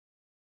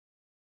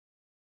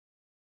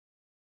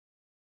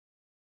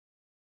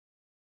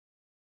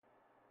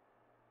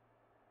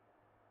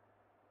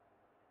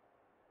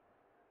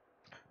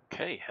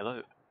Okay,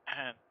 hello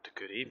and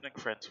good evening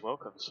friends,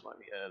 welcome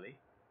slightly early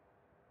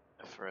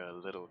for a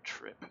little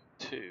trip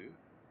to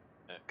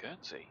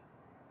Guernsey.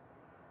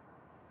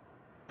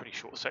 Pretty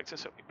short sector,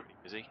 so it'll be pretty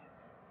busy.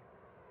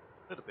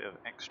 A little bit of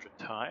extra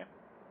time.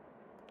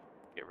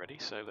 Get ready,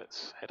 so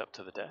let's head up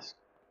to the desk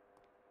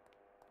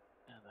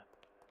and then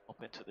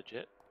hop into the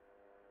jet.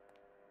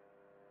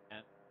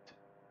 And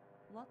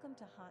welcome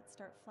to Hot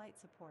Start Flight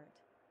Support.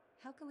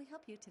 How can we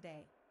help you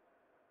today?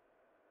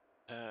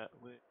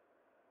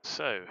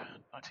 So,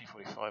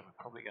 1945, we're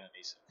probably going to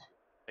need some fuel.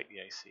 Take the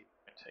AC, we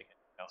won't take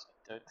anything else. I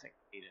don't think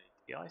we need any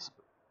de-ice,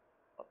 but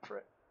up for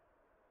it.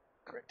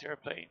 Correct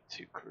airplane,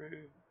 2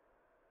 crew.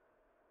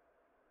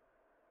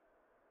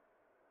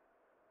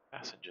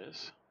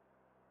 Passengers.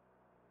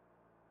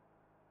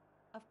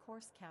 Of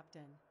course,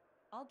 Captain.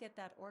 I'll get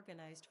that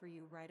organized for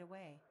you right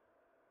away.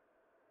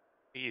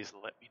 Please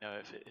let me know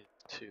if it is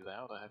too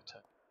loud. I have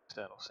turned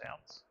external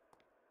sounds.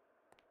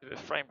 A bit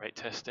of frame rate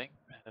testing,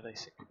 they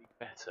seem to be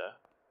better.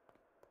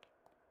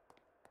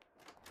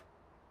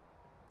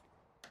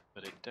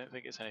 But I don't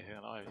think it's anything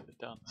that I've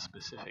done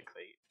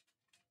specifically.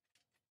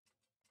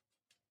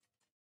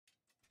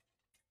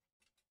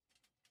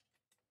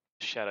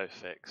 Shadow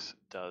fix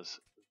does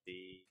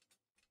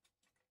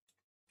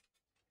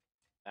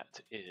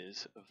that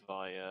is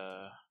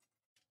via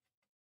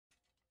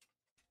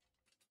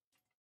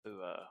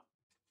oh,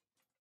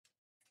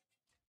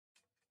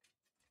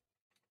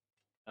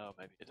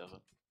 maybe it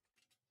doesn't.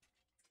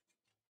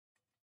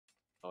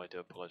 Oh, I do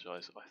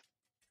apologise.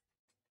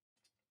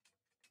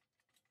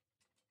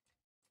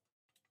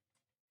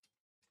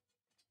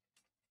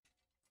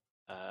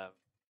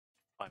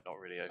 I'm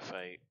not really au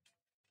fait.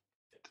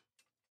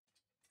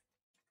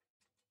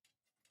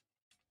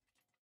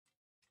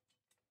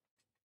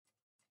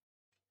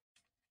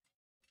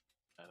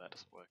 No, that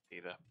doesn't work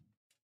either.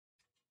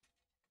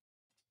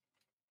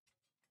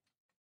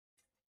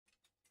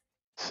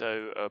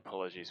 So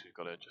apologies, we've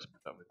got to just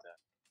put up with that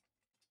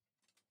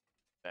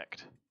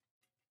effect.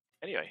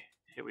 Anyway,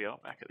 here we are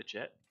back at the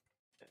jet.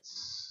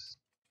 That's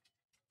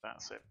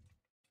it.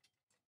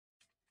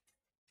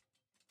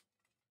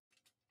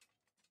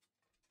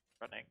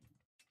 Running.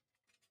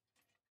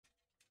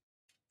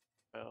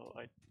 Well,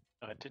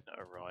 I didn't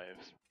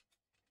arrive.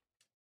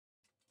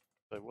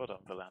 So well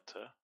done,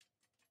 Volanta.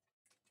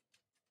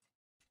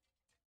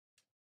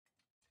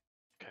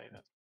 Okay,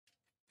 let's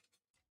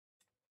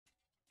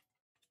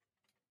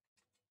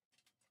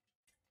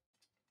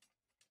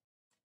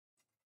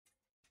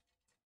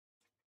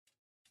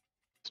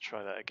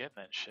try that again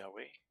then, shall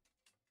we?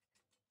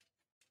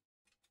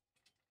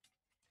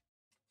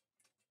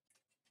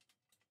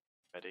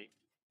 Ready.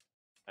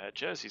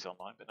 Jersey's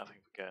online, but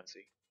nothing for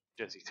Guernsey.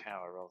 Jersey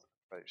Tower rather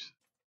than approach.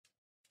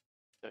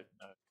 Don't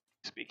know.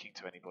 Speaking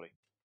to anybody.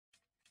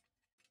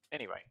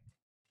 Anyway,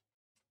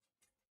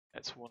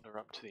 let's wander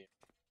up to the.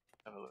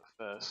 Have a look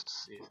first,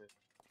 see if there's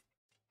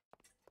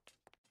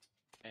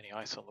any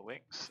ice on the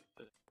wings.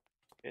 There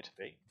appear to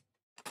be.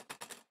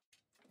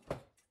 One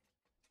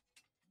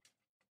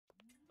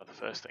of the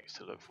first things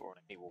to look for on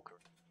any walker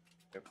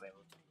airplane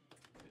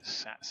is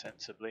sat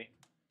sensibly.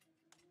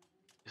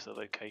 Is the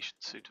location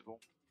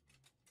suitable?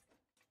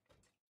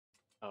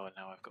 Oh, and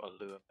now I've got a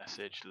lure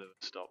message. Lure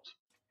stopped.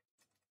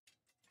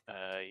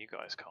 You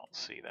guys can't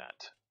see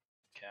that.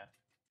 Can.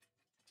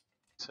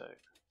 So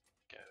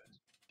go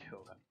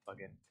kill that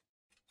plugin.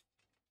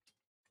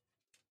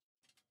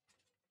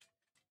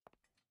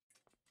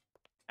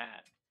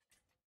 And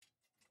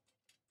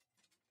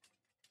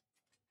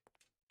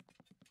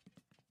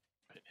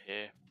put it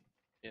here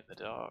in the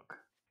dark.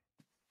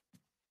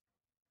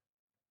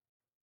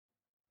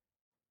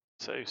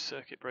 So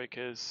circuit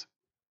breakers.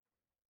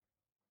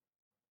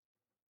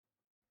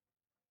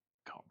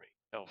 Can't really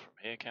tell from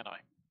here, can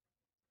I?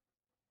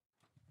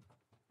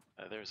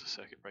 There is a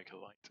circuit breaker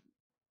light.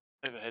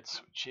 Overhead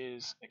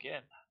switches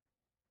again.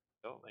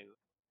 Oh, they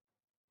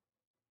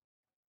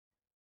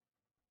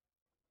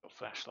got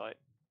flashlight.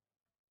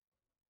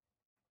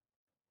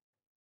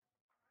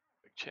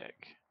 Quick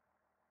check.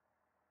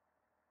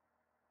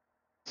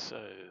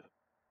 So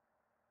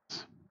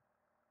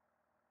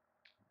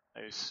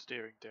no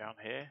steering down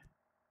here.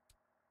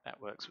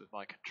 That works with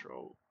my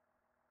control,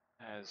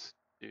 as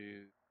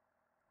do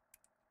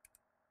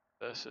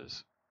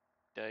versus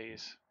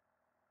days.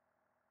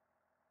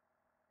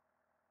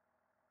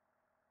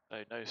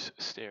 So no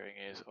steering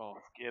is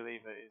off. Gear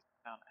lever is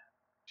down,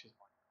 which is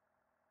my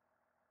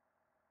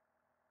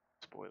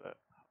spoiler.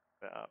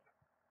 Bit up.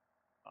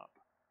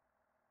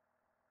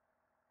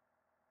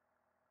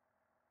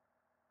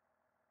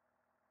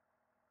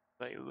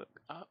 They look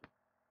up.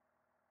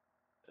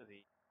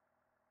 The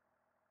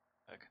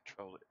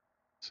control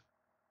is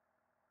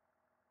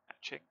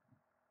hatching.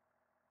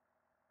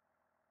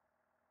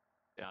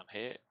 Down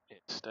here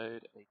it's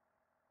stowed.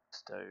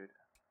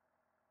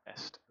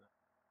 Nest.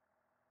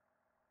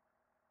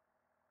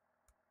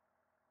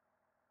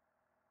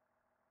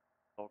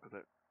 Log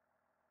that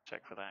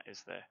check for that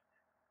is there.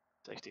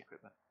 Safety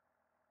equipment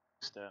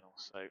external,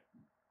 so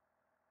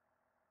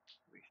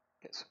we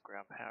get some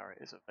ground power.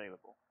 It is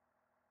available.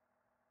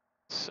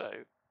 So,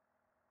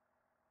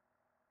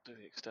 do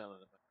the external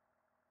element.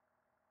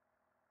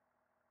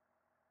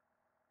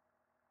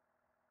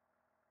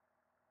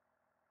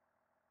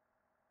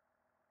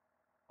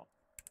 Of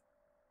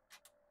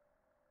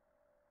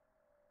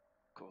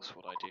course,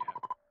 what I do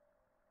have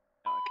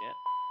now again.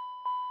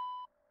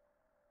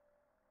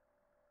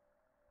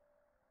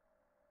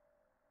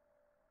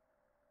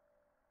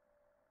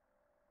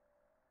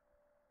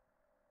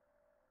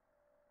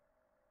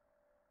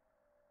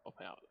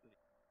 Pop out the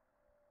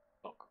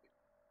block.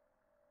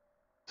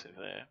 So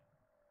there.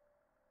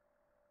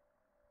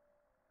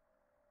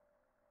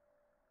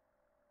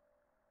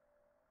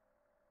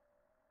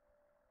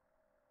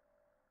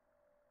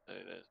 So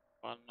there's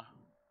one.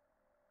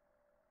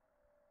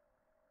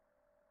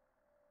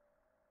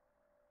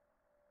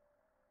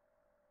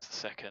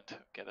 Second,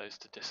 get those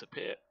to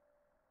disappear.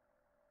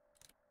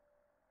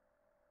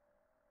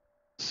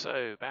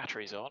 So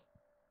batteries on.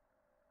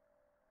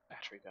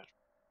 Battery.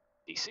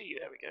 DC,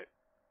 there we go.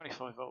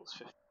 25 volts,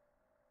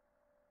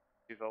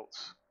 52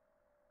 volts.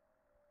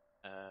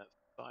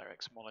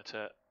 Firex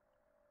monitor.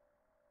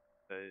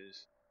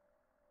 Those.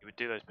 You would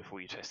do those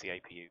before you test the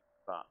APU,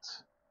 but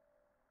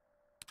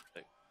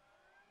so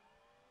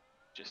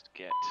just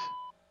get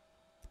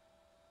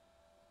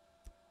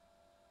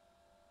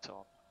it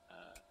on.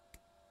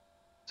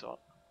 It's on.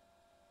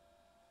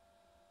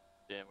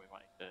 Then we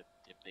might need to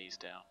dim these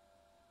down.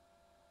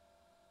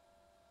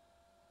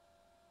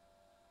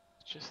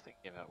 Just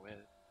thinking about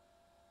where.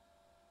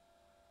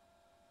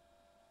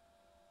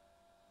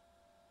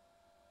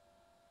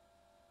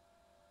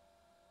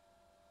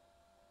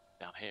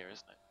 Down here,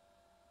 isn't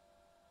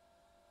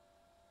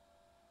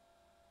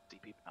it?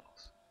 DP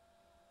panels.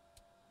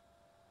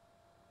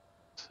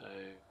 So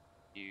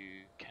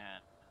you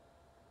can.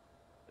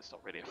 It's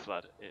not really a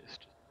flood. It's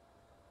just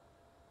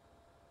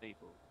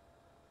people.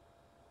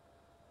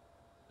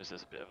 Because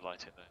there's a bit of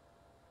light in there.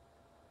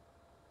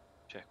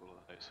 Check all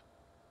of those.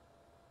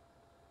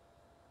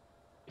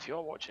 If you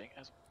are watching,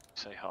 as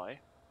say hi.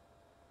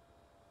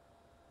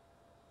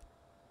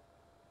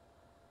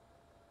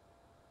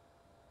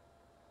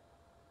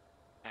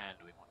 And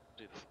we want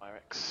to do the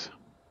Firex.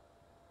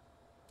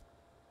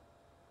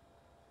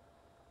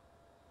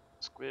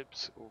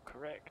 Squibs, all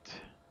correct.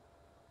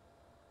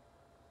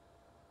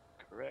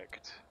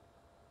 Correct.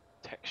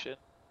 Detection.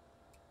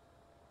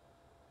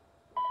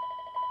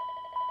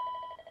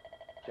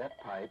 Jet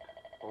pipe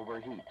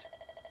overheat.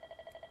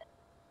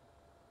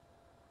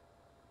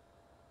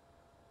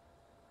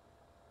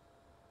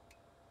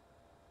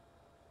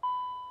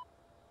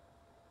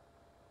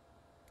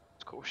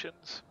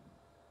 Cautions.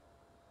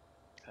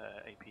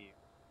 APU.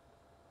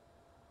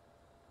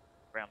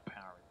 Ground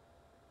power.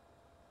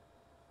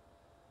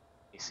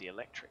 AC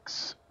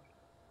electrics.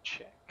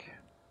 Check.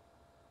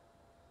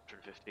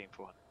 115,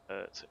 400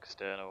 Hertz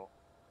external.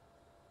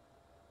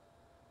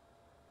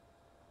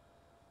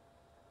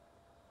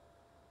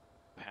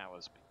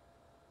 Powers.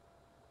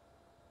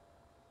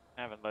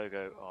 Nav and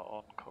logo are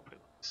on. Copy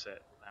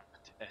set. Lamp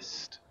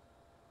test.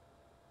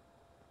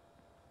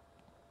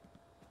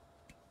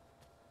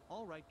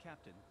 All right,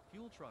 Captain.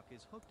 Fuel truck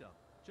is hooked up.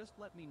 Just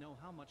let me know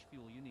how much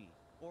fuel you need.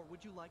 Or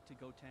would you like to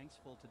go tanks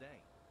full today?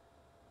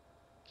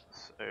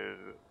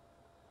 So,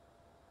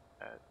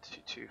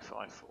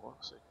 2254,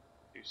 so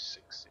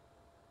 260.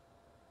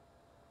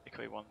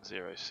 Equate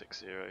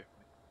 1060,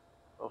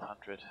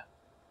 1200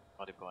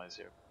 divided by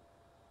 0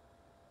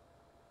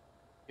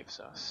 gives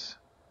us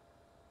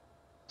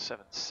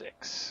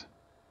 76.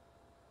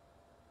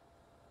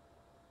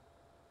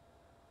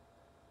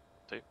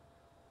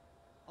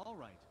 All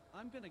right,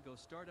 I'm gonna go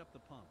start up the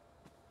pump.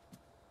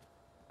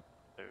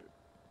 So,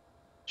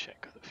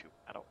 check the fuel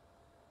panel.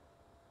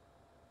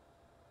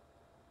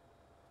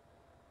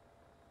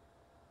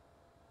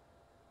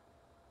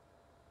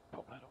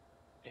 Top panel.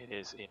 It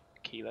is in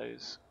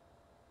kilos.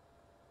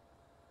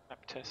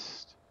 Lap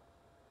test.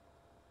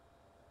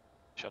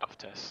 Shut off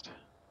test.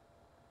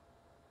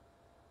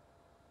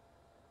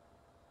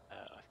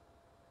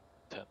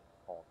 Turn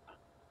on.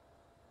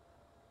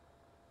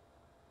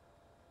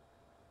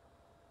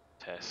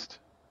 Test.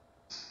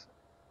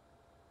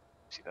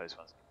 See those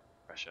ones.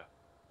 Pressure.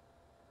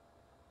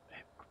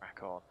 Hit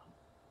crack on.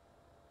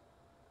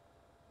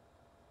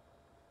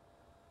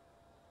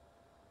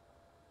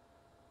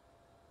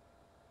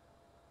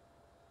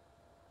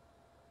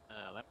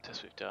 Lamp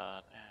test we've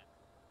done, and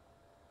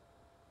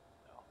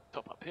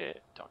top up here,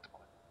 dark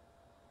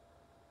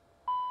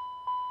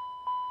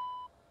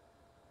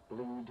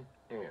thermometer. Bleed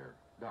air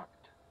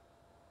duct.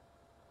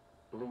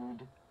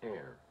 Bleed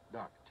air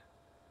duct.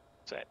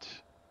 Set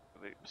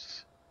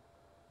loops.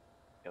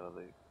 Yellow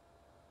loop.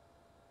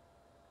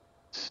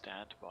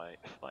 Stand by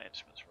flight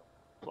instruments room.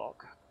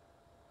 Clock.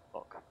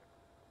 Clock.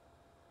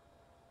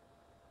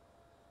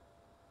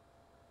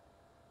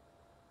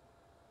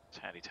 It's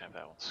handy to have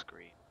that on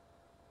screen.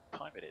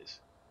 Time it is.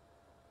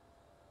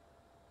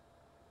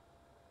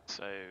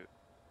 So,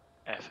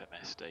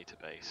 FMS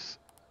database.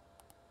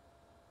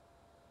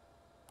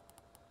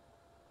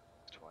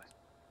 Twice.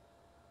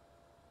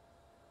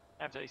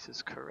 Nav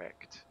data's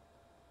correct.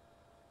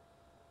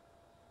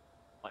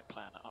 flight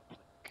plan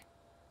uplink.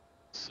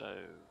 So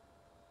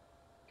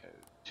go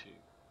to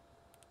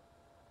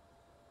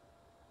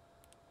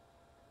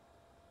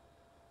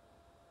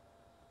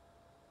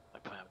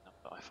flight plan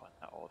number. I find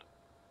that odd,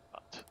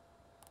 but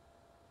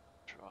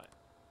try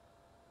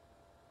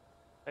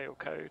fail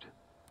code.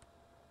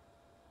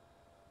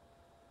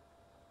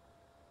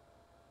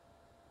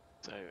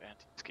 So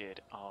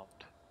anti-skid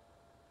armed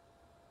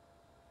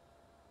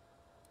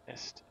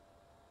test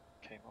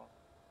came on.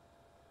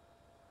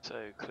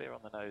 So clear on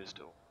the nose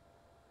door.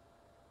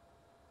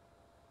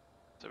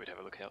 So we'd have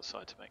a look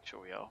outside to make sure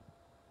we are.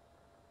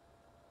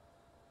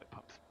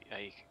 Pump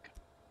 3A can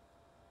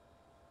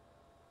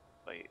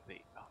play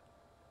the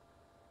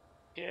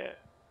here,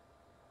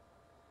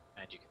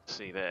 and you can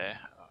see there,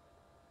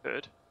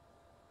 good,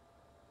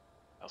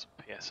 1000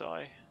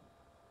 psi,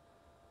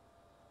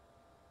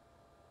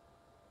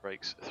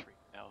 brakes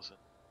 3000,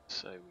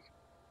 so we can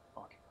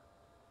mark it.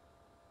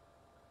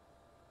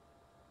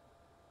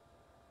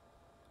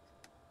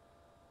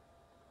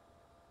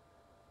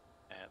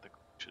 And the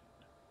caution,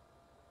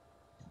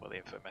 well, the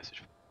info message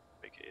from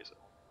the is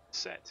on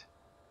set,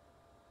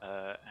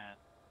 and at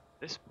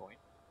this point,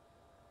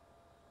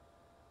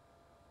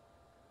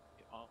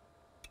 I'll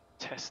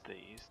test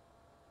these.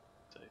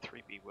 So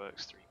 3B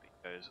works, 3B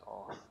goes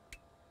off.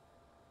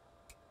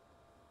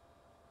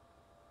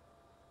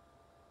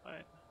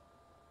 Fine.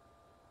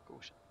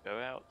 Caution go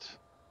out.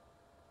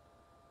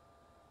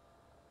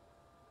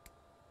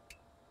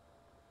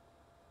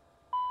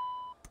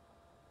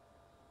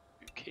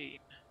 Too keen.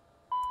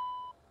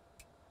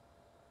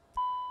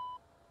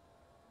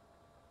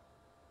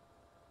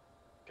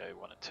 Go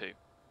 1 and 2.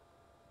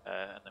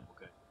 And then we'll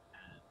go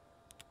and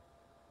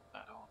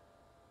that on.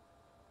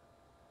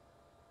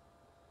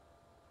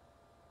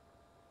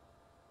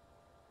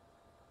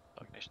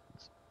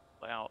 Ignitions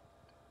out.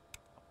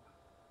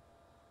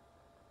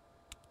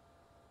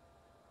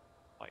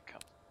 Light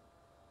comes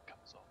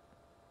off.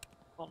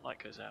 One light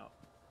goes out.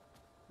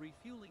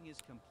 Refueling is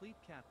complete,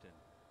 Captain.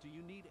 Do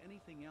you need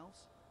anything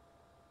else?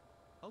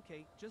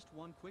 Okay, just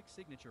one quick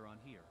signature on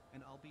here,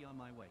 and I'll be on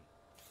my way.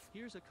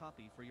 Here's a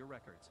copy for your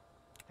records.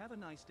 Have a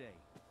nice day.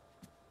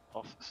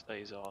 Off,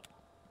 stays on.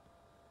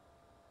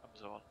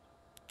 Comes on.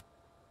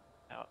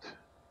 Out.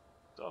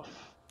 Goes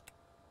off.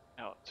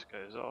 Out,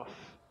 goes off.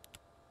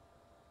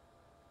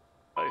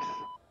 Both.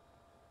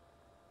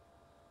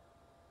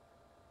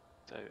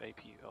 So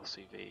APU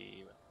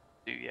LCV, won't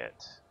do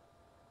yet.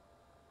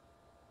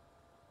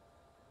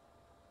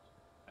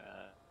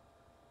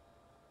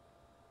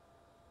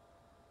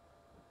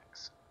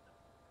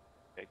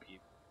 APU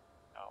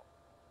out.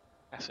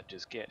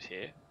 Passengers get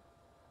here.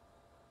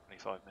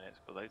 25 minutes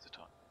below the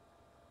time.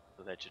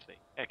 Allegedly.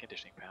 Air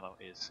conditioning panel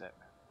is set.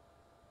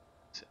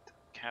 Set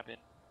cabin.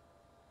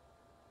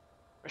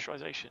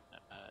 Pressurization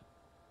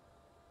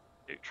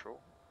neutral.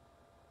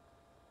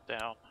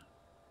 Down.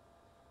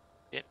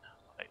 In.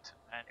 Light.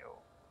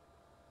 Manual.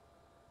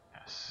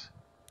 Gas.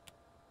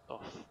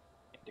 Off.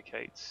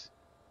 Indicates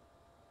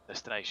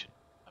destination.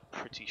 I'm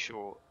pretty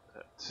sure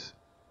that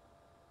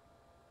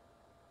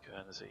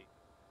Guernsey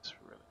is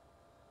really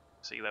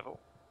sea level.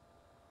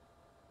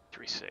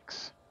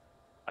 3.6.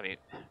 I mean,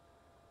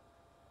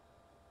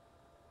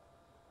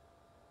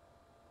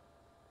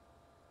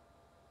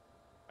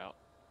 well,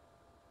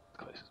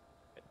 close.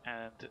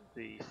 And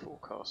the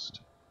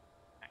forecast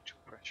actual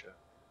pressure,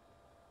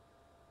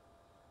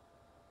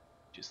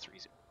 which is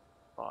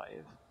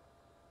 305.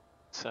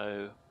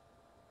 So,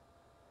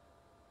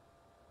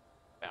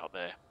 out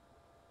there,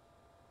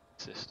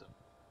 system.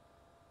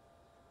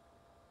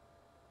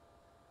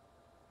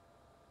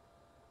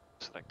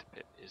 Select a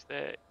pit is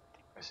there,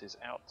 depress is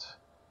out.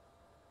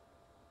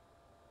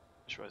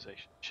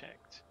 Pressurization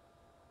checked.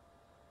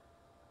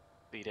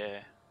 Feed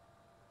air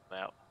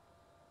out.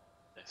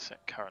 They're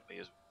set currently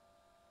as,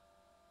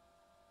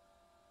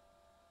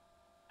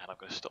 and I'm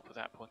going to stop at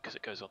that point because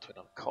it goes on to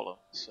another column.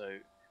 So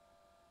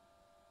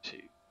to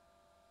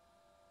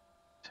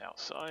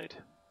outside.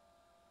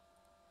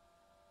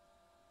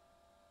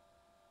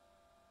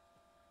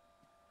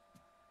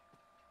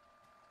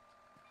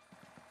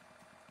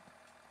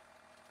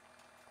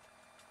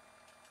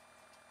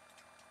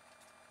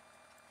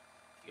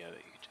 Yeah, you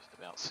can just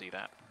about see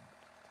that.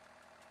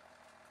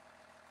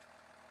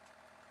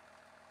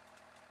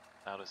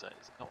 Loud as that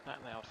is not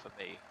that loud for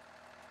me.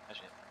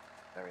 Imagine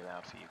it's very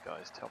loud for you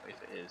guys. Tell me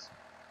if it is.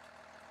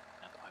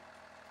 And I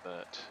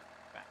revert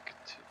back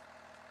to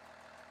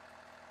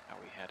how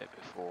we had it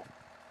before.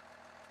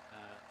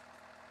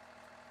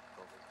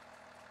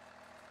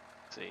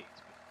 See,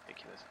 it's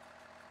ridiculous.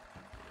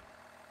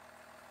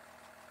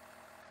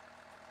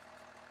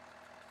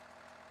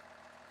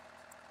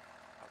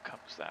 How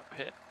comes that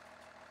pit?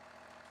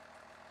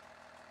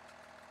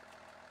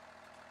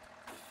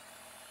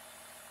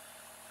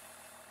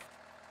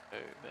 So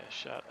they're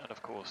shut, and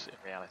of course, in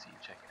reality, you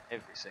check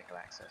every single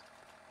access.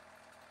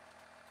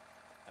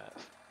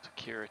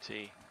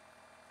 Security,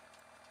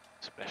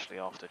 especially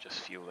after just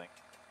fueling.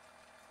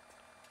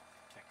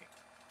 Checking.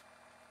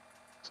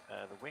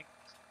 The wing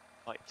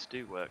lights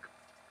do work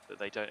that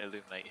they don't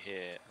illuminate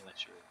here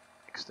unless you're in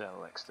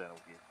external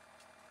view.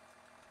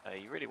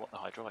 You really want the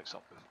hydraulics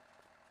on before.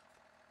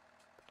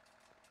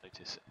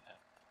 Notice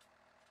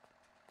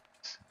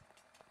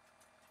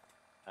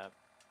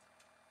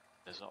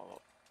there's not a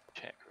lot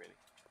to check really.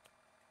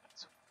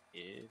 That's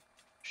it.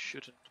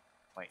 Shouldn't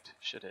wait,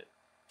 should it?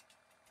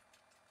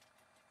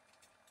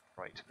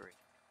 Bright green.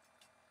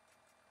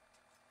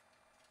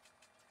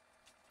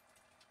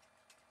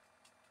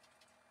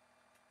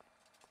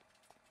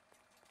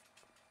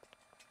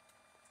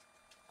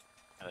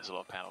 And there's a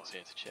lot of panels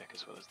here to check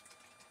as well as the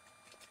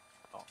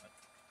compartment,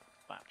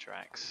 flap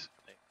tracks,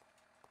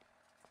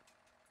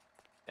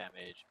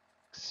 damage,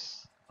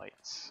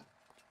 lights.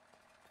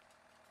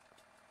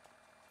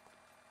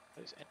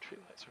 Those entry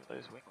lights or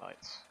those wing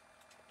lights?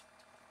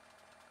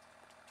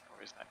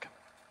 Or is that coming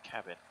from the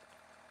cabin?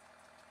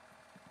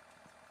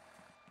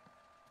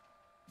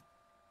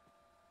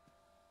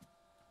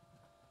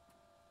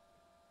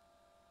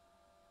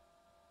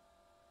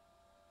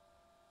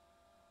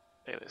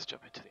 Okay, let's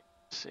jump into the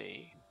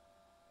sea.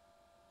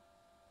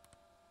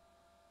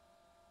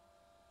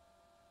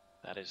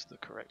 That is the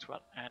correct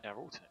one, and our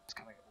alternate is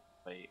coming all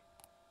the way.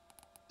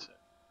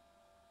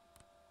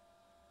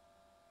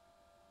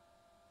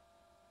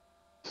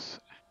 Let's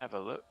have a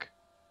look.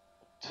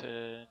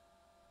 Turn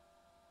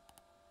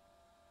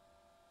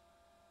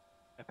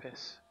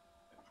PEPIS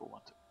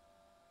 41 to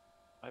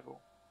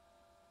arrival.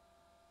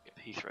 Get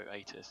the Heathrow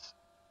ATIS,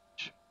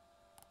 which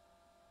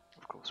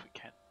of course we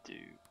can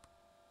do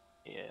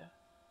here.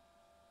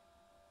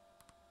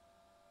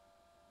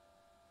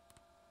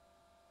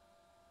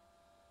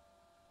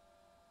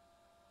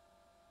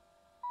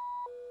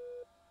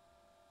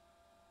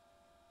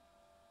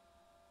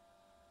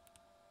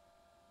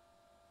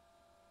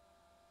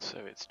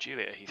 So it's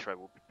Juliet Heathrow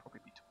will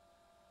probably be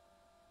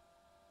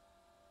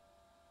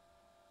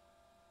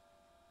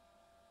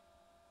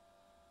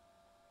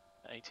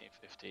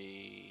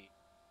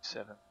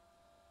 1857.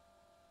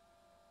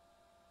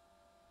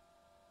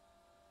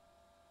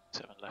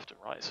 7 left and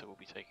right, so we'll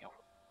be taking off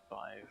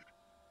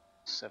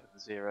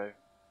 570.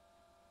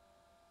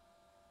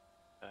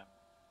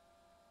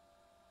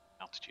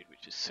 Altitude,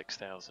 which is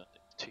 6,000,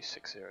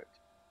 260 at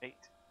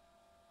 8,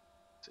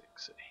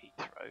 6 at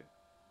Heathrow.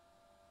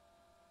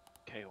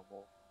 K or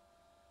more.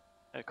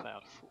 No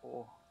cloud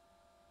 4.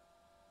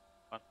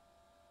 1,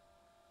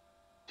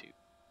 2,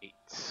 8.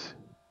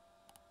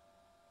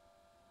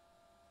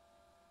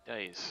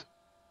 Days.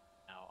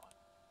 Now,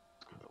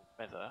 a little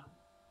weather.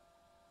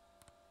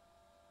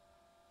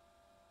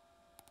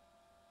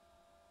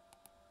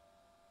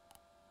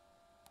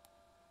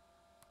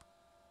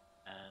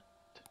 And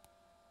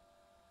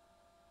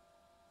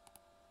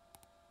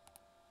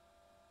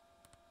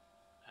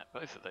at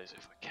both of those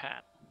if I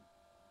can.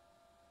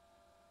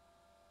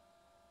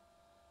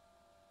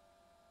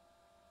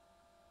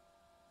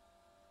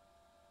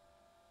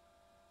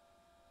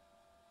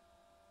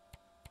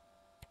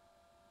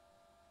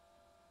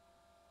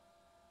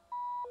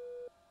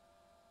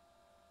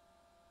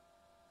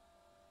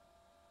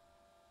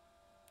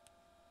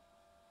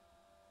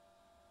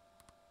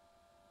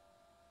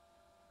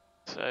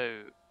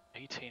 So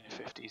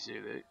 1850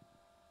 Zulu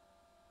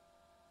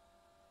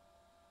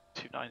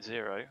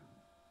 290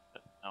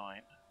 at 9,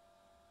 a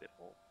bit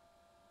more.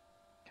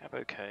 Cab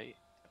OK,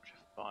 temperature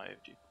 5,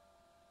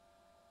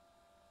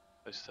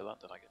 close to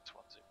London I get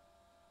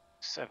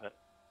 107.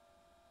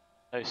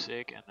 No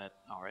SIG and then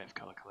RF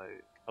colour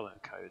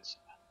codes,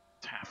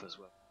 TAF as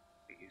well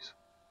we use.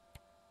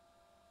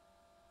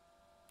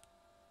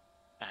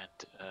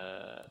 And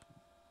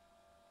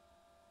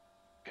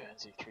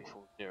Guernsey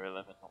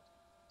 34011 not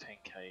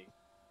 10K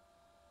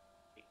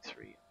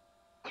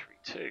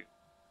 8332,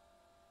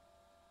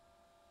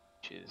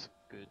 which is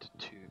good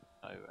to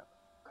know about the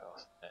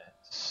forecast there.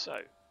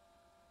 So,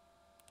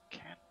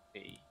 can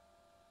we?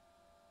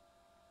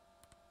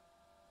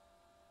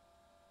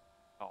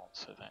 Oh,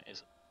 so that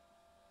isn't.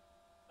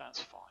 That's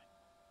fine.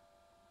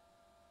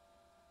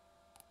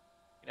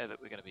 You know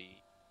that we're going to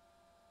be,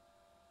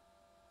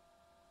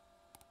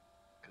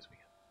 because we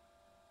have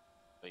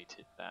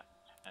waited that,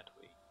 had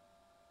we?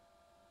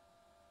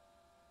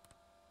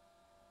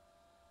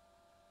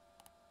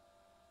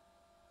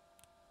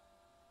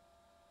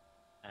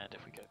 And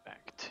if we go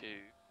back to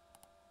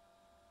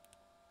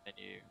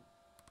menu,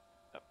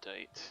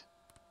 update,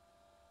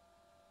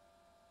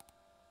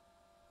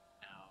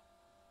 now,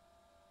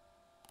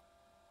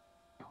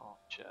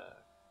 departure,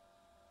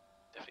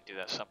 definitely do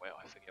that somewhere,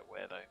 I forget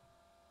where though.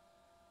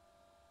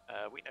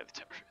 We know the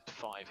temperature is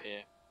 5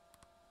 here.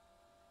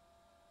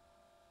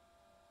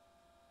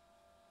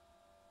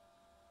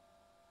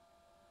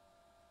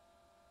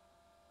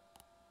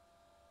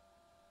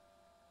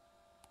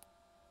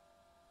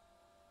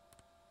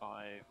 We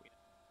know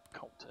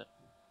Compton.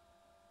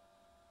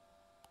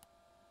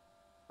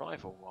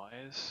 Arrival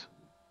wise,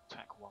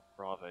 TAC 1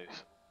 Bravo,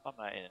 so plumb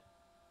that in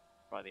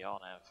by the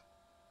RNAV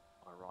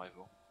on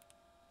arrival.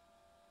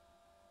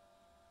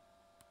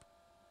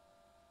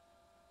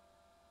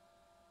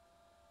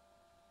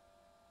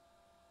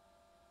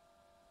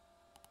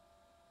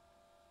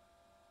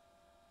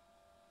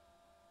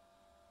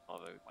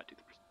 although we might do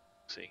the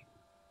see.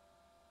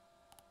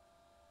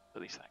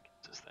 At least that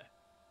gets us there.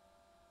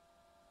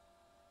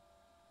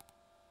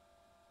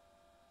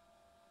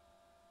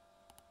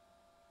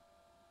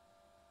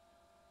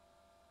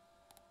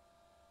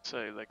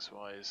 So legs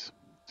wise,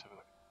 let's have a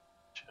look at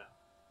the picture.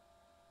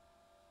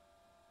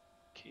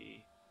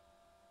 Key.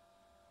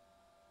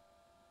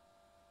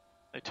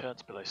 No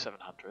turns below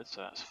 700,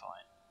 so that's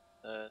fine.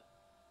 To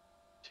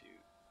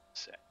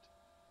set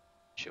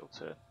chill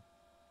turn.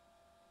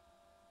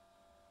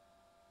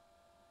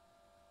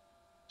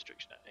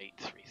 Restriction at 8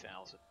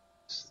 3000.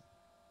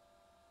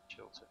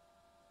 Chill turn.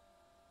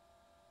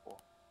 4.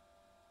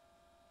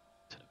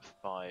 10 of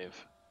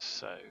 5.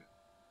 So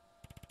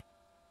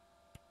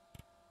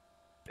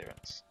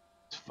clearance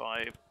is 5.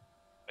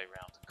 Way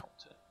round to comp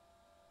turn.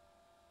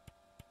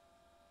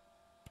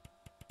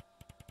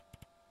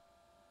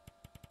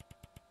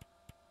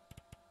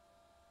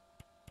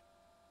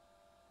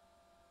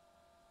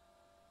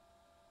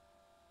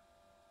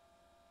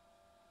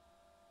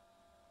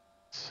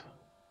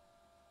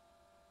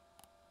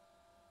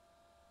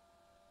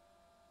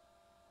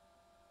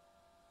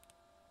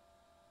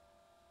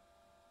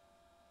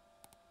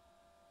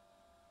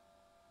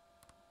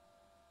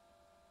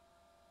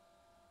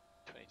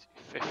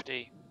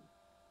 .50.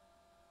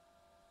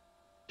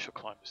 Initial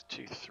climb was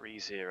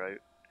 230.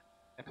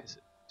 PEPIS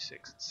at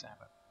 6 and SAM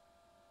at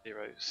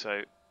 0.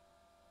 So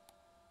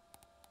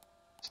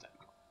step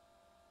climb.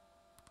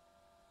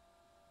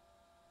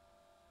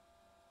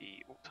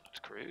 The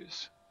alternate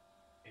cruise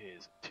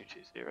is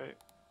 220.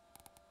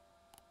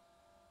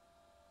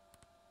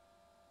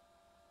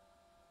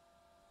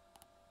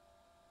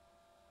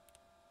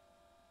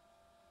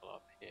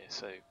 Up here,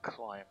 so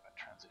climb and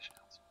transition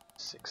out to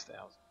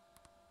 6,000.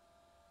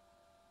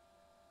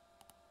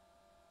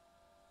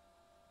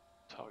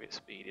 Target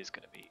speed is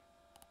going to be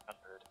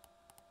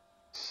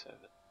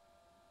 107.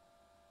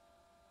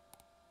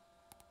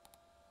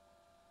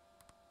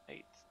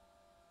 8.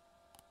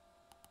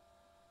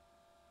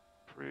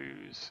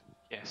 Cruise,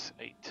 yes,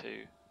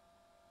 82.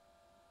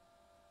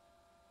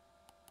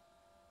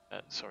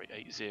 Sorry,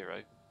 80. And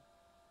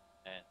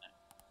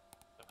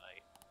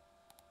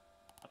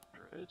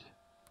 800.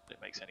 If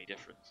it makes any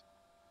difference,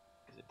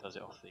 because it does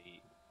it off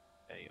the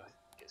A, I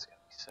think it's going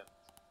to be 7.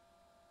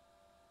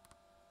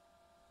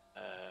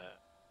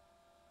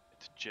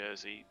 It's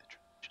Jersey, the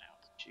transition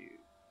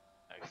altitude,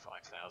 no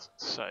 5,000,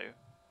 so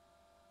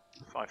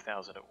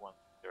 5,000 at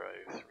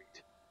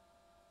 1032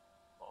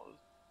 was,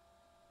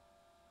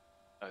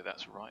 oh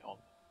that's right on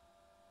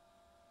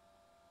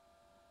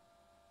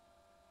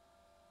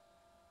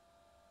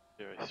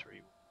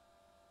 0360,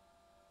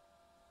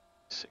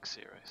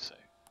 so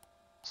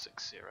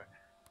 60,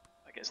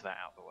 that gets that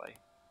out of the way.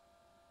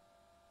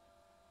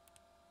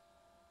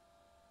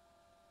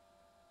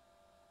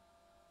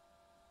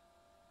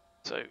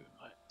 So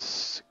let's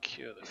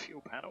secure the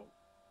fuel panel.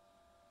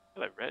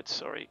 Hello, Red.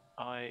 Sorry,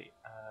 I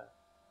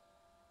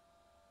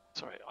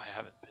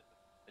haven't been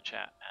in the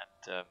chat,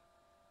 and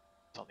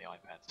it's on the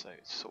iPad, so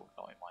it's sort of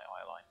not in my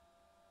eye line.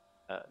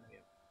 Let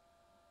me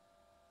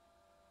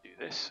do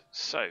this.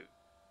 So,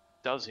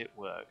 does it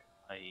work?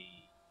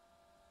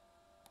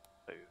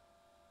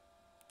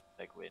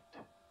 Leg wind.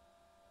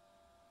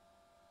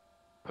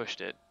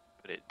 Pushed it,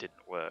 but it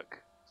didn't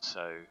work.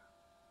 So,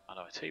 I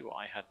know. I tell you what,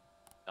 I hadn't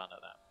done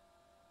at that.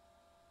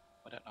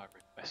 Why don't I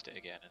request it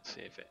again and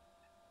see if it...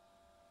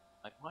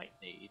 I might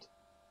need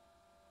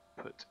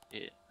to put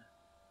in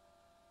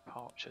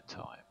departure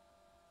time.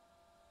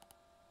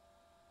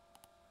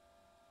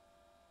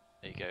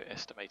 There you go,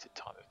 estimated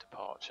time of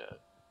departure.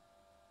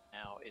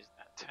 Now is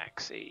that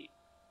taxi?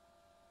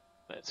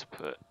 Let's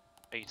put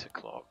 8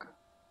 o'clock.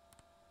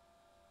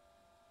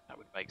 That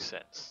would make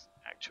sense.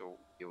 Actual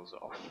wheels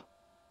off.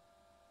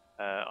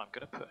 I'm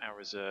going to put our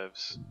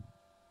reserves.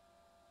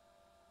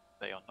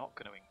 They are not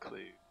going to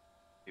include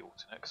the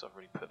alternate because I've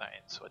already put that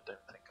in, so I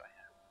don't think I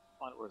have.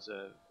 Final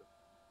reserve,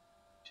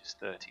 which is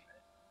 30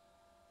 minutes.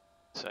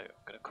 So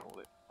I'm going to call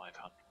it 500.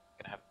 I'm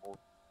going to have more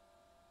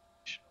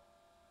additional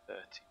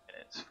 30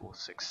 minutes, 4,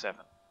 6,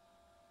 7.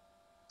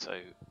 So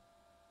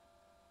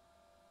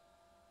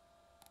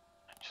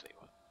actually,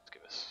 well, let's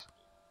give us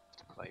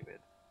to play with.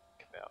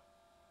 Think about.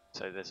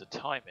 So there's a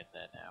time in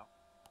there now.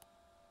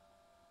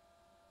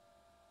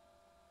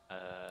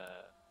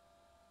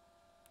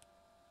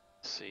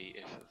 See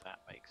if that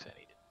makes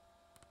any difference.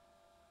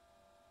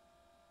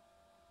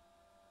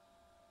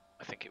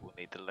 I think it will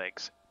need the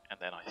legs, and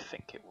then I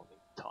think it will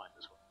need the time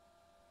as well.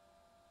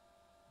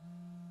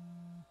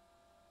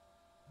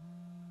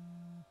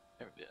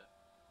 There we go.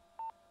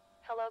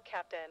 Hello,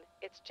 Captain.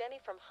 It's Jenny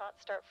from Hot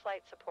Start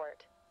Flight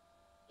Support.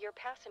 Your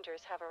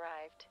passengers have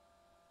arrived.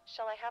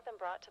 Shall I have them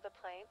brought to the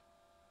plane?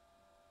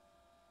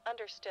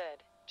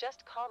 Understood.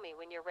 Just call me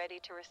when you're ready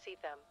to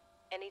receive them.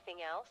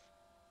 Anything else?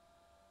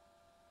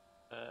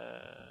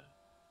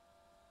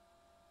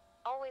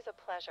 Always a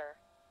pleasure.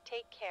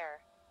 Take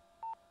care.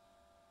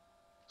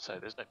 So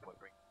there's no point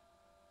bringing.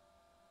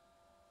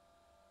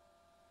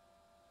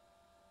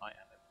 I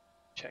am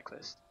a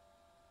checklist.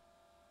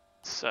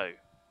 So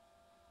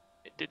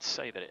It did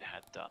say that it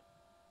had done.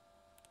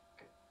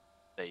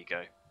 There you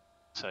go.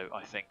 So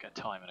I think a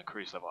time and a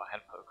cruise level. I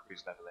hadn't put a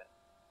cruise level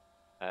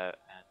in, and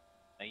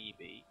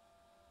maybe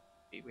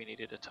we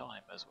needed a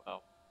time as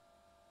well.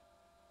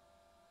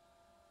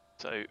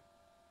 So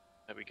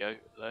there we go,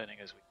 learning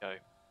as we go.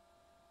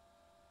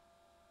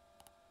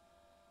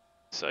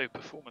 So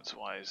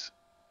performance-wise,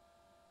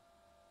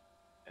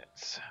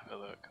 let's have a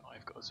look.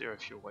 I've got a zero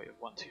fuel weight of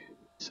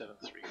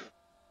 12734.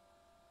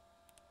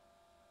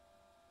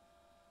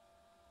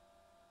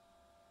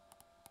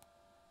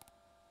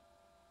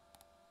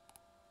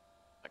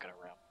 I'm going to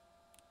round.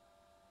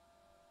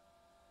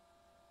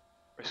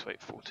 Race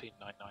weight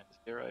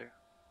 14990.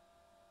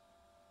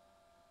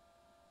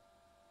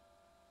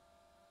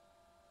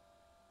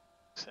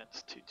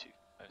 Sense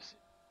 2256.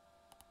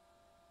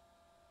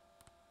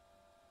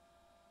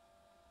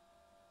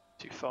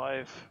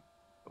 25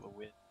 for the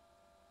win,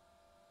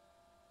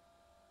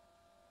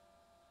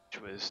 which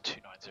was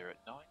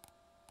 29089.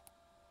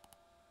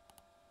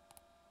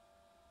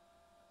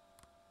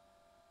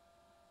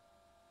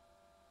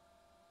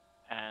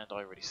 And I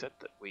already said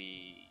that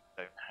we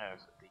don't have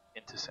the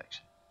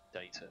intersection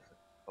data for the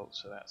default,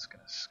 so that's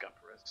going to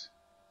scupper us.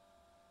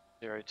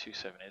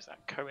 027, is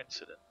that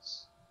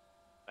coincidence?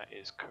 That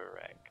is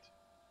correct.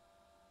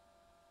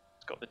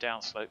 It's got the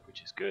downslope,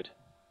 which is good.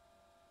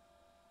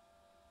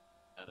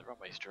 The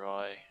runway's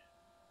dry.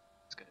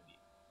 It's going to be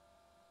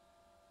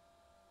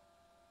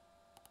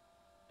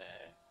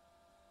there.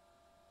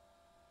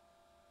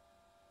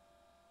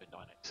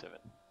 987.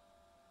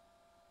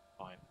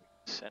 Fine, we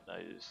can send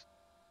those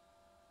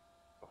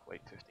off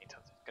weight 15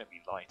 tons. It's going to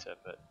be lighter,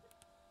 but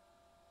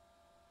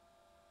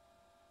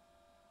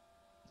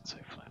so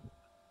flat.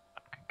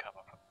 That can come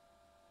up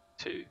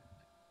 2.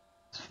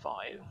 It's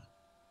 5.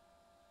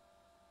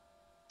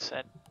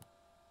 Send.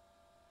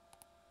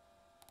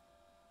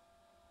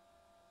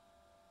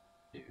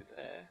 2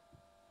 there.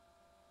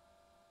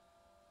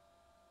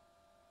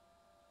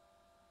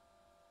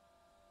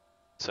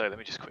 So let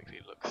me just quickly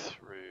look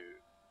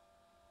through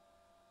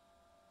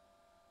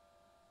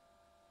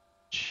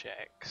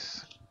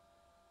checks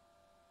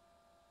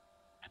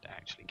and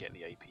actually get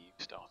the APU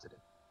started in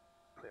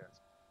clearance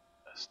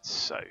first.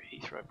 So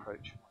Heathrow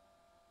approach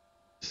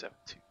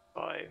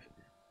 725.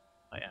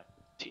 I am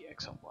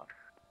TX on 1,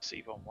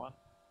 Steve on 1.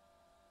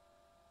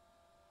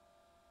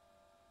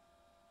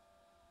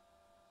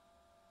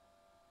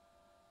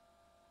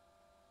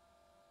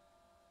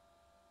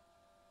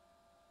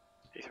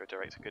 Heathrow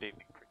Director, good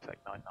evening,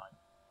 Prefect 99.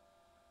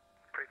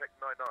 Prefect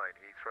 99,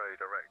 Heathrow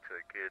Director,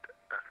 good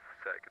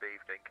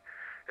evening.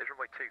 It's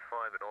runway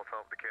 25 at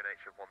Northolt, the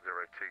QNH of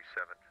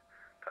 1027.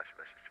 Pass your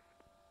message.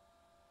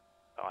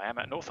 I am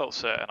at Northolt,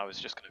 sir, and I was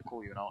just going to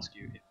call you and ask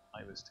you if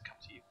I was to come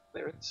to you for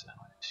clearance, and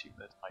I assume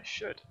that I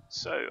should.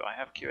 So I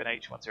have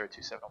QNH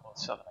 1027 on the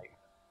Southern 8.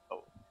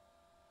 Oh,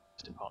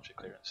 departure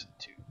clearance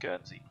to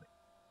Guernsey, please.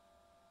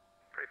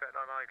 Prefect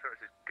 99,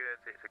 clearance is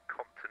Guernsey. It's a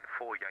Compton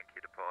 4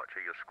 Yankee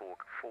departure. Your score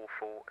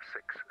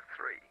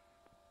 4463.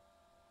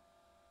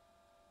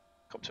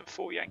 Compton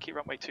 4 Yankee,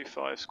 runway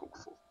 25, score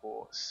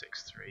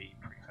 4463,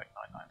 Prefect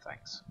 99,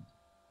 thanks.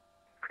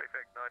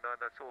 Prefect 99,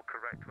 that's all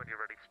correct. When you're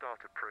ready,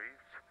 start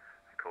approved.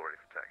 And call ready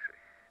for taxi.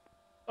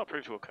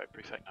 Approved will code,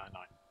 Prefect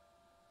 99.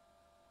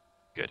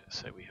 Good,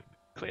 so we have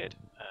been cleared.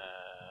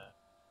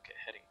 Get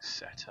heading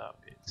set up.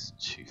 It's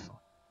 250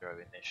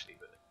 initially,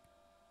 but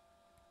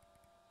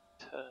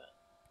turn.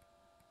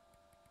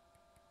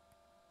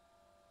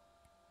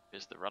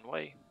 Here's the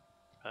runway.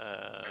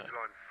 Line 49,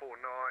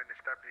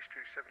 established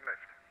 27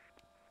 left.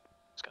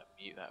 Just going to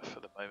mute that for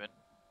the moment.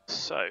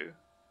 So,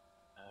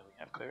 we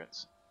have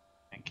clearance.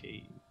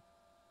 Yankee,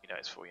 you know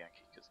it's 4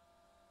 Yankee because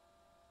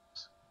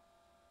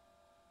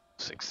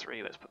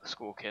 6-3, let's put the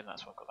squawk in,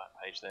 that's why I've got that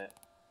page there.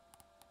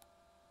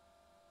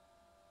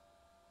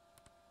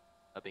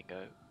 A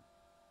bingo.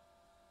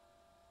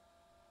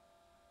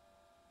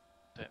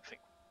 Don't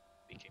think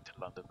we're speaking to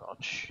London, but I'll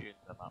tune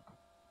them up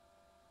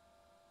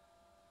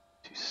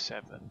to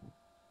 7.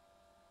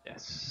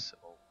 Yes,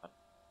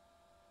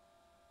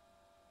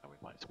 and we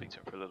might speak to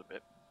him for a little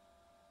bit.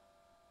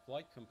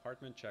 Flight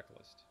compartment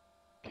checklist.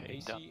 Okay,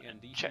 AC done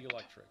and DC checked.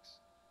 electrics.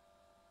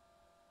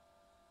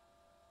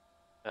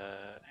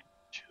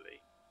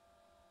 Actually,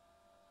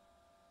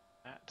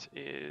 that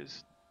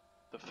is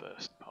the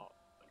first part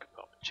of the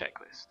compartment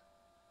checklist.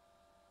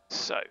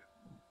 So,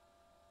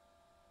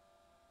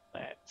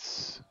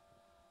 let's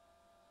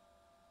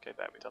go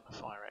back. We've done the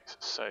fire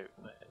exit. So,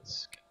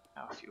 let's get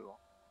our fuel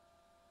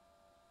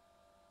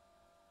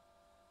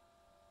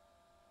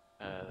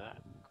on. That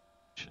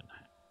caution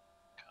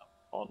come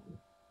on.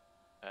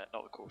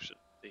 Not the caution,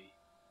 the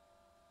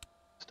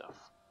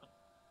stuff.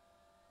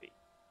 The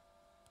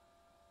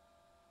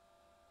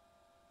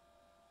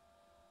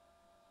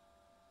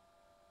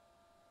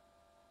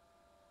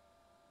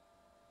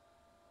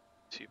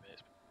 2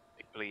 minutes.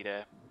 Big bleed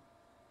air.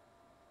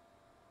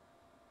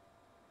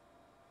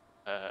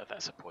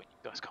 That's a point.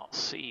 You guys can't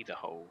see the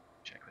whole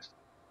checklist.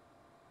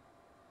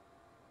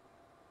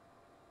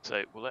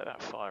 So we'll let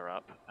that fire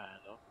up,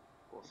 and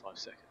 4 or 5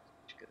 seconds,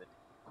 just get a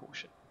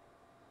caution.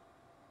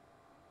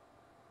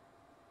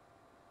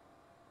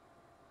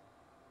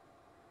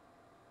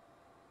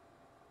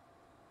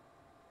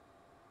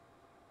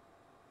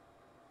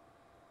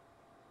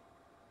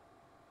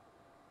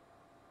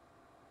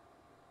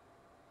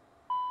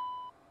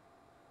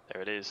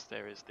 There it is.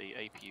 There is the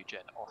APU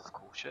gen off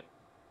caution.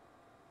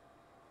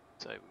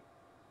 So APU,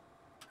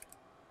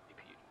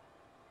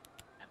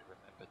 and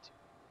remember to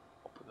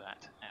pop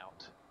that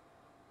out.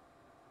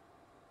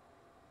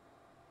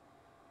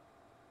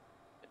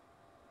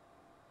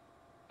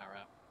 Power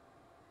out.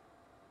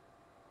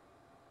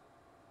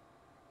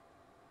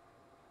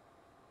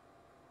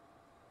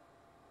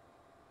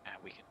 And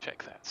we can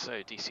check that. So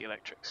DC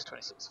electrics,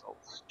 26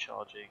 volts,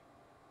 charging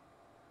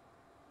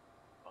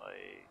by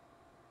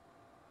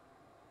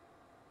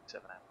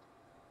 7 amps.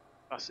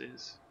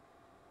 Buses,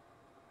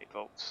 8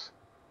 volts.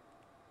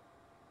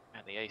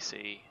 And the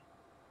AC,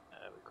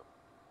 we've got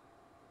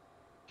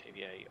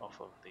kVA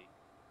off of the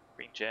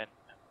green gen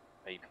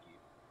and APU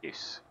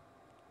use.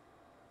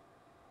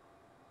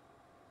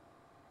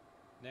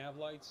 Nav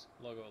lights,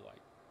 logo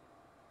light.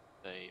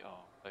 They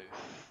are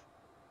both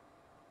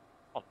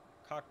on.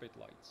 Cockpit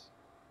lights.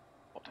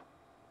 What?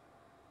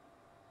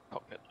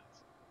 Cockpit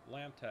lights.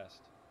 Lamp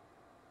test.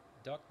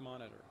 Duct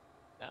monitor.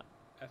 Done.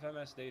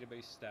 FMS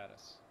database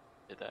status.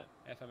 Did that.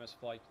 FMS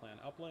flight plan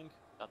uplink.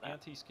 Done that.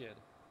 Anti-skid.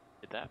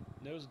 Did that.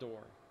 Nose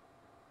door.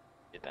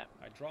 Did that.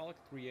 Hydraulic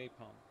 3A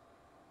pump.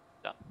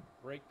 Done.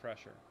 Brake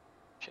pressure.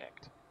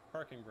 Checked.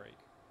 Parking brake.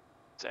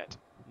 Set.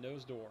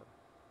 Nose door.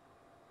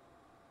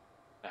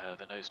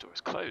 The nose door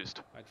is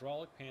closed.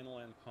 Hydraulic panel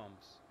and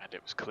pumps. And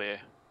it was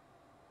clear.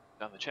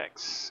 Done the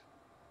checks.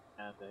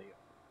 And they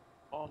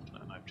are on,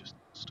 and I've just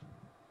lost.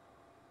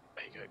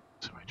 There you go.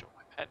 Sorry, I dropped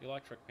my pen.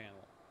 Electric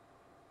panel.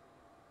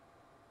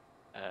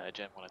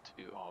 Gen 1 and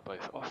 2 are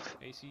both off.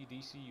 AC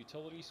DC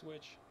utility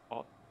switch.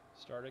 On.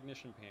 Start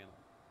ignition panel.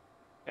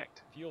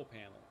 Checked. Fuel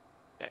panel.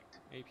 Checked.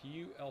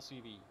 APU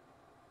LCV.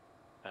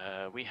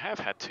 We have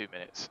had 2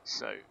 minutes,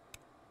 so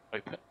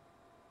open,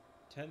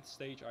 10th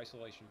stage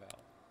isolation valve.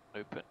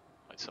 open,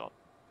 lights on,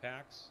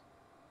 Packs.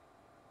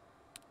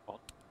 on.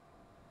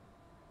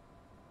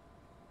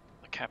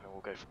 The cabin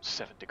will go from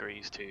 7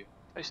 degrees to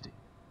toasty.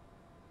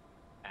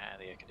 And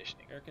the air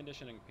conditioning. Air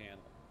conditioning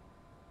panel.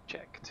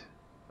 Checked.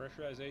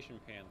 Pressurization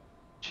panel.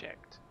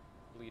 Checked.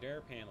 Bleed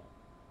air panel.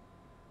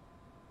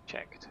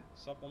 Checked.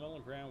 Supplemental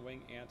ground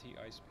wing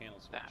anti-ice panel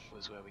switch. That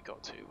was where we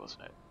got to,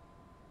 wasn't it?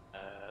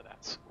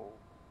 That's all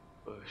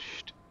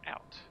pushed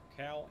out.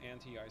 Cal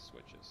anti-ice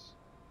switches.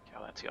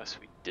 Cal anti-ice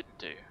we didn't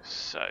do,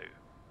 so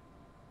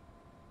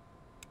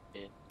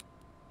in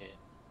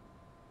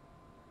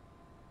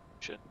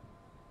option.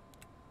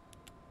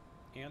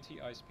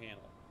 Anti-ice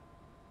panel.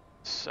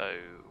 So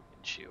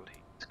windshield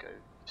heats go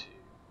to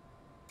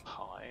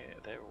high.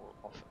 They're all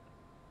off.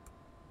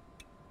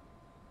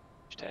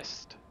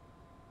 Test.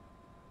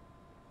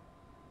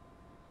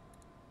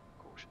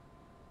 Caution.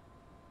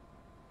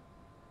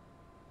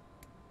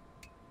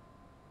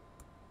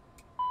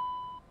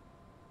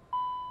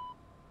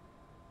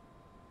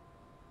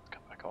 Let's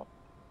come back on.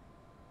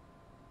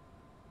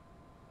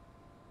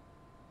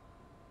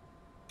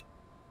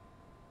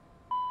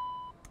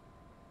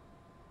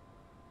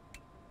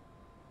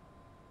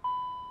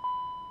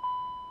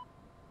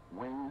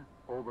 Wing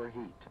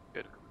overheat.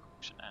 Good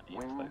caution and the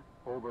Wing inflow.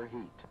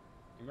 overheat.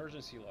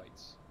 Emergency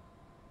lights.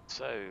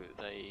 So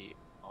they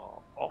are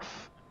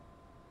off.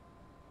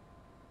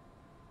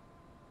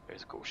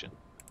 There's caution.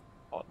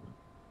 On.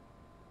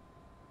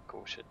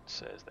 Caution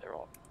says they're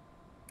on.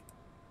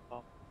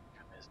 On.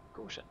 And there's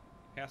caution.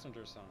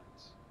 Passenger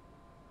signs.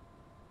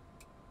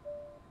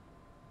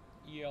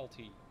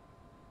 ELT.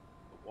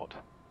 What?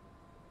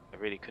 I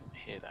really couldn't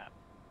hear that.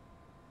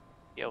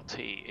 ELT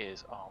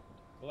is armed.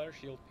 Glare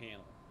shield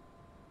panel.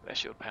 Glare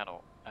shield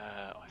panel.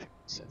 I think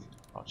it's set for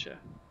departure.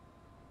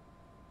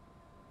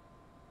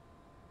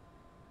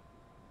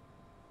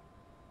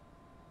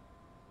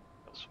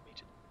 Else for me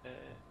to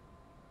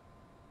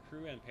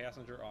Crew and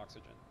passenger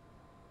oxygen.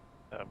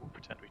 we'll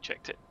pretend we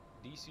checked it.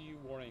 DCU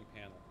warning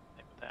panel.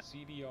 Name of that.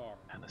 CVR.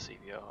 And the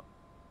CVR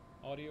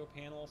Audio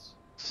panels.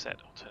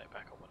 set. I'll turn it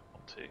back on when I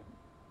want to.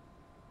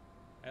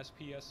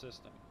 SPS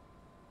system.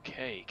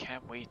 Okay,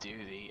 can we do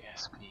the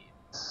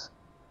SPS?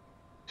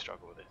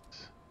 Struggle with it.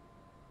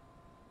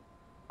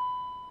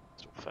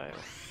 Still fail.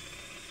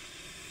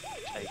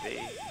 HAB.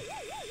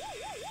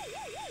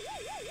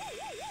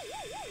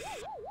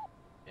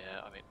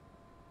 Yeah, I mean,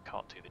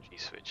 can't do the G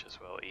switch as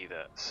well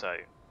either, so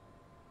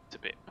it's a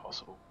bit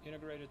impossible.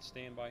 Integrated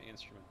standby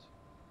instrument.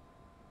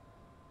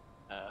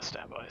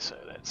 Standby, so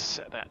let's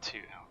set that to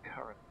our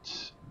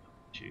current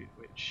altitude,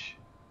 which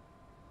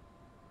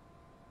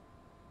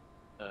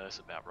is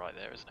about right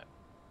there, isn't it?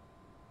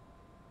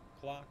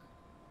 Clock.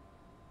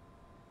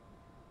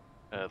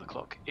 The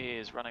clock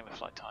is running, the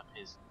flight time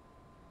is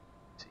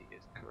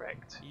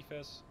correct.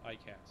 EFIS.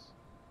 ICAS.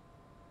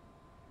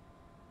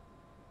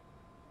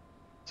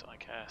 So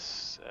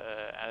ICAS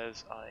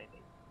as I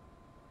need.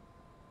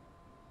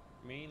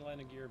 Main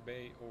landing gear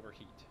bay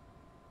overheat.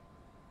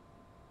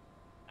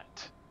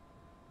 At.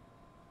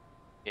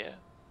 Yeah.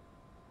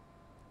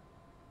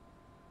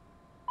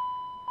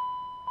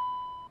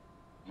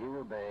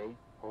 Gear bay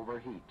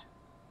overheat.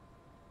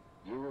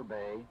 Gear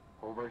bay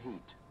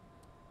overheat.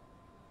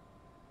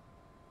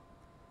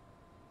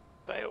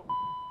 Fail.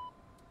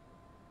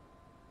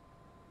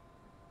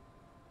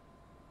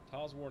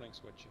 Pause warning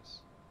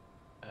switches.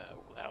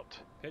 All out.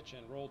 Pitch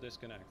and roll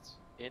disconnects.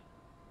 In.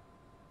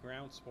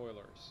 Ground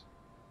spoilers.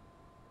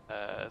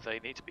 They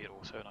need to be in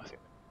auto, and I think.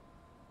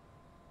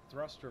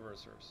 Thrust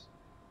reversers.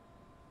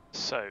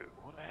 So,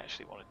 what I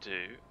actually want to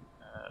do,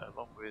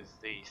 along with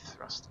the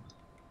thrust,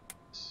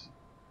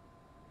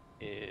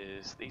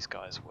 is these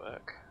guys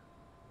work.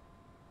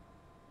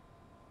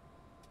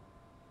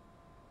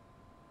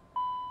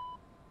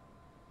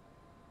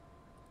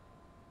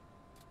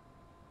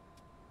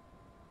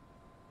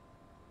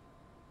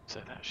 So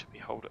that should be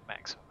hold at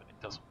maximum, and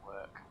it doesn't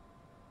work.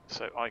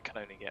 So I can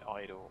only get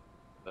idle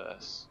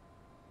bursts.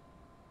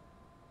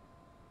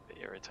 A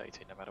bit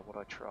irritating no matter what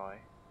I try.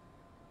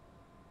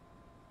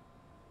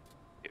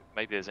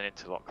 Maybe there's an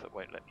interlock that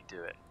won't let me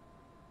do it.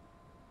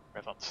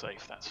 Rev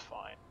unsafe, that's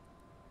fine.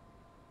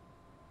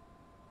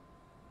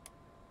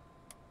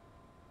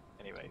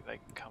 Anyway, they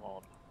can come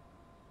on,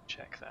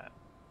 check that.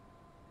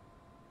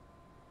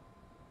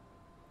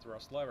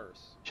 Thrust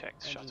levers.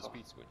 Checks, Engine shut off.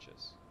 speed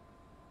switches.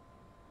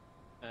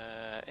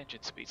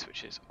 Engine speed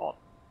switches on.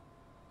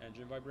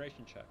 Engine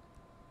vibration check.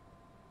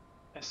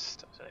 Yes,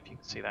 I don't know if you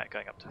can see that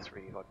going up to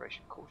 3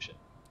 vibration caution.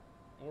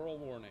 Oral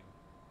warning.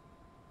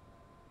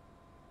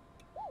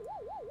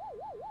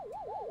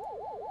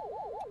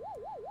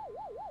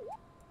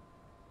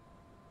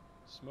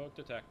 Smoke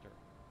detector.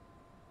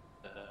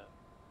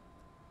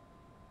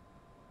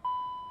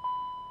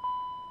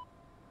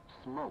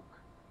 Smoke.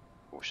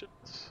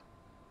 Cautions.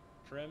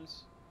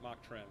 Trims.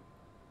 Mach trim.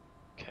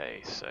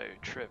 Okay, so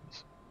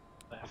trims.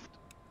 Left.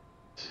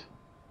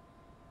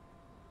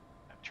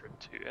 And trim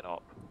 2 in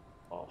op.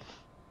 Off.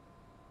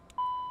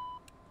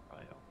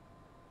 Right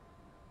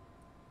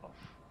on.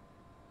 Off.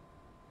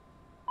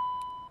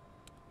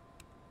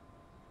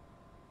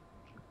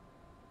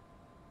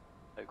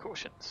 No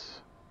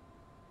cautions.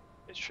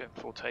 It's trim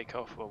full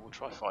takeoff. Well, we'll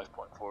try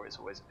 5.4. It's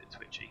always a bit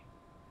twitchy.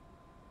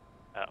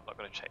 I'm not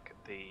going to check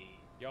the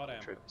Yaw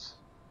damper. trims.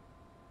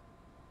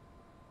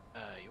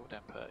 Your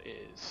damper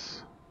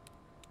is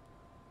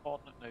on,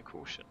 no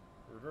caution.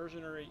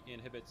 Reversionary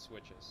inhibit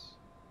switches.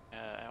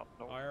 Out,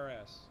 no.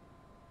 IRS.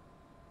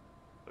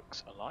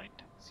 Looks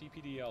aligned.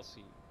 CPDLC.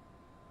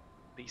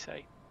 Please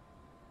say.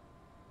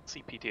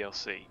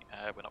 CPDLC,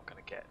 we're not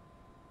going to get.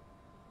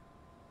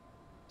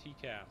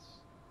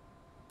 TCAS.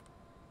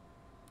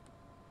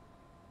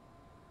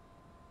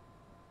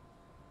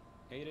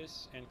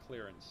 ATIS and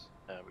clearance.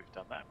 We've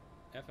done that.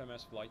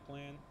 FMS flight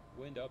plan.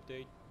 Wind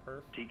update.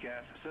 Perf.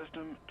 TCAS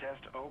system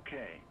test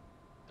OK.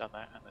 Done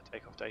that, and the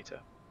takeoff data.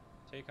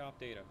 Takeoff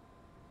data.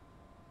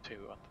 2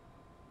 1.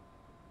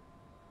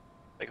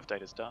 Takeoff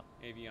data's done.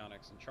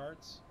 Avionics and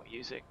charts. We're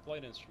using.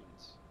 Flight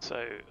instruments.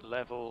 So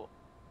level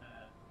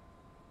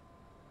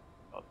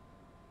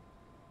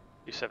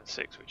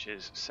 276, which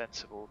is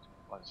sensible.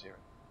 10.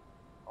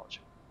 Arch,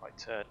 right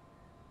turn.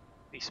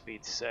 B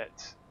speed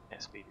set.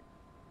 Airspeed.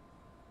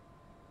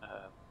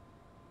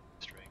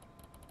 String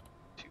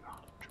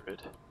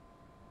 200.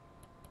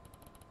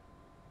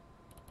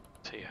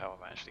 See how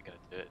I'm actually going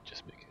to do it,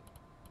 just because.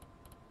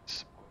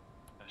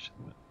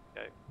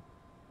 Go.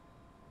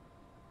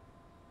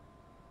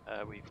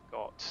 We've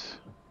got.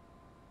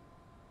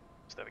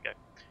 So there we go.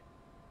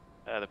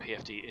 The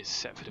PFD is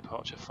set for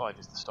departure. 5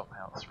 is the stop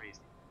out. 3 is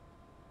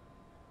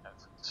the.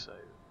 So,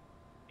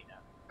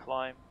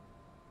 climb.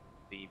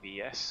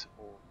 VVS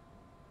or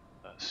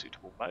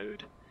suitable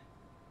mode.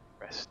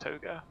 Press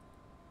toga.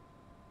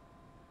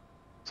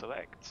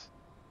 Select.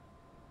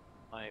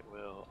 I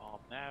will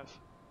arm nav.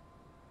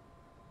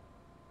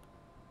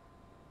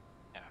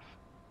 Nav.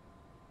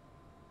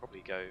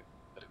 Probably go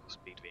vertical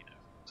speed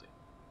VNAV.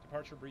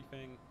 Departure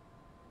briefing.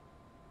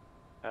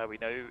 We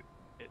know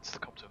it's the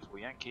Continental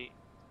Yankee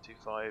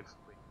 25.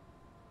 We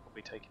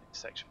probably take an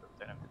intersection, but we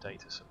don't have the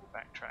data, so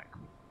we'll backtrack.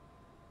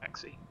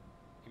 Taxi.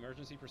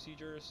 Emergency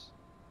procedures.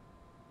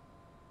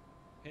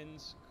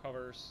 Pins,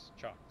 covers,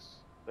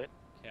 chocks. Lit.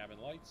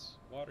 Cabin lights,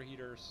 water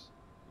heaters,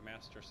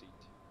 master seat.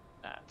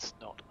 That's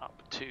not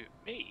up to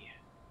me.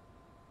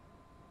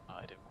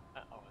 I didn't want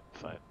that on the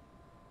phone.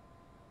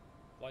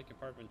 Flight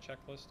compartment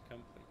checklist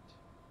complete.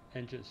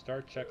 Engine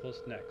start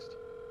checklist next.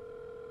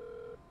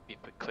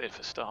 You've been cleared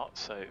for start,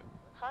 so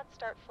Hot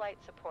Start Flight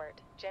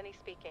Support, Jenny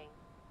speaking.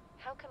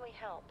 How can we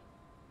help?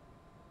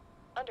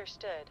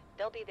 Understood.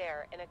 They'll be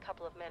there in a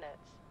couple of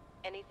minutes.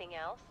 Anything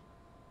else?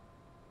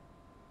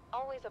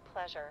 Always a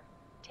pleasure.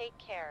 Take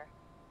care.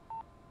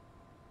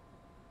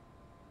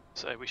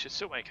 so we should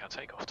still make our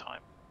takeoff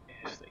time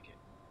if they get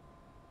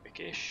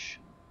quickish.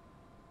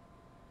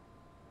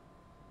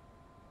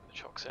 The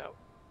chocks out.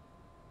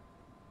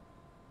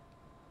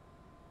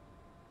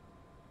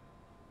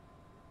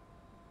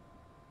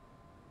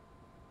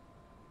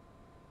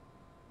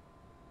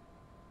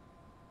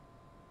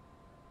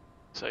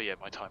 So yeah,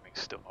 my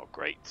timing's still not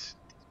great. It takes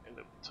me a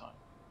little bit of time.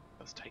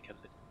 Let's take a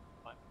little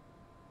time.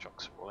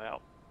 Chocks are all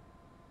out.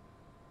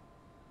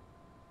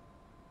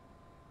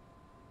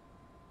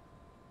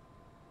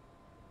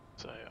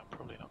 So I'm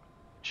probably not going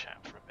to chat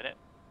for a minute.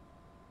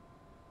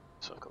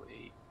 So I've got the.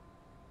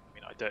 I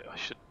mean, I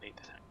shouldn't need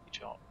the tank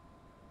on.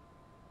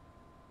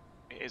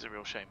 It is a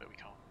real shame that we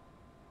can't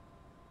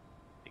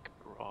take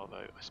Bravo,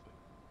 I suppose,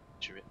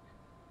 picture it.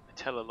 I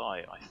tell a lie,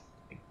 I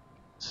think.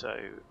 So,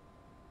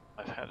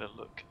 I've had a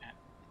look at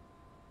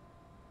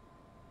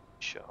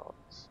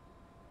charts.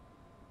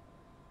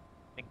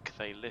 I think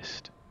they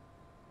list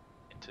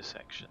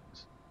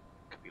intersections.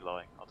 Could be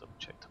lying, I'll double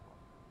check tomorrow.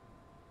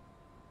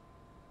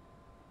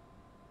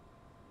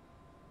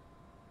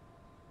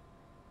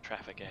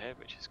 Traffic ahead,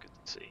 which is good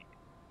to see.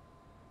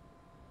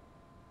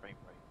 Frame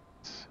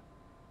rates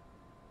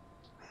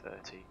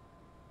 30.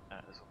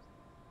 That is awesome.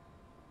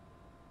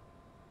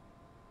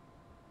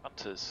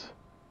 Hunters.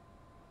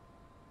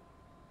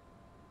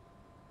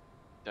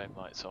 Dome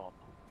lights on.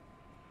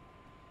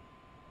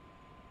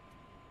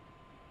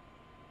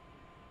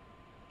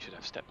 Should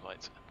have step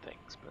lights and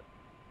things, but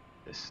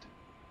this.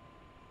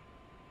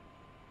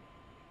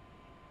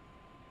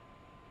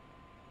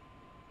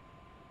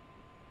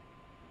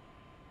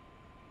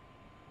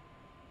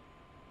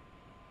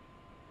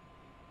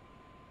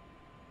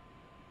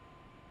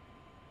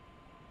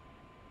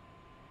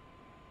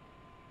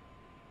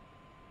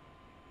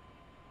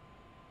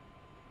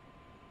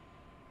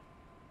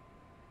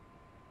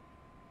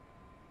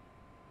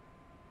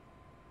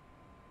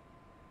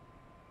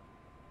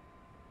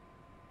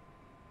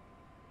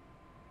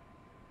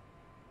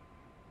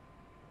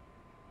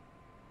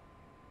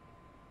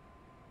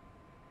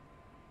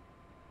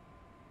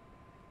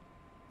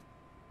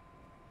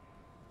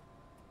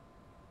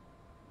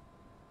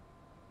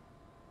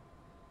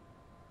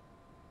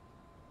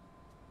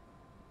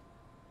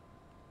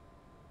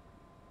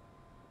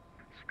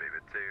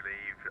 Speedbird 2,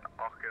 leave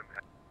Ockham.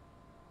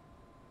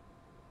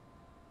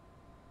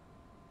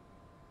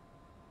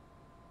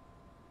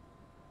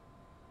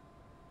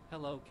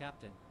 Hello,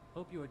 Captain.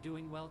 Hope you are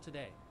doing well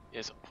today.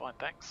 Yes, I'm fine,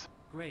 thanks.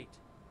 Great.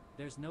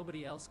 There's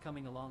nobody else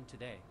coming along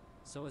today,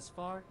 so as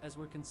far as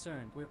we're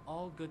concerned, we're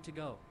all good to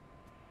go.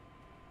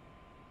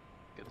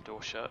 Get the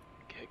door shut,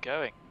 get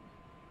going.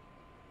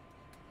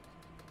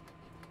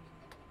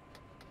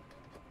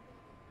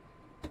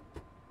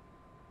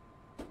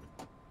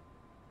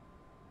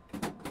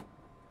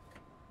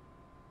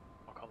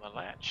 Lock on the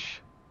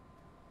latch.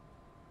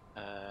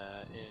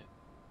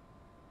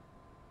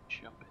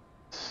 Jump in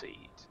the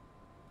seat.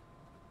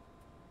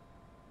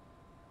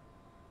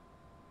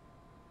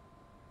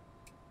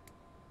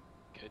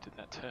 Okay, did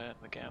that turn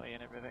the galley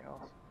and everything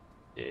off?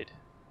 Did.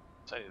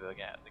 It's only the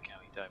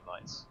galley dome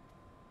lights.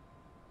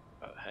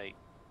 But hey.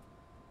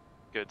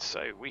 Good,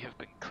 so we have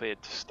been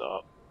cleared to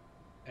start.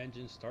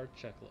 Engine start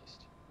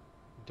checklist.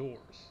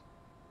 Doors.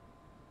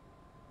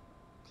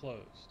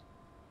 Closed.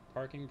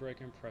 Parking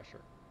brake and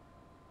pressure.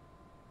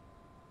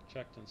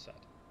 Checked and set.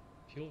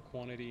 Fuel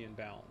quantity and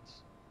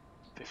balance.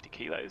 50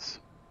 kilos.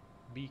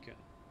 Beacon.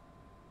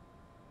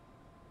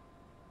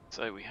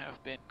 So we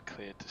have been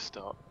cleared to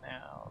start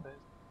now.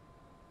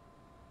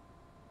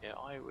 Yeah,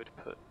 I would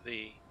put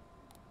the...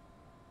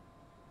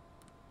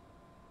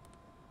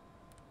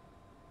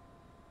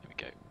 There we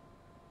go.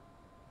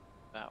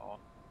 That on.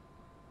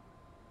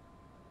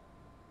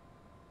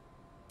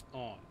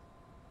 On.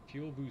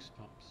 Fuel boost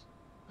pumps.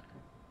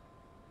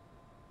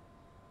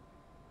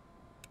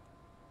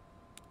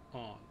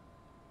 On.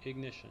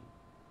 Ignition.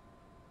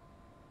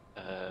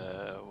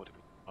 What did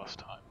we do last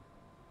time?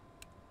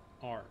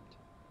 Armed.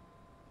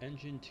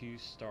 Engine 2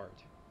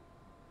 start.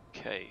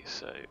 Okay,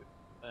 so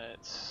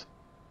let's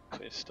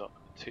clear to start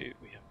number 2.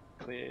 We have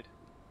cleared.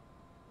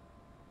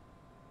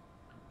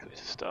 Clear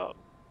to start.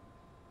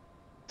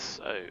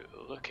 So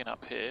looking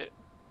up here,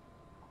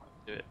 I'll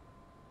do it.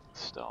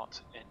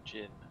 Start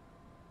engine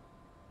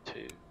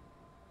 2.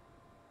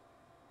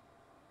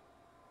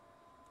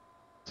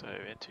 So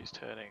N2's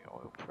turning,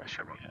 oil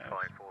pressure we have.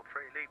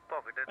 543, leave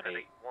Bovingdon,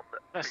 heading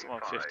 125. Less than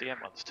 150,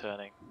 M1's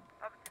turning.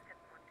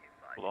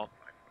 Hold on.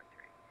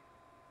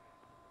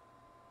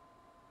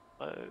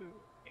 Low,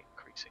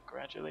 increasing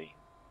gradually.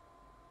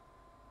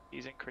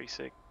 He's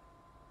increasing.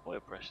 Oil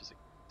pressure's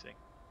increasing.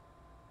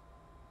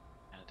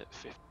 And at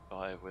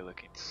 55, we're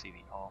looking to see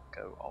the arm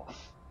go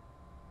off.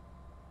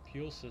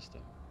 Fuel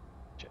system.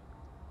 Check.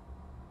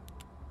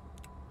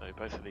 So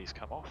both of these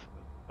come off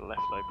with the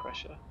left low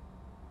pressure.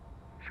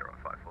 Sure,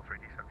 543,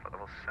 descent for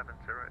level 70.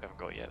 We haven't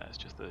got it yet, that's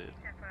just the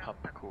pump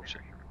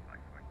caution.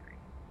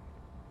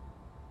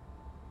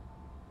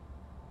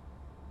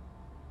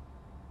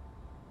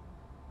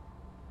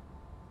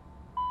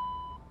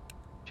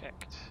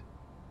 Checked.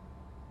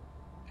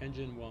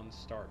 Engine 1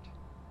 start.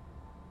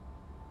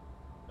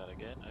 That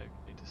again,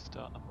 okay to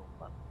start number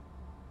 1.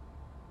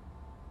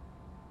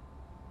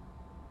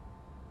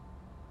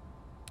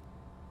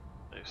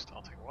 So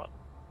starting 1.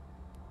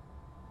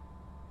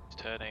 It's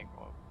turning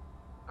or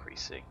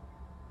increasing.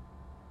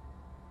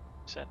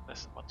 Percent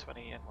less than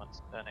 120 and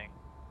 1's turning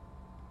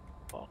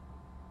 1.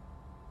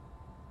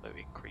 So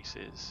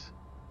increases.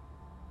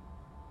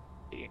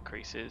 It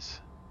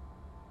increases.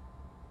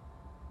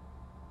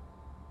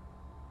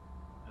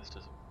 As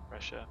does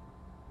pressure.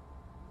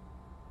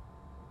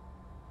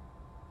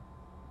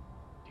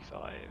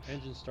 55.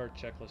 Engine start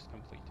checklist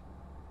complete.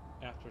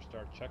 After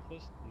start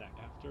checklist.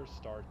 After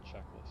start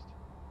checklist.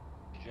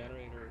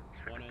 Generator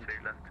 1 and 2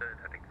 2. left turn,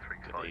 heading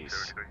 350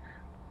 these. degrees.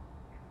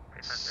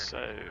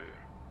 So,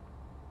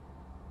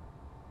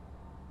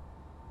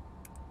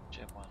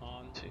 Gen 1,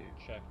 On, 2,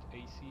 checked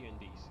AC and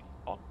DC.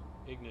 on,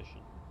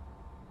 Ignition.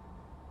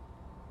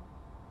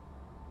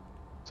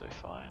 so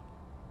fine.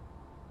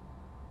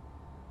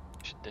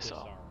 Should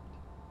disarm. Disarmed.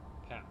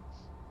 Packs.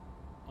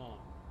 On.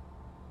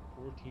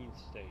 14th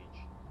stage.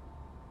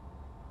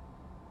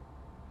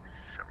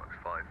 Shamrock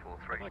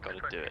 543, Have I gotta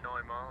do it?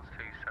 29 miles,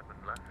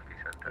 27 left,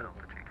 descend to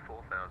altitude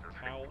 4,000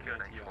 Cowl feet,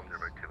 QNH anti-ice.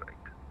 1028.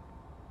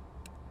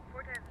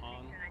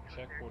 On,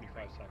 check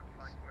 45 seconds.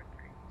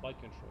 Flight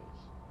controls.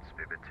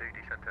 Speedbird 2,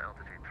 descend to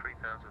altitude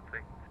 3,000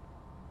 feet.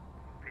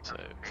 So,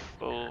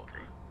 full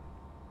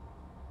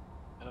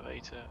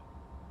elevator,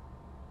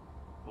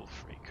 full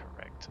free,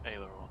 correct,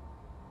 aileron,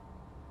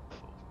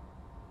 full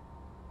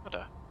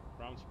rudder,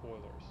 Ground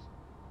spoilers.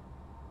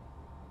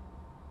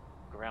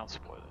 ground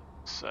spoiler.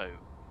 So,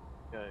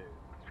 go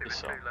Speedbird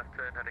disarm, 2, left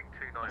turn, heading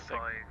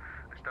 295,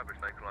 establish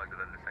localizer,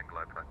 then descend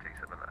glide path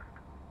 27 left.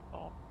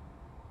 on,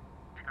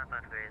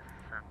 295 degrees,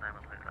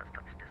 diamond localized,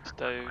 touch distance.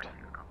 stowed,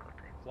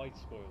 Flight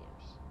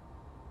spoilers.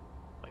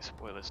 like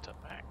spoilers to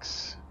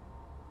max,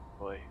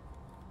 boy,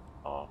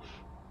 off,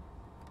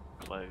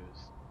 close,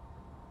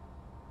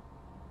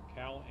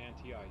 Cowl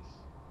anti-ice.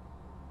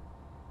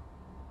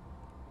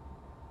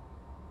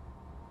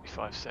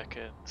 5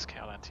 seconds,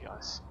 cowl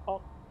anti-ice,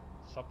 on,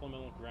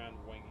 Supplemental ground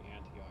wing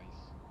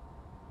anti-ice.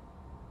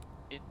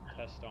 in,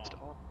 Test just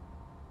on. on,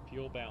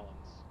 Fuel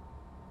balance.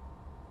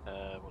 what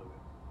are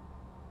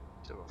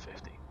we, still got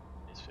 50,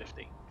 it's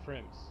 50,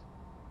 Trims.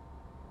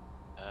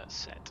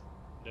 set,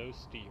 No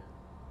steer.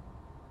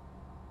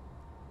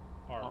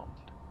 Armed.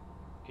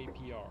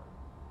 APR.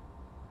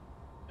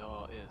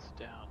 door is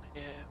down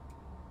here,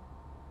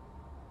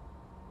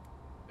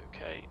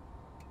 okay,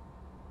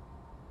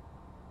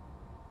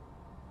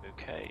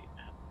 okay,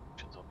 and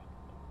options on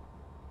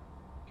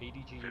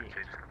ADG Speedbird 2, unit.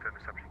 just confirm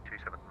establishing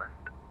 27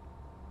 left.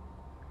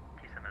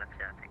 27 left,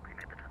 yeah, I think we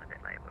made the turn a bit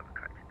late, but we're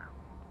corrected now.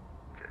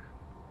 Cheers.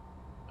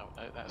 oh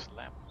no, that's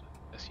lamp,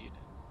 that's unit,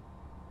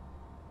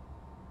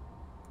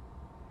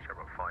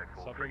 Shamrock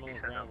 543, Supplemental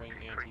descend ground wing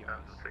altitude 3,000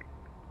 anti-ice. feet.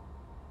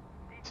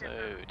 so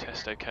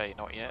test okay,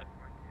 not yet,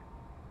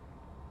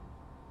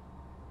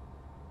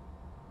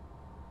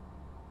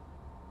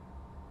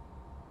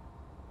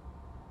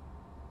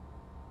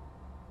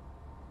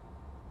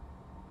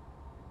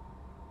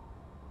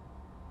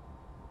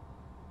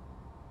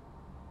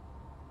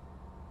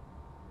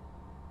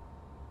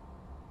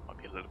 might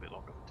be a little bit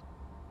longer,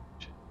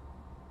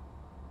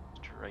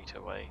 straight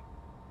away,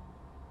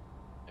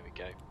 there we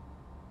go,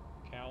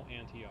 Cowl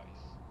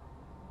anti-ice.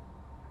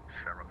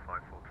 Shamrock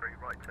 543,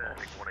 right turn,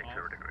 heading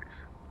 180 degrees.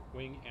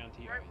 Wing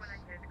anti-ice.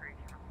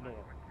 North.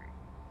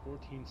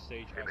 14th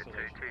stage Speedbird 2,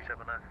 isolation.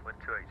 27 left,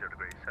 wind 280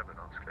 degrees, 7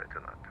 knots, clear to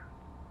land.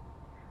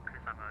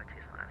 Confirm OT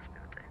is left,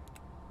 Speedbird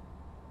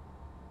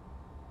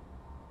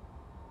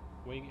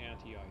 2. Wing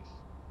anti-ice.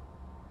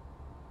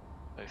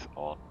 both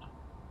on,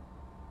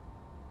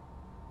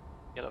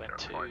 yellow Shamrock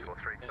M2,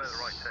 543, further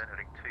right turn,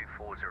 heading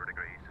 240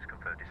 degrees, is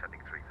confirmed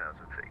descending 3,000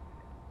 feet.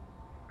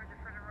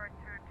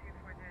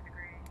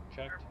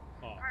 Checked.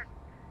 Off.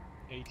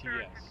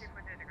 ATS.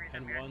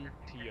 N1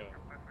 TO.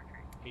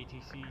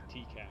 ATC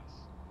TCAS.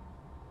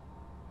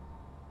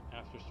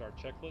 After start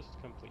checklist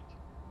complete.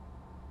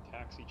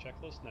 Taxi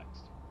checklist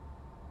next.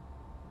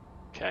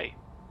 okay,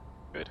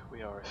 good,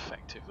 we are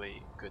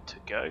effectively good to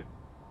go.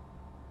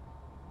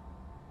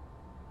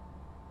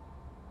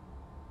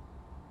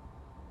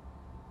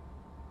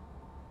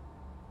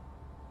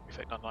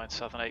 Prefect 99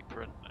 Southern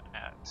Apron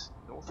at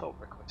Ortho,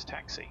 request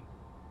taxi.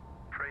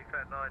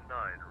 Prefect 99,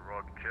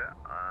 roger.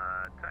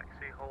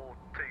 Taxi hold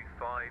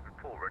 25,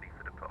 report ready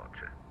for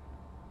departure.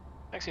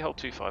 Taxi hold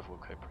 25 will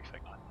go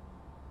Prefect 9.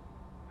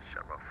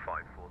 Shamrock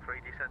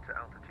 543, descent to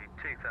altitude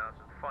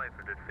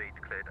 2,500 feet,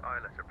 cleared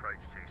ILS approach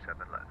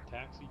 27 left.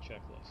 Taxi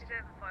checklist.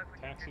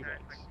 Taxi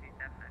lights.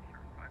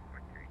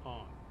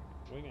 On.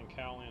 Wing and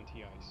cowl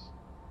anti-ice.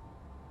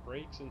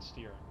 Brakes and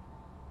steering.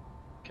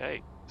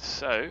 Okay,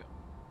 so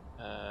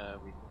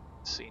we've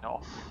seen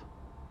off.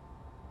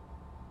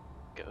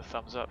 Get the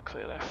thumbs up,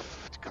 clear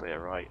left, clear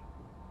right.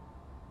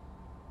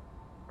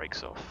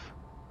 Brakes off.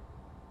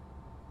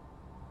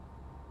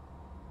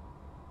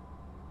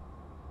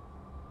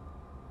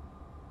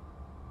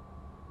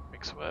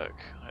 Brakes work.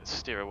 Let's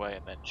steer away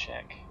and then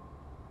check.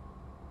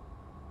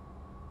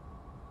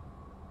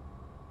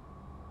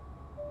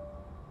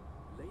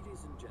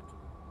 Ladies and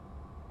gentlemen,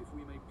 if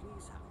we may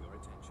please have your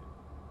attention.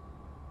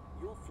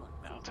 Your flight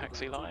Now crew would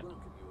taxi like to line.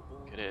 welcome you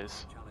aboard It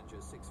is. Challenger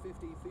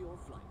 650 for your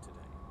flight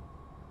today.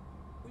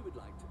 We would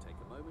like to take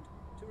a moment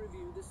to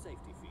review the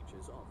safety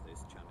features of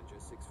this Challenger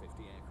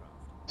 650 aircraft.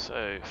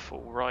 So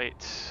full right,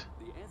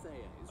 The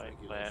FAA's right,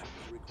 regulations left,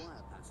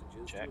 require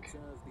passengers check, to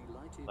observe the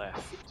lighted left.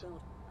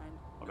 seatbelt and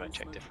I'm going to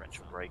check no-smoking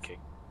differential signs, braking,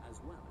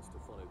 as well as to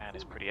follow and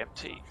it's crew pretty member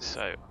empty. instructions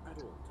So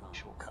at all times.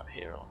 shortcut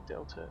here on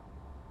Delta.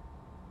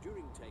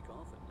 During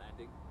takeoff and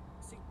landing,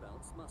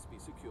 seatbelts must be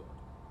secured,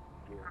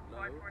 and worn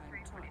low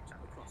and tight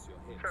across your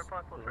hips.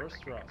 Reverse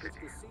thrust. If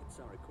the seats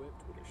are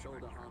equipped with a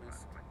shoulder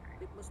harness,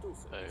 it must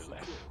also be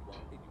left. secured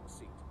while in your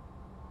seat.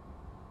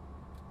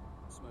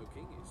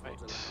 Smoking is not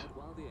allowed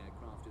while the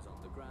aircraft is on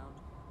the ground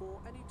or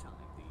any time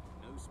the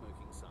no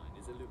smoking sign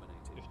is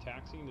illuminated. If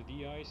taxiing the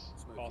D-ice,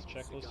 pause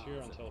checklist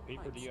here until a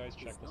paper D-ice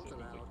checklist is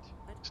complete.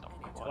 It's not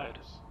required.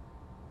 Flaps.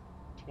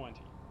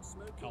 20.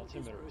 Smoking Altimeters.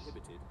 is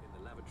prohibited in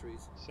the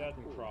lavatories Set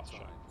and at all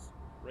cross-check. times.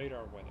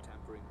 Radar weather.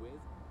 Tampering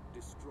with,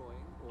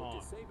 destroying or On.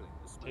 disabling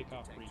the smoke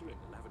Takeoff detector in briefing.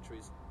 the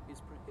lavatories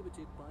is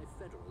prohibited by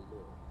federal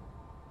law.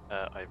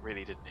 I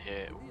really didn't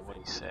hear In the what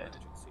he event of said.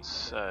 emergency,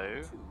 So,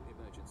 there are 2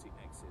 emergency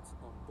exits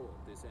on board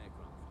this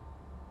aircraft.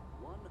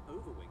 One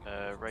overwing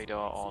emergency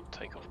radar on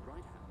exit takeoff. the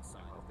right-hand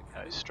side of the No,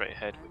 cabin, straight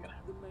ahead. We're and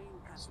gonna the main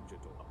passenger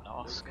door I'm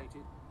gonna ask.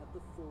 located at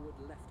the forward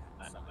left-hand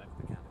No, side no. of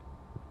the cabin.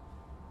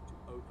 To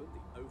open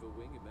the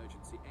overwing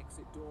emergency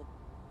exit door,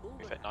 pull the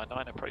Prefect handle,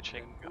 99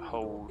 approaching. then pull the door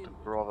Hold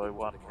inward Bravo into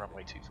 1 the cabin.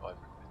 runway 25.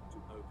 To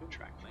open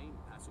Track. the main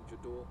passenger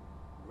door,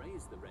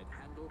 raise the red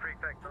handle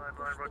Prefect and 99,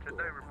 push the roger, door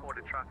no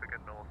reported outward. traffic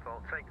at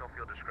Northholt. Take off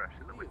your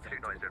discretion. The In wind the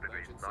event 290 of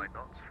degrees, emergency, 9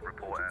 knots.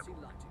 Report emergency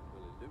airborne. lighting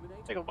will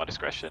illuminate Take off my and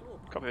discretion. floor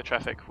Copy the plan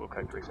traffic. We'll will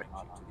code direct Prefect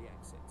you 99. to the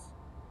exits.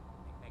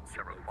 The exit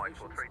Chevron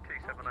locations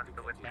 54327 are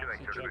after wind indicated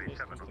 280 Taxi degrees,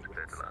 checklist 7 knots, complete.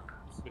 clear to land.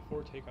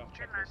 Before takeoff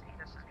checklist.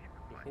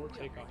 Before In the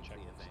takeoff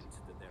unlikely checklist. event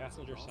that there is a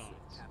Passenger loss of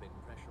signs. cabin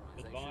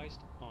pressurization,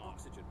 Advised on.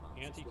 oxygen masks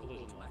will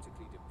Anti-collision light.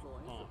 automatically deploy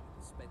On. from the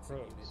dispensing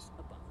Pros. units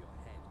above your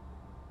head.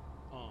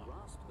 On.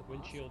 Grasp the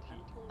Windshield mask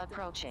and heat. pull down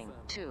Approaching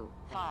firmly.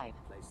 2-5.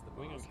 Place the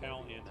Wing and mask cowl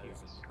over your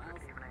anti-ice. nose and mouth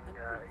Good evening, and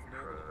breathe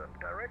normally.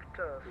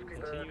 Director,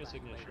 Continuous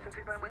ignition.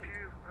 would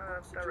you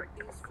Oxygen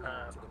direct is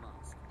flowing to the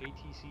mask.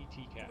 ATC To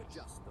TCAS.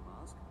 adjust the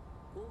mask,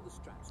 pull the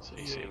straps So on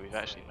you the see, mask. we've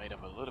actually made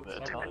up a little bit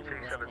of Sublevel time.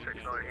 ground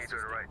 2769, engine.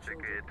 Heathrow director,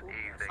 good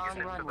evening. On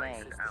It's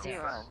runway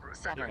information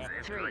 07,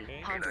 outside.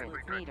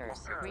 300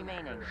 meters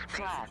remaining.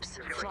 Flaps,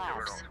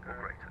 flaps.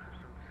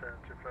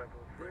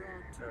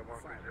 There are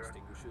 2 fire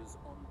extinguishers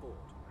on board.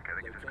 Okay,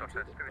 they can discuss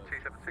that. Located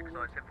Spirit at both 2769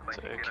 forward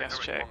So, information. gas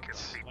checked.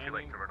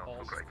 Landing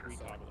all 3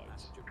 toggle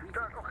lights. passenger briefing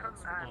Dark Oakham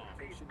cards and and the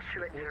location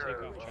Before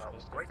takeoff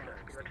checklist. greater.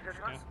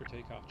 Speed After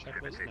takeoff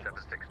checklist Spirit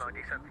next. 2769,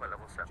 descent flight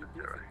level 70.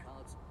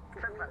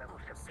 Descent flight level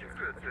 70.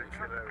 Good,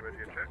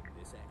 radio check.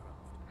 this aircraft.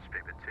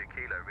 Speedbit 2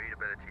 kilo,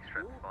 readability,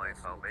 strength All 5,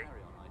 personal help me.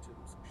 carry-on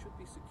items should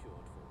be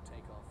secured for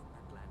takeoff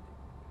and landing.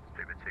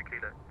 Speedbit 2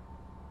 kilo.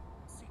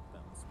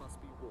 Seatbelts must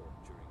be worn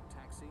during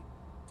taxi,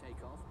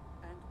 takeoff,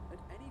 and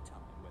at any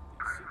time when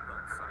the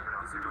seatbelt sign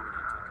is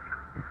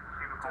illuminated.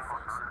 To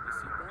fasten the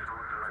seatbelt,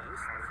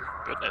 place the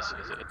flat Goodness,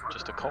 belt is it on the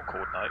just a buckle.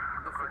 Concorde note?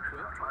 If equipped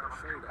with a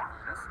shoulder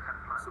harness,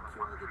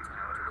 secure the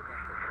tab to the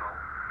buckle.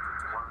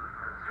 To tighten,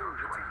 pull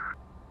the tab.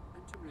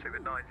 And to remove,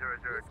 Speedbit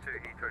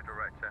 9002, Heathrow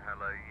director,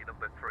 hello. You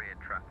number 3 in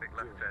traffic,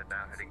 left turn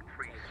now heading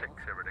 360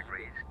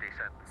 degrees,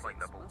 descent flight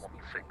level 160.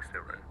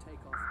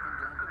 takeoff and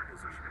landing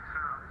position.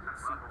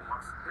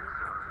 Seatbelts in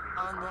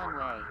a On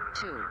runway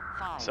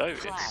 25. So,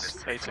 it's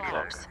flaps, 8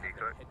 o'clock. flaps.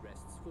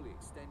 headrests fully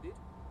extended,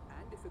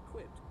 and if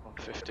equipped,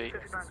 150.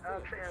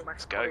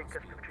 Let's go.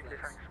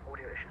 all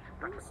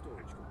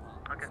storage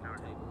compartments and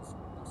tables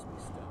must be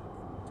stowed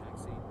for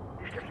taxi.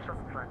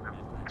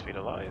 Speed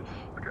alive.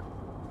 The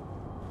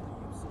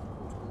use of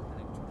portable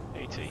electronic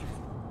 80. devices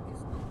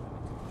is not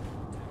permitted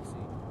for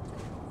taxi,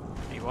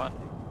 takeoff, E1.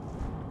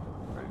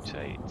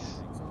 Rotate.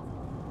 takes off.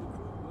 The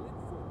crew will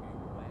inform you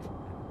when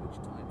and which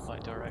types Flight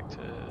of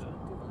director.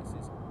 electronic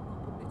devices are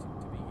permitted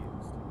to be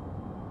used.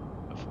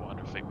 At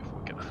 400 feet before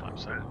we get the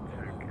flaps on.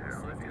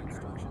 Safety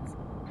instructions.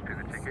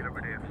 Speedbit 2 kilo,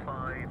 ready at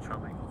 5,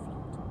 help me.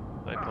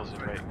 Low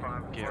positive rate.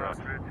 Gear up.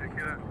 Spirit 2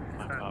 kilo,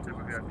 Climb up.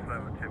 we'll be at slow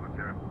at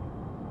 210.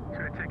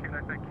 Spirit 2 kilo,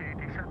 thank you.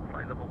 Descent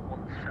flight level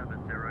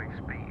 170,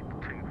 speed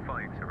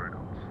 250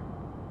 knots.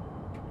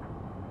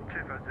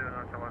 250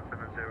 knots,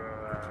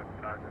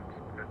 170,000,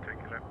 Spirit 2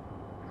 kilo.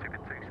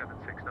 Spirit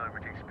 2769,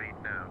 reduce speed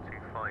now,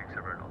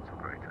 250 knots or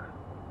greater.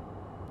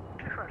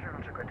 250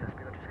 knots or greater,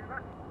 speed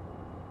 269.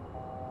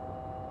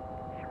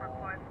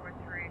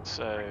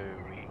 So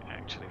we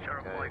actually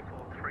want to go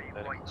 543,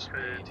 vertical white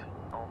speed. turn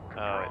on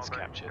Oh, it's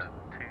Bravo, captured.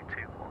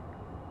 221.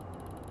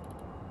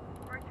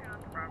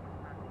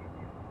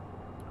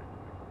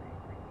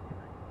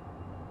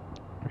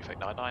 Prefect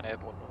 99,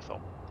 airborne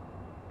Northolt.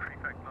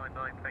 Prefect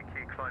 99, thank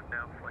you. Climb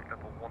now, flight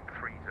level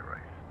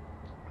 130.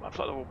 Climb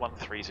flight level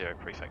 130,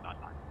 Prefect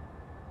 99.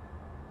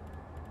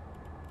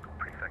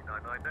 Prefect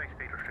 99, no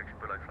speed restriction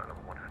below flight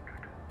level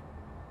 100.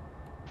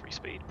 Free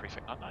speed,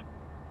 Prefect 99.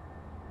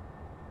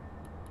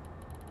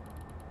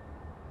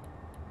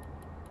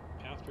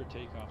 After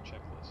takeoff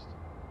checklist.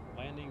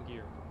 Landing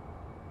gear.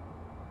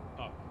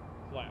 Up.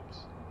 Flaps.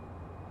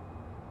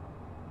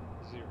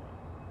 0.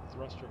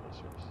 Thrust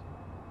reversers.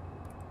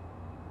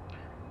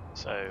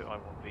 So I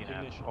want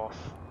VNAV Ignition. off.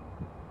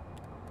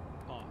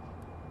 Off.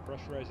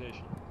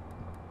 Pressurization.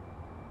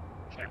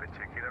 Check. Speedbit 2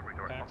 kilo,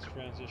 redirect Pax function.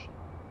 transition.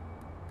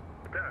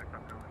 Direct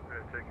function,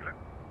 Spirit 2 kilo.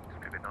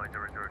 Speedbit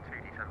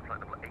 9002, descent flight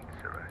level 80.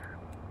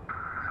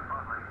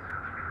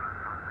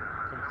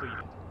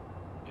 Completed.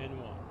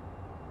 N1.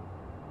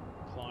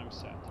 Climb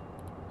set.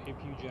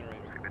 APU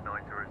generator. Super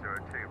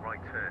 9002,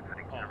 right turn,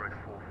 heading Off.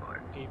 045.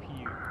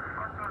 APU.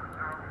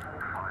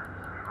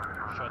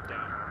 Shut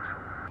down.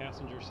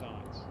 Passenger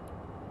sides.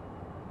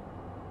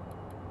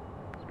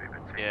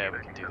 Yeah, we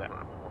can do that.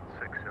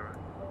 160.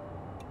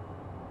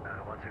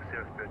 160,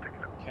 Spirit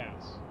taking up.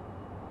 CAS.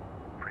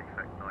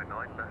 Prefect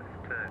 99,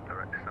 left turn,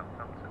 direct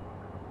Southampton.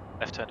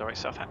 Left turn direct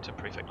Southampton,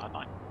 Prefect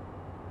 99.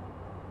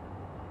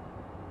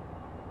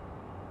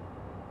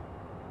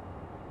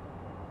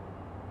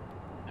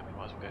 And we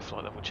might as well go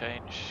flight level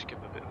change, give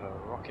them a bit of a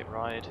rocket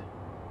ride,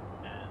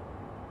 and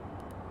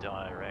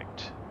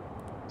direct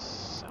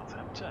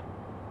Southampton.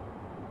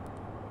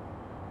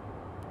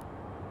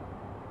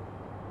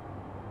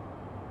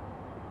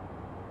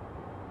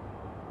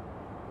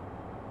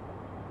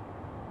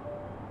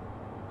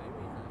 May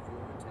we have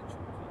your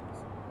attention, please?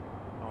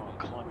 Oh,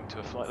 climbing to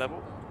a flight level.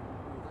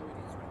 Although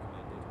it is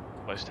recommended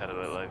to Almost had a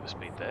little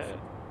overspeed there.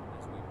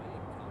 as we may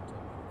encounter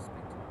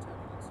unexpected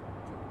turbulence during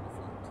the flight.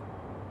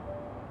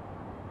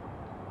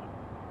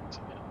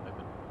 Something at the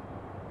moment.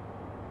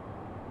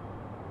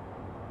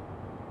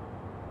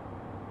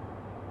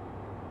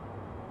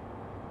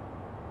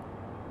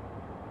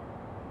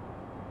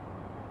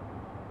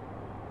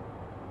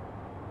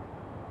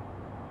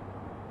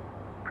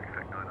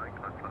 Prefect 99,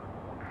 climb flight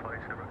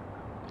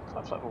 150.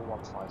 Climb flight level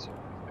 150.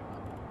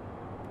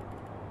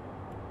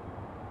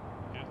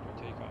 After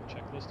takeoff,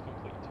 checklist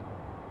complete.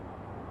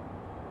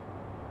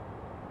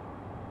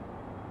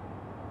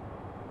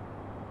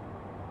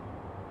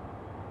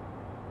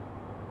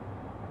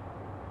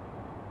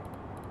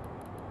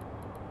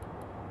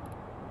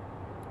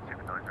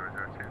 Super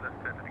 9002, left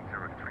turn, heading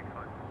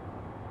 035.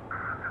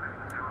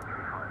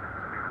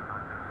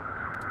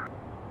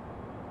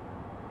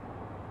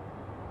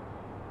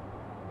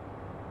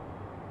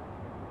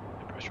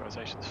 The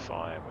pressurization's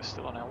fine, we're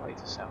still on our way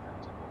to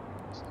Southampton.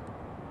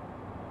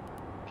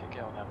 Kick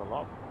out and have a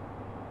lock.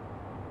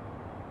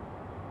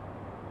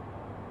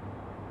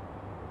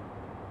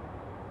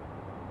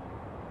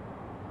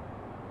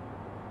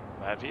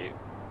 Bad view.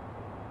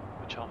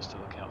 A chance to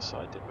look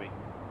outside, did we?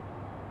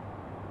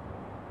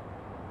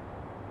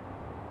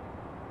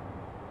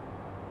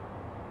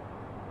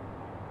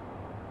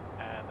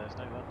 And there's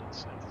no London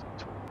South to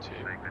talk to.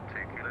 Sigma 2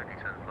 kilo,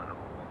 descend flight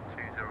level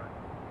 120.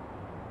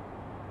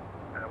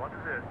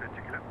 120, Spirit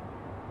 2 kilo.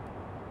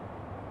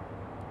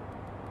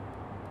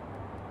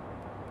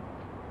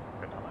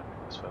 But no,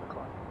 let's further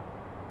climb.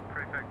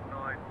 Prefect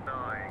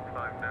 99,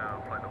 climb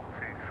now, flight level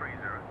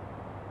 230.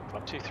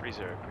 Climb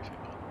 230, Prefect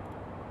 9.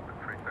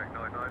 Prefect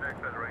 99,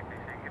 further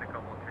ATC,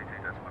 Unicom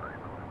 122, decimal 8.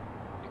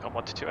 Unicom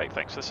 1228,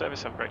 thanks for the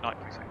service, have a great night,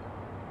 Prefect.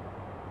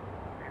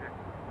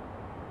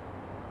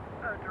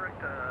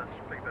 Direct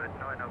Speedbird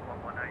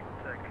 90118,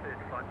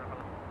 cleared flight level.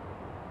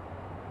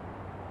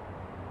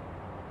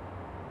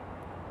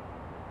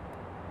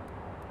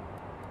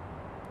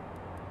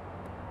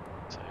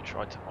 So I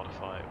tried to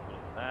modify all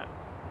of that.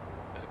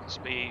 Vertical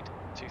speed,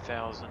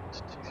 2000,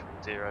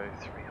 230,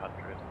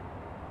 300.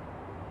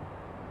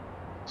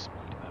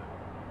 Speed though.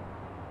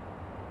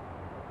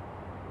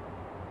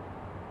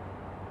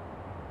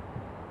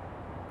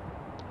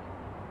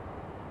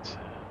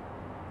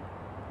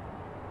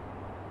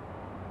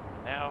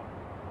 Now,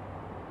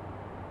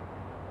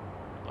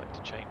 I'd like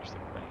to change the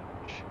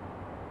range.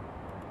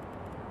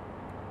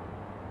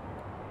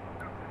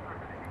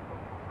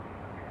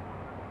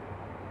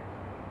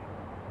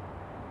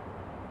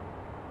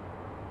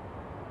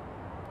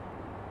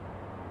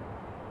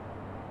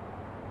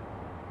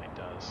 It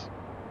does.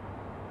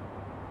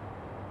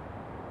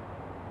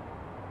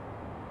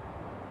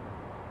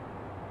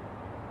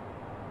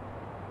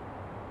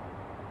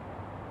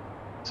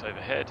 It's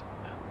overhead.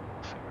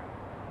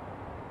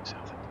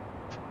 Southampton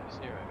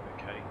 50,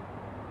 okay.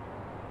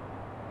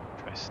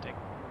 Interesting.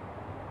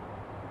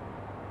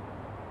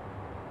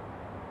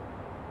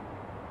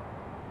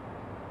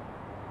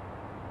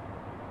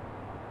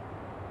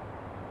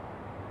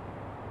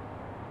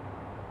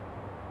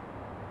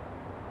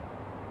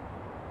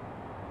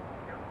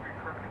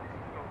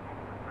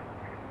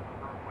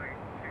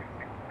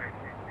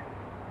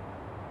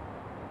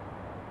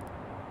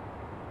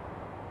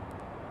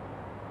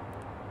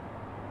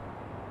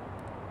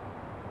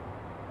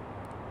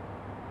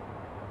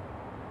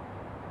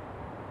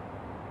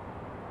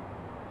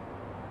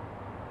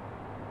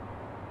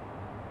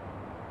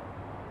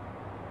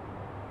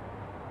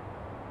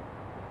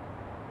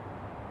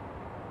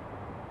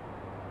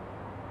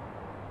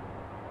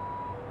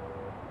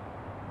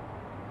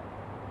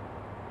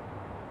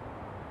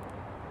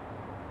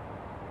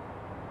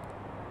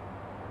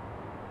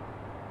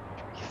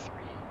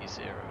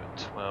 Zero and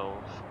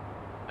 12,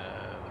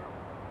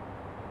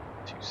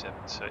 27,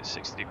 so it's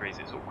 60 degrees,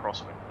 it's all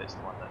crosswind, it's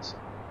the one that's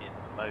in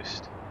the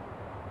most.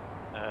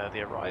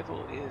 The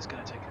arrival is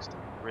going to take us to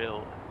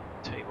Brill.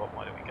 Tell you what,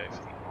 why don't we go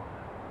for the on?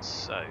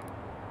 So,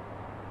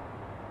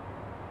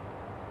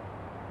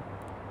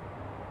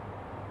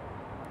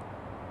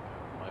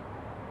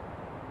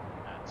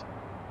 at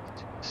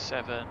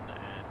 7, and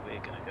we're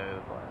going to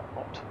go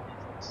via Ortho.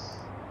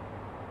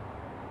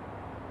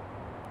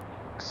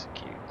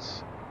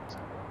 Execute.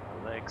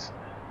 legs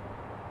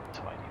and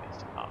tidy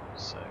this up.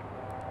 So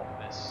on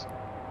this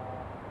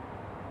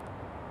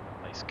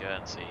place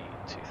Guernsey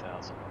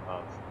 2000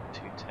 above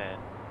 210.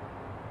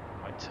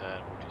 Right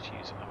turn, we'll just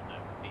use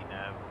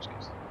VNAV, which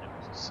gives us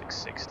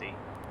 660.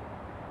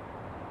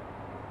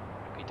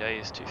 Happy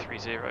days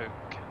 230.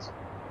 Cancel.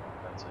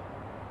 That's a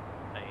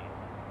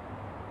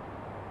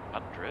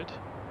 800.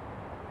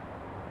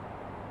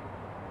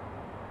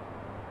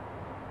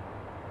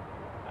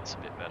 That's a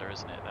bit better,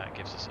 isn't it? That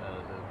gives us a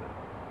little bit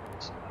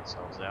of sort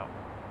ourselves out.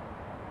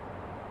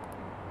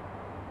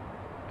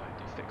 I can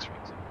do fixed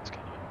rings in this, can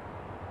I?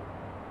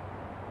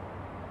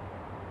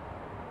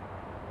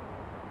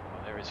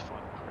 Oh, there is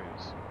final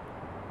cruise.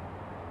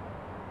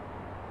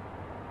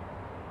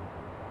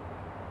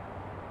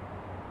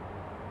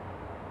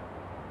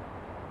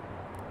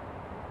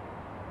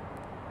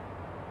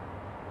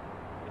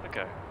 Here we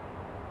go.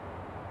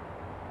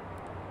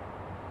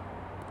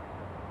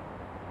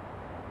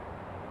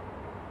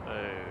 Oh,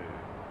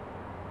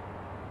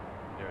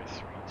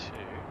 032.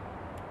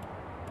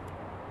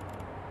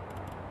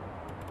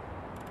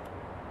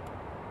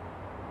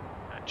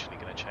 Actually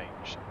going to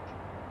change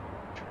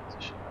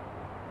transition.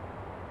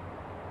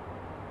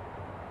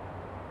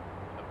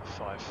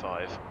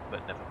 55,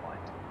 but never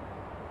mind.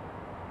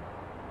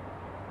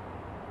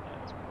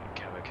 Let's put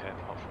cabo care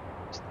apart from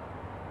the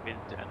wind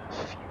and a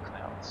few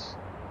clouds.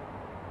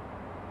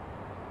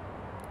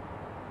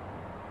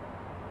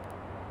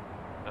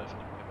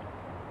 Perfect.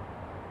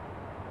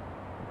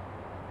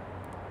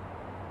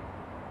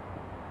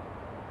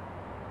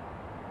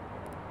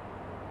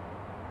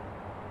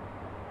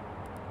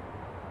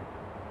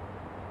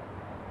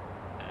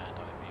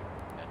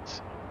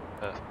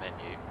 Earth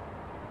menu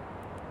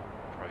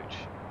approach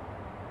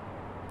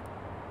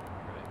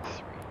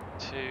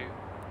 032.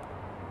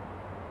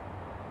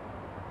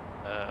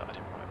 I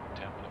didn't write it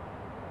down, but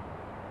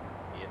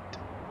yet.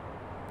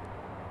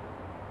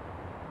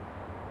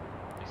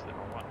 Is the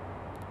wrong one?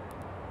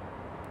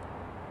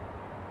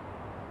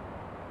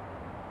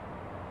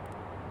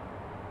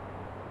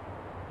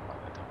 I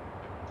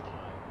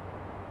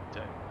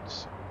don't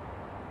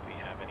really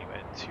have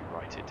anywhere to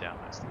write it down,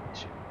 that's the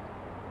issue.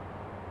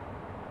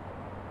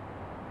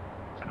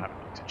 I haven't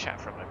looked at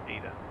chat from him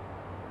either,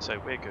 so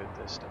we're good.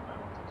 There's still no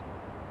one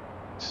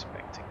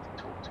expecting to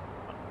talk to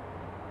anyone.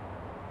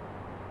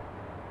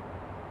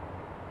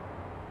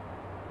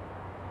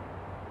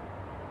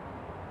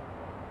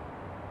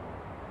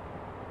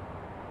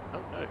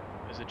 Oh no,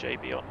 there's a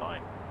JB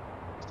online.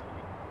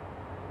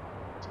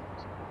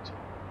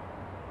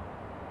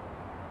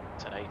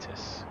 It's an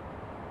ATIS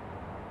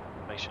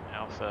Formation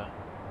Alpha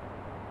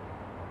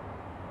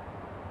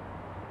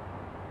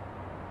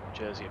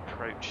Jersey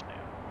approach now.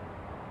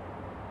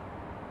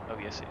 Oh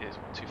yes, it is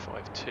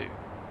 1252.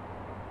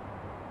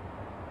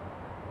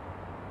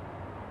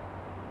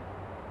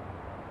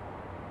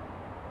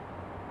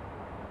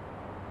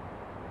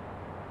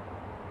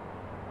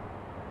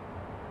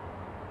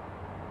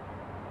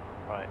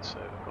 Right, so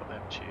we've got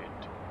them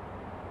tuned,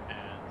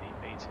 and the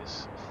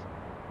ATIS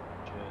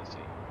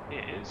Jersey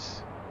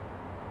is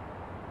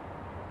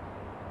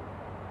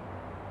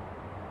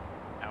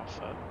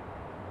Alpha.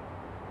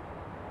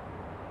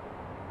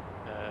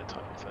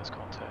 Time of first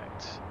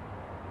contact.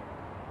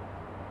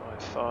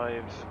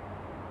 5,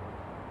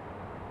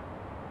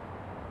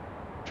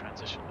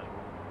 transition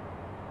level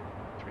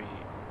 3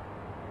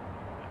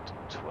 at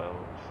 12,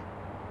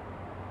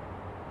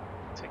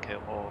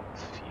 ticket of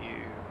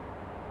view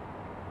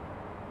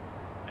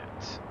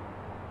at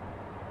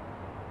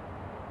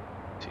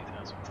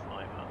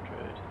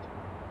 2500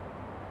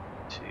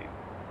 to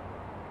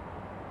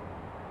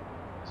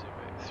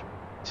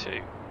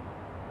 032.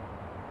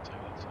 So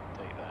let's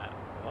update that.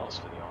 We'll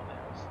ask for the on-nav.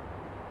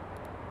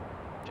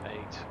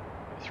 8,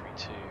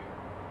 32,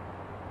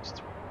 it's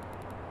 3.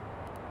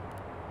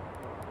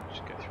 We'll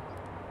just go through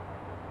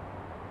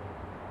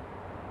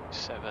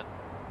 7.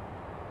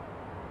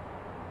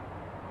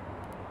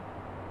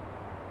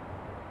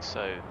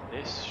 So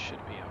this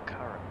should be our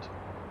current.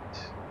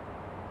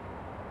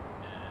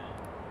 And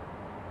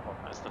well,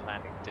 as the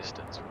landing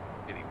distance, what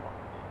we really want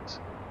is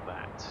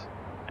that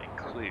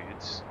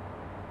includes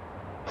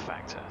the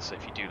factor. So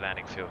if you do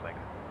landing field length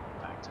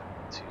factor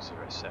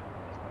 207,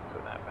 if I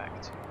put that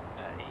back to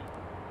A,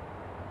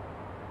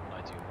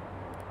 I do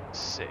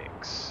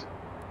 6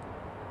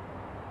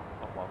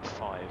 on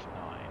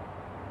 159.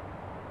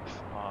 If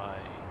I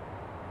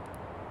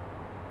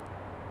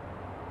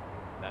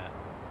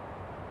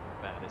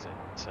that is it.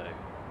 So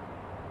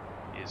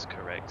it is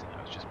correct, and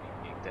that was just me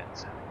being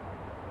dense.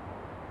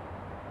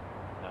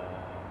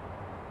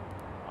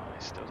 I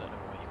still don't know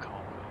why you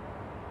can't put it.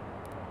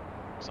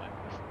 So I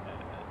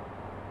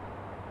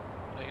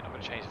know you're not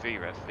going to change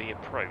VREF, V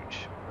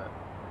approach, but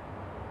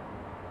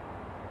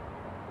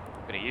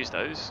I'm going to use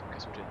those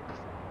because we're doing the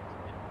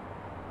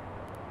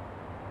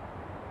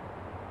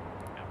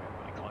and we haven't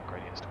got any climb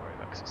gradients to worry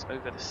about because it's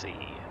over the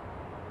sea.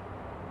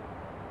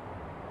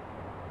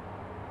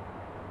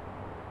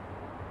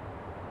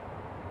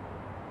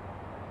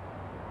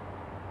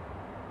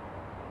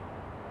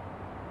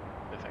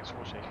 thanks for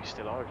watching. If you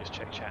still are, just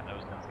check chat. There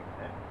was nothing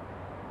there.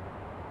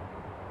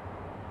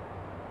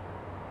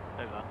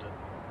 No London.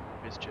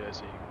 Here's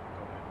Jersey.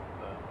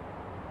 Got it.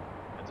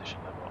 Transition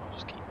level. I'll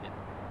just keep it.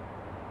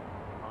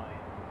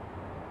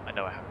 I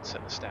know I haven't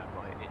set the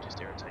standby. It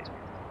just irritates me.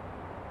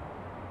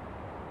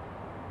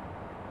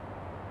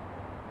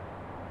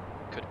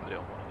 Could put it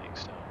on one of the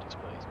external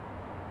displays.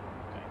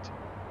 Going to.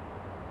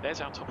 There's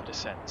our top of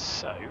descent.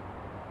 So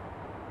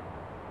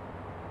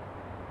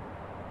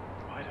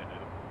I don't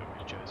know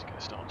when Joe's going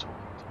to start talking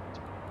to me.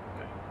 I'm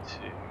going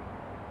to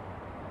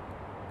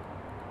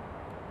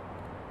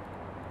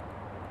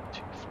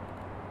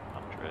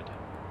 200.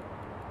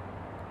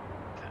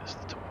 That's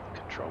the top of the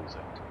control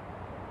zone.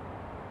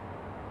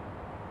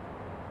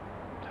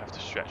 I'd have to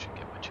stretch and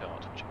get my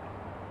chart, which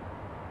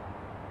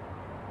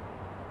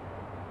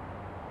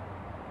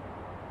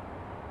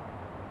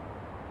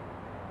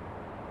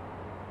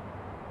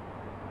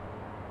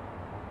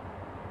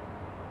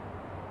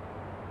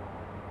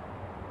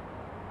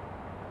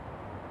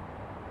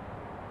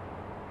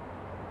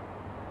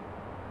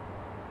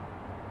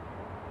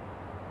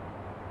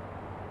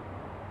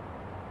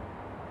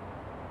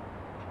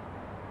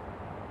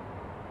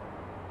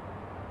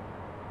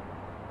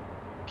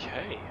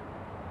okay.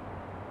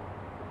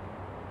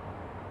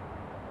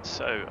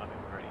 So, I mean,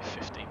 we're already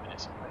 15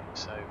 minutes away,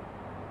 so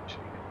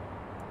actually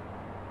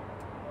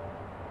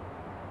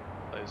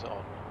those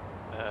on.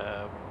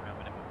 Our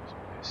minimum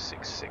is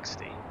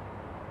 660.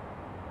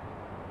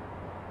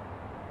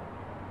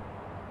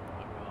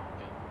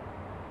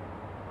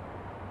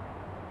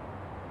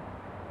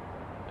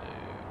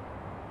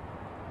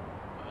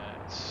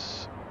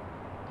 Let's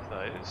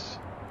those.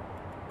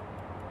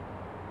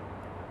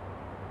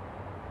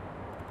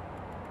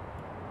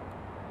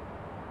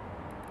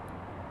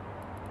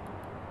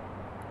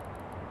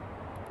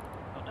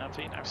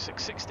 VNAV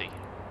 660.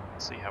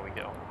 Let's see how we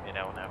get on in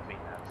LNAV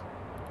VNAV.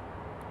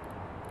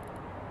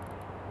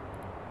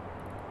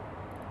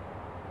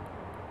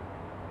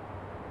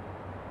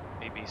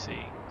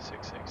 BBC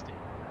 660.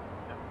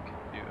 Yeah, we can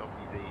do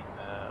LPV.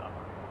 I'm not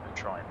going to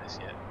try this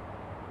yet.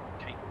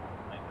 Capable,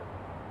 maybe.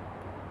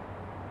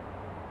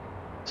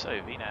 So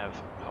VNAV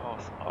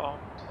path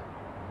armed.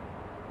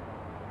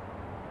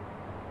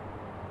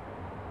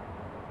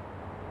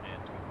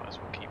 And we might as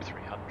well keep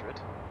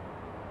 300.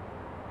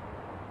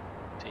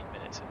 15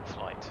 minutes in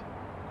flight.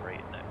 Great,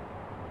 isn't it?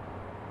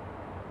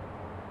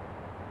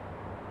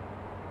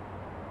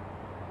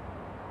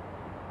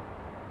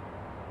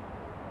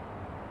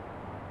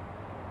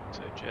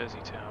 So Jersey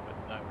Tower, but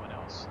no one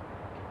else.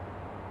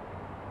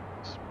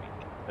 Speak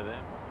to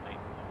them on 8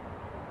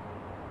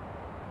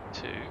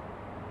 2.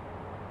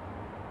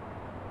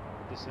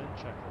 Descent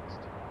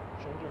checklist.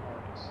 Shoulder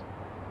harness.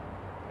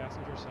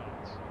 Passenger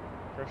signs.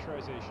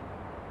 Pressurization.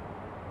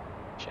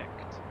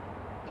 Checked.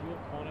 Fuel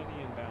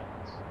quantity and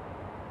balance.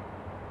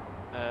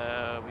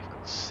 We've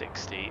got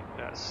 60.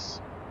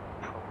 That's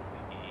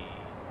probably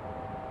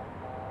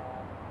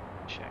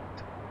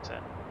checked.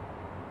 10.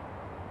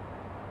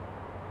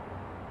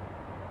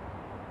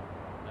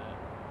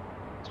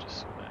 Let's just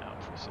sort that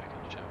out for a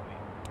second, shall we?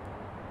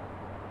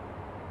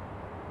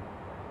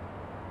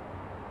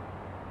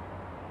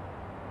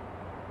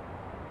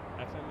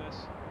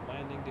 FMS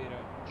landing data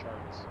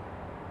charts.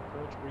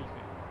 Approach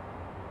briefing.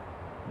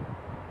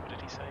 What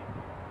did he say?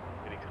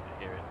 Really couldn't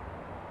hear it.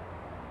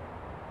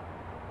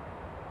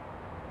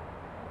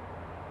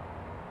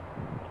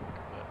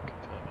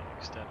 Confirming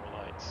external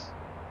lights.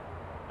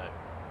 No.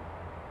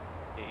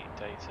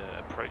 Data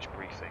approach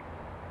briefing.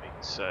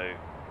 So,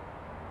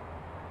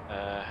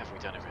 have we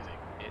done everything?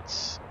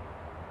 It's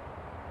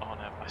on.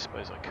 I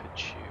suppose I could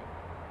tune.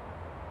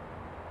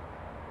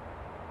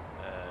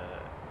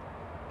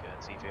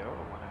 Guernsey VO or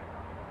 109.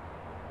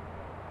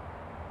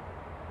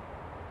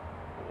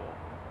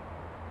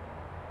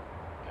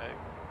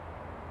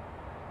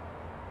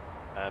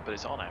 But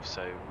it's on F,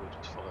 so we'll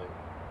just follow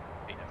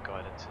VNAV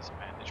guidances.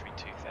 Mandatory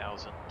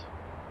 2000,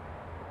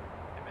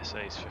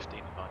 MSA's 15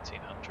 and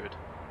 1900,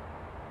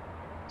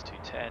 it's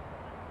 210,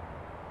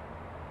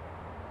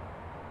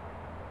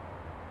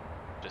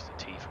 just a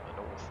T from the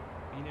north.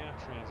 VNAV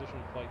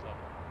transition flight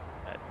level.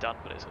 Done,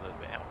 but it's a little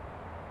bit out.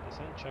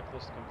 Descent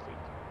checklist complete.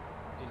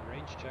 In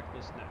range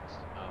checklist next.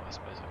 Oh, I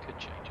suppose I could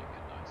change it,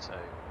 couldn't I? So,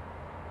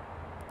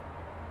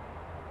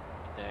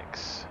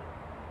 index.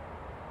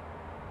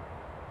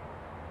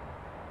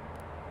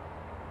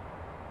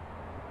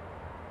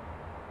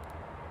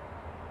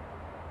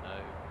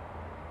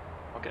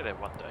 I'll get there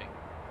one day.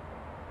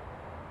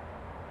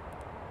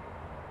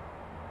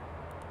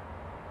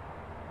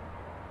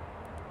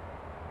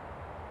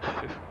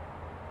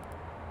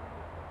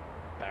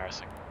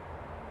 Embarrassing.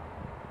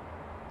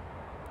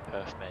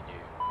 Perf menu.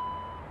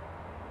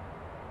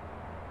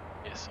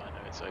 Yes, I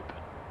know it's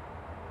open.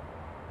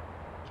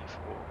 Thank you for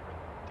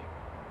reading.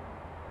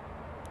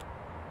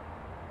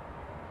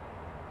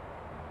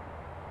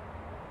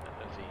 And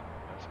a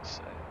VNAV,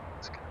 so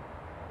it's going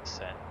to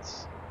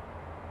sense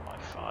my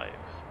 5.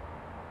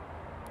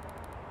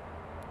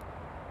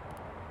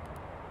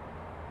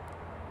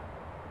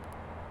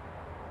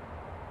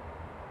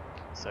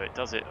 So it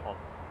does it on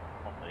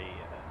the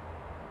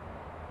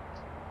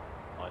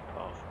glide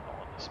path, not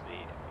on the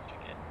speed at which you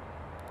get.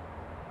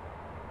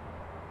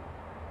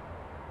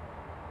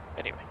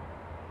 Anyway,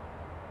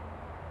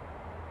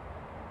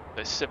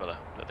 they're similar,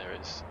 but there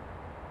is,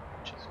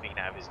 which is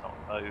VNAV is not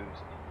mode,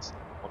 it's a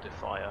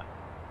modifier.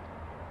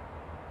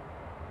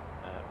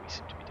 We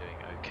seem to be doing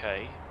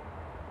okay.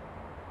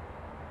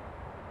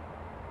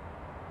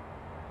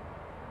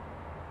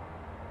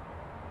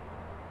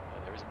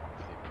 There isn't one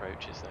for the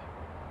approach, is there?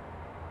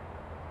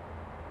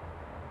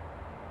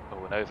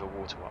 Oh, an over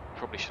water one.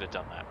 Probably should have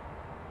done that.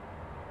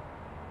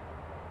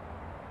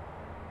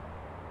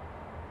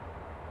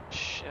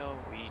 Shall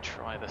we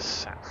try the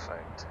sat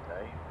phone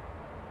today?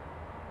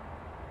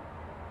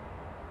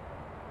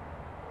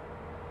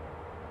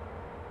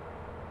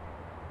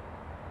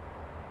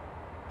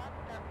 Hot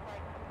Start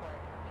Flight Support,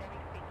 Jenny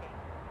speaking.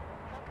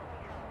 How can we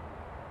help?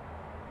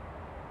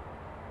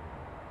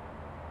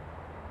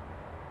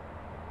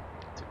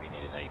 Do we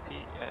need an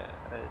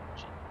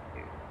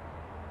GPU?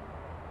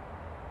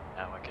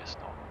 No, I guess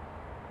not.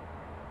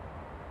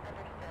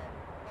 Understood.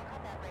 We'll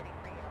have that ready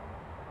for you.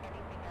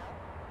 Anything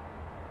else?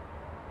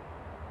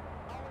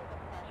 Always a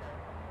pleasure.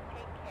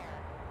 Take care.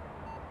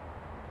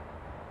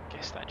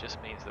 Guess that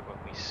just means that when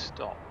we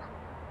stop,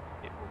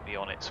 it will be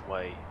on its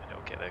way and it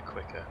will get there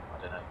quicker.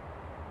 I don't know.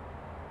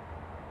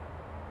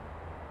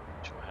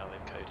 Not sure how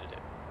they've coded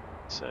it.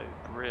 So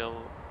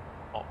Brill,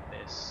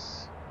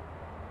 Omnis.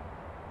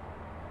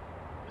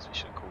 Guess we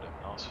should have called him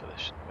and asked for this,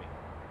 shouldn't we?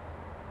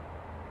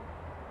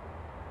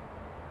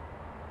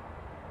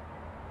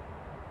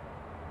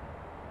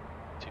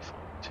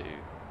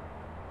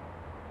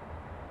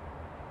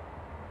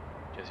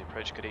 Jersey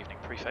approach, good evening,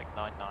 Prefect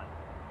 99.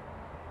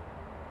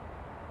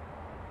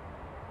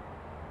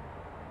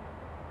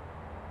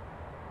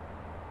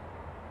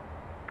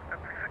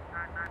 Prefect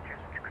 99,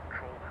 Jersey to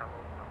control, hello,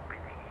 that'll be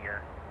the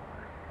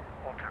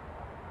ORTAC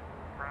 1,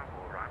 Bravo,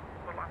 right,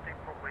 we're landing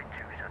runway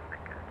 27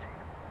 at Guernsey.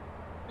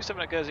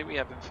 27 at Guernsey, we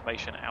have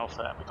information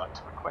Alpha and we'd like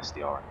to request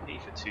the RMP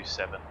for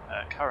 27.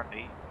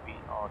 Currently we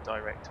are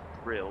direct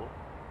Brill,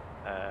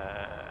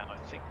 and I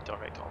think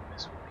direct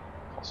Omnis would be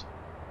possible.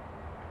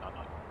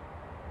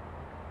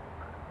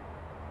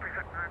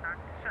 Prefect 99,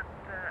 descent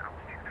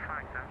altitude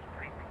 5,000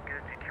 feet in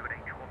Guernsey to an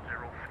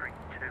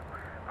H1032.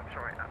 I'm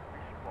sorry,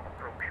 this is what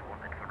approach you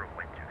wanted for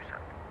runway 27.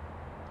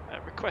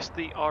 Request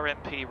the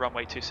RMP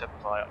runway 27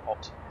 via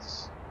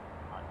Optimus.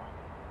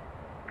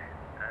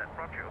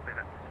 Roger, will be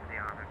vectors for the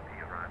RMP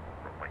arrival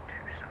runway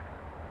 27.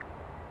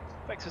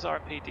 Vectors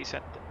RMP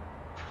descent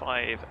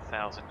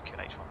 5,000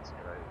 QNH10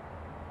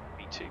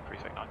 V2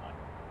 Prefect 99.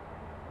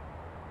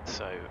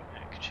 So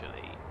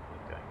actually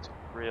we're going to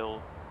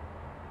Brill.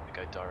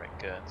 Go direct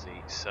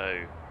Guernsey,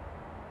 so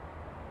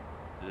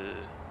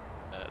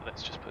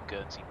let's just put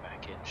Guernsey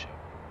back in, shall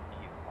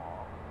we? You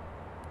are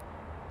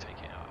take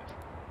it out of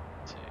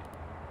 2.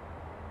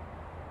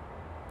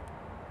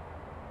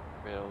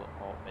 Real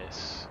or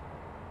miss.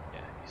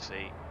 Yeah, you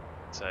see.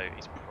 So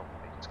he's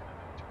probably just going to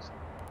make us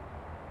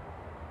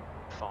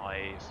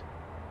 5.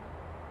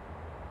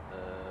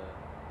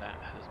 That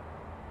hasn't.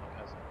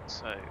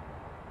 So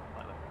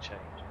might let me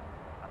change.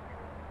 I'm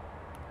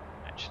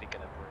actually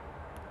going to bring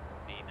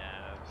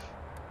VNAV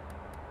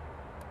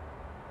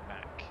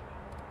back,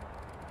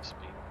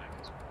 speed back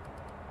as well.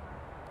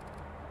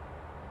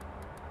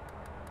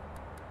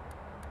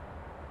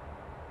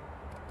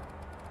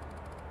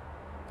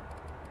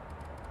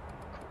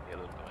 Caught me a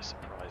little bit by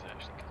surprise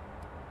actually, because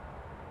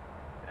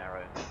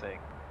narrow thing.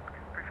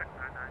 Prefect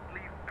 99,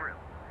 leave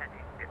Brill,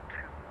 heading at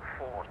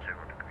 240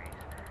 degrees,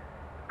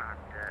 and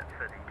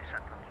further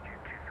descent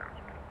altitude 2,000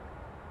 feet.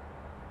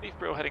 Leave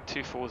Brill heading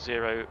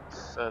 240,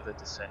 further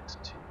descent to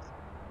 2.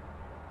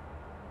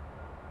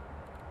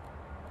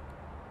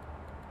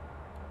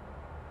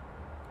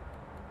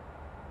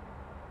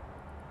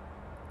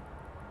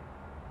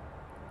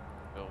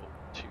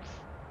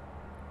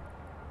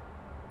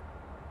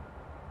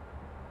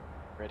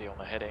 Ready on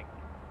the heading.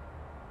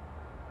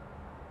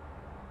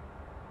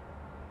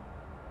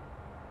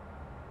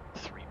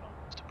 Three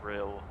miles to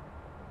Brill.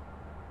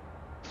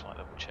 Flight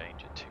level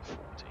change at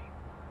 240.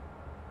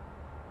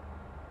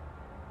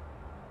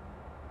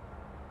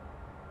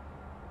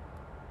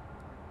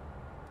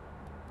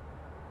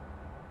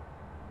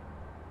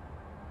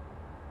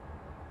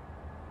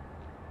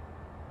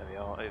 There we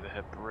are,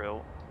 overhead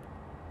Brill.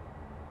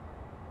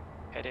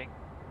 Heading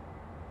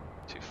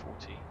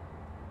 240.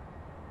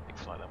 Big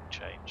flight level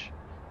change.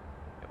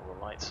 Get all the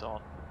lights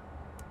on.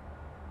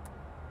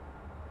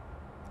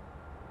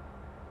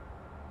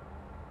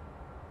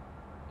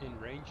 In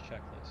range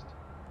checklist.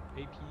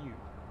 APU.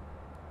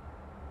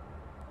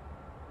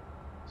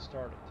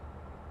 Started.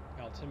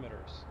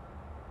 Altimeters.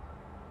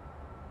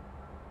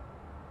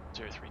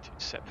 032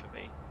 set for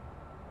me.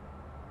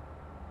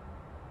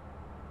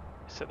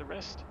 Set the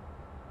rest.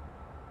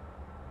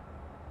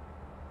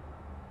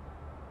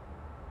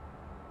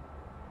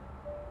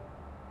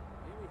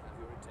 May we have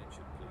your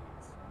attention,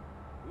 please?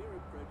 We're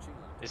approaching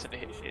our Isn't it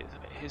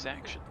his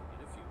action?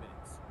 in a few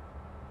minutes.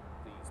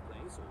 Please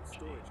place all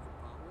storage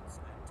compartments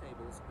and tables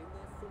cables in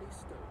their fully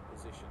stowed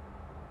position.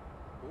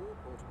 All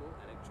portable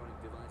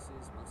electronic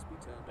devices must be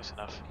turned That's off.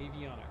 enough. Ensure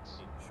Avionics.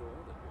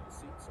 that your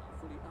seats are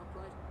fully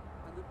upright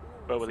and that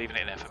all Well, we're leaving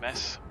it in receptacles are FMS.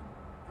 secured.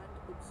 And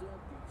observe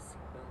the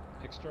seatbelt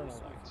and External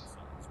all lights. smoking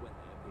signs when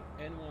they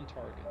appear. N1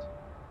 target.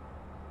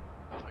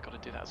 Oh, I got to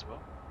do that as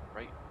well.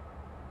 Great.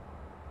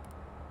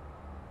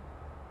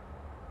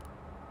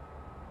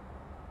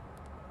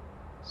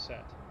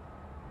 Set.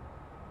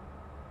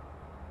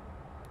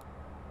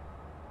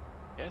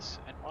 Yes,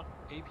 N1.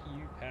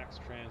 APU PAX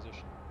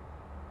transition.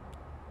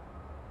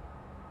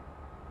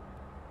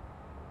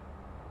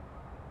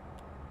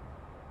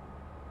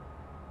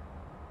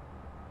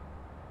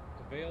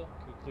 Avail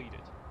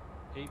completed.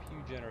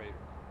 APU generator.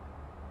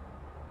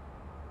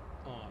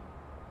 On.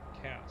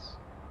 CAS.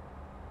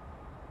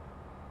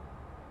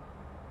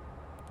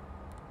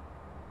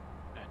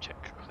 And check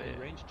clear.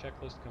 Range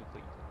checklist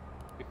complete.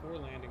 Before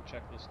landing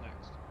checklist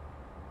next.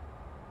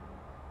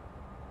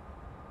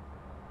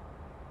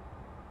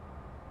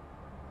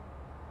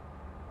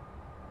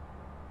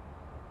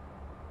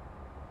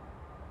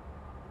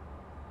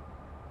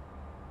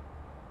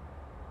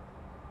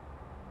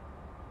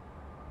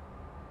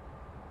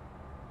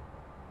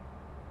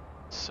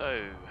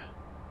 So,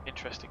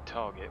 interesting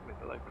target with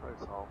the low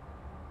profile.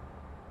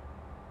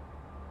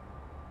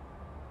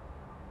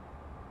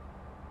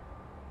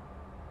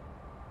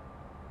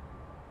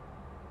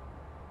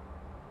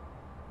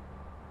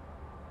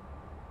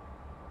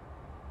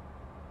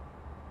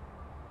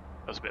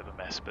 That was a bit of a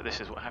mess, but this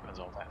is what happens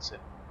on VATSIM.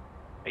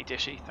 Hey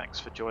Dishy, thanks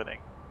for joining.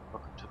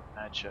 Welcome to the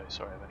Mad Show.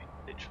 Sorry, I've only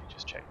literally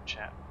just checked the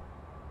chat.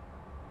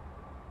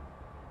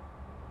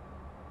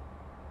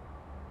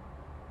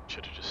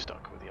 Should have just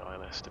stuck with the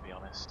ILS, to be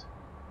honest.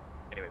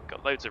 Anyway, we've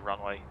got loads of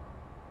runway.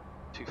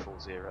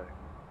 240.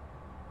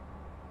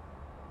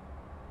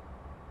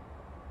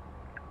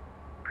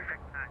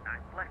 Prefect 99,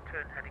 left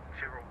turn heading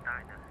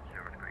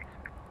 090 degrees.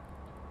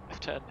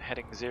 Left turn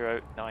heading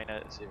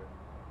 090.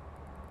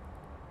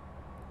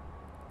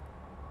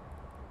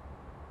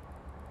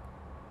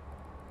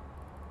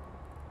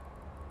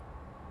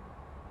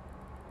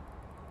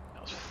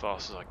 That was as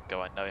fast as I can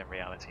go. I know in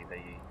reality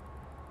they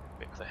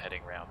whip the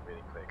heading round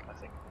really quick. I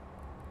think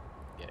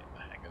getting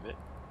the hang of it.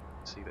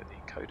 See that the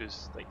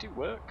encoders, they do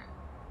work.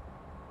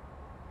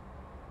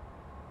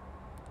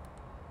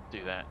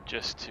 Do that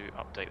just to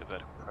update the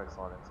vertical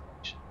profile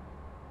information.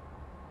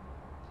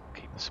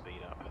 Keep the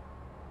speed up.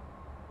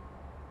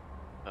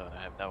 Oh, and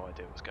I have no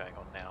idea what's going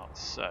on now,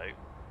 so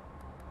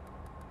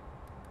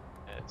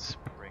let's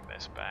bring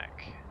this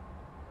back.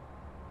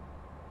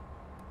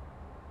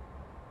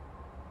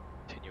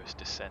 Continuous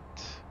descent.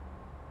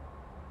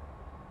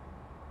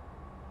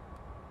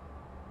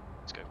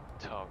 Let's go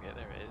for the target,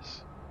 there it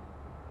is.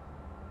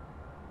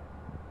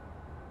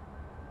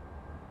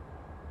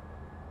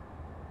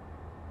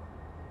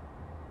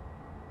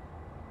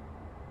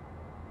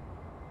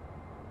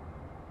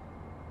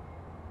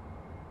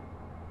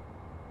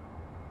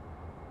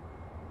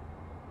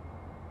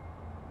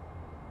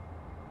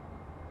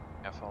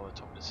 How far the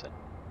top descent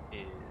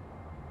is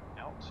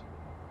out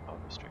of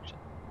restriction?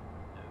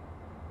 No.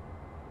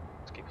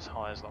 Let's keep as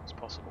high as long as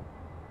possible.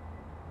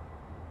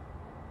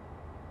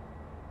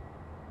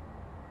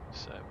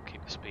 So we'll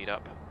keep the speed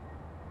up.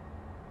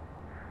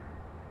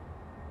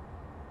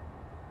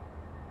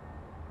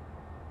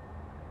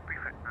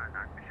 Prefect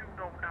 99, resume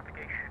normal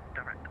navigation,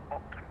 direct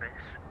Optimus,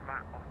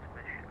 right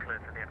Optimus, you're clear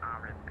for the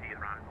RMP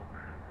arrival.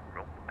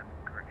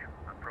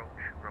 Approach,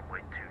 runway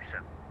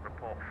 27,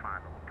 report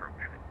final approach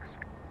fix.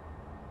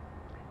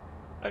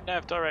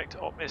 Nav direct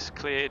Optimus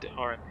cleared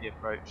RMP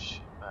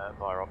approach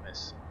via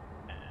Optimus,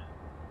 and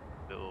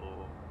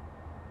we'll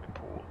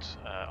report.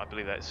 I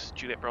believe that's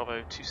Juliet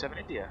Bravo 27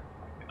 India.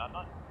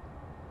 99.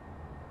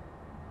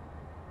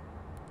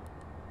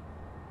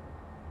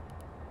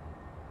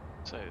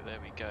 So there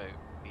we go.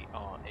 We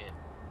are in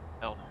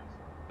LNAV.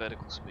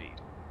 Vertical speed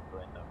will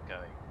end up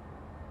going.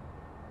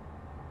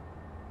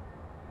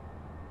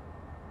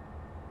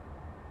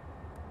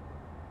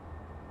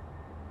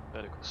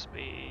 Vertical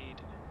speed,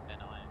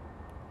 and I am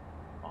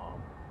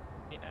on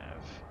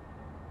ENAV.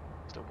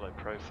 Still below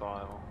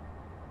profile.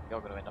 We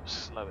are going to end up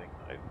slowing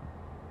though.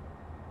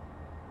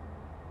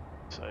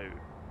 So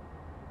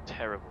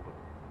terrible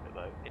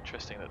though.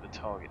 Interesting that the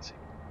target's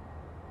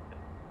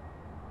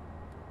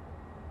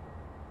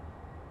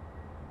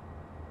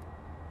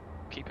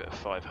keep it at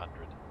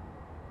 500.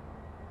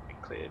 Been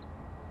cleared.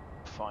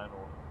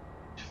 Final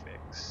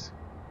fix.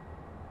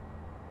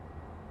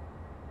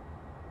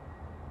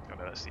 Oh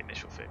no, that's the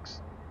initial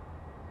fix.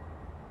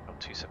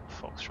 27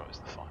 Foxtrot is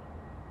the final.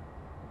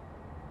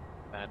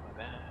 Bad, my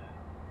bad.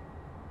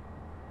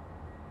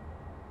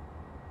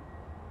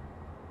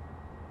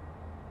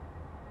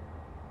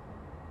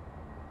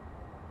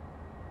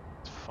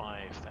 It's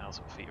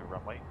 5,000 feet of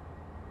runway.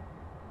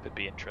 Could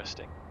be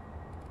interesting.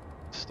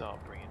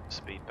 Start bringing the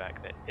speed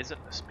back. There isn't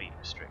a speed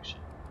restriction,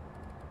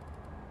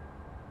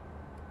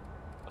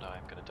 but I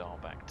am going to dial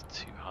back to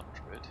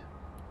 200.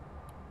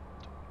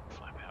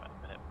 Flap out in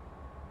a minute.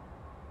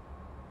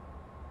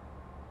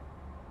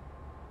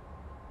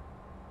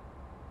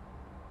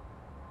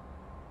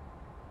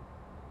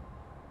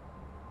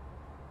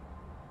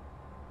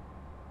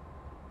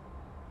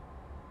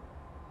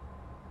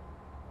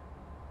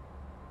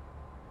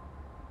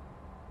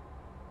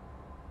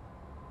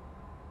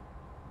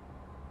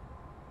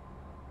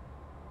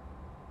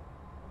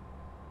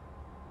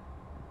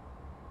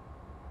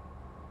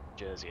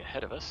 Jersey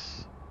ahead of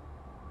us.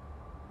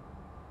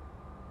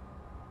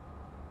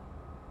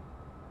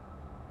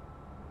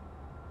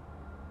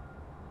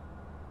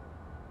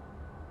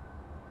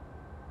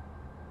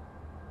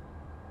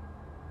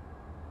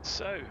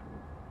 So,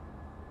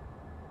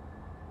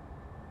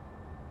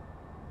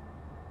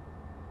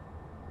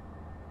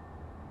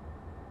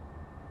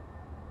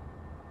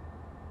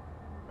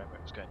 remember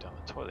it was going down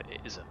the toilet,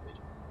 it isn't.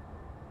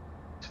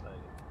 Slowly.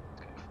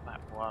 Let's go flat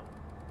 1,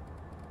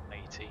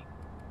 80.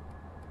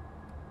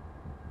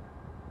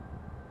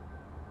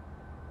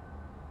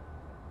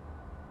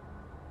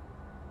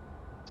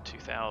 It's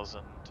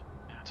 2000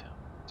 at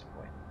this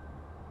point.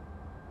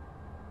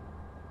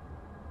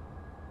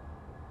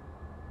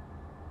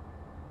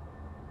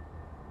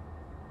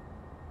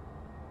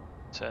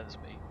 Turns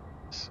me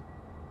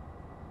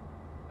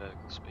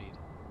vertical speed.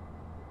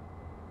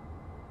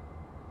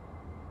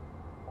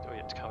 Do we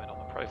have to come in on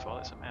the profile?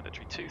 It's a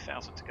mandatory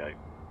 2000 to go.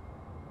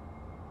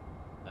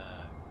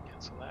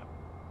 Cancel that.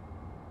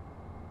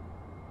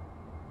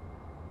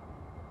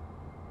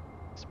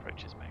 This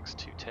approaches max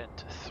 210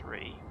 to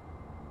 3.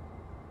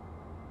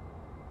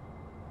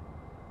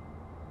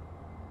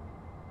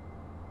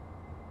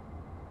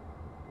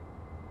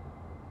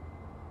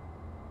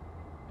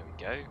 There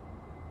we go.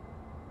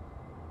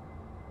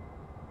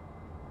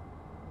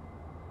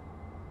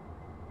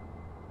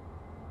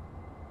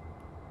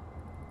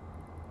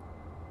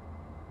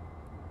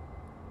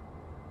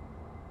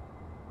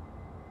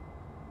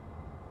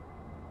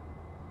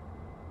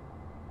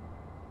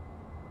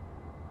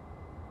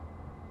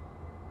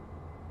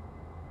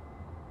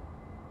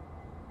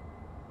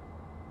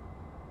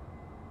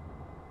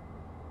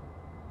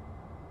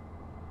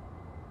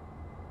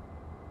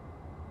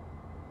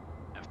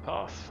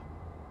 Path.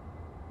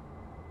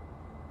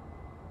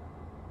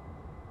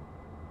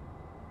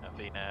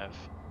 VNav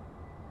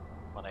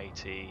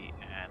 180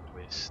 and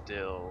we're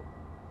still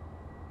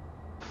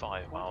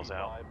 5 miles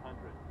out.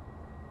 2500.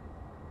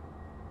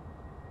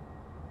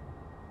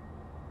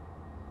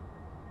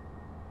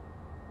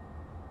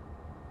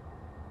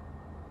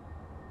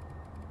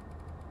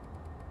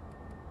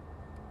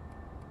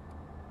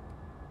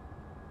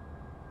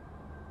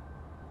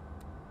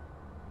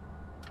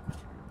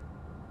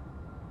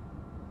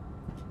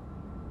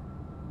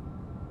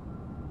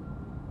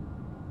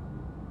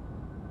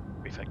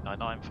 Prefect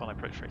 99, final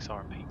approach for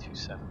XRMP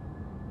 27.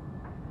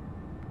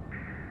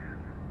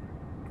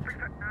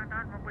 Prefect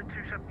 99, runway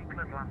 27,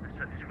 clear to land the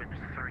surface winds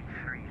 330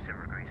 degrees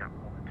at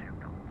 12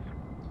 knots.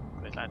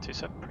 Clear to land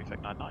 27,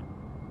 Prefect 99.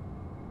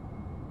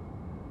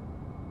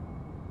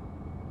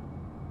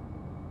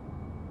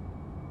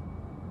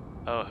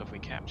 Oh, have we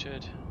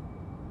captured?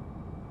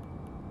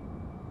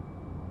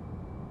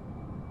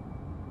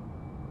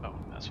 Oh,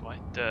 that's why.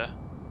 Duh.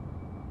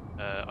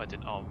 I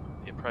didn't arm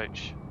the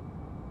approach.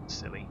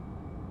 Silly.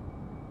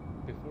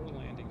 Before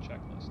landing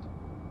checklist.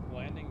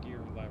 Landing gear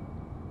lever.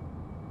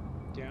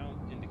 Down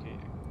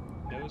indicating.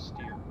 No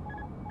steer.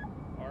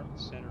 Arm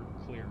center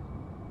clear.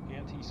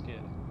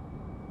 Anti-skid.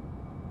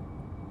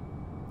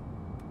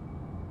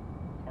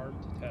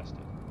 Armed tested.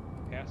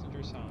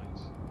 Passenger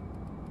signs.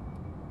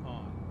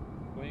 On.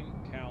 Wing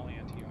cowl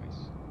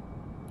anti-ice.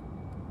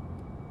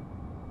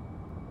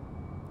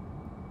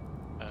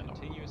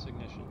 Continuous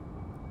ignition.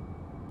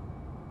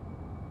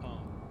 On.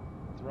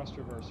 Thrust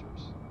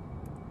reversers.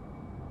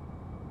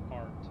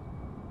 Armed.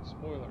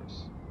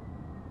 Spoilers.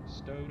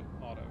 Stowed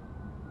auto.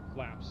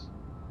 Flaps.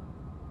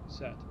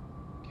 Set.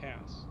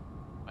 CAS.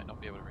 Might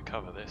not be able to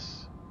recover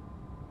this.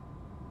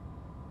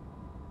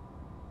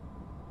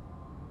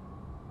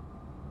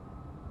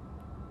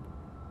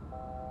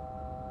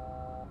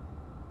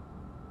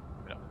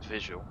 Coming up with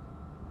visual.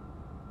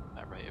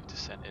 That rate of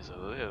descent is a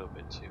little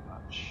bit too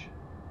much.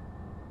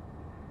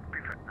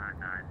 Prefect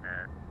 99,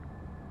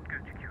 go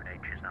to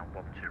QNH is now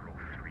 1031.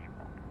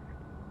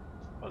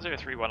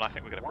 1031, I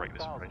think we're going to break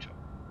this approach up.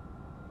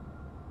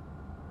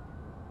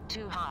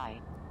 Too high.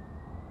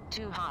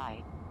 Too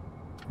high.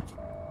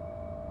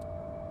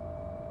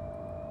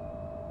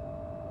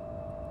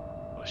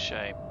 What a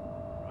shame.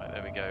 Right,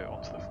 there we go,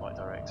 onto the flight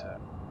director.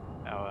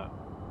 Our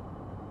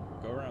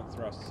Go around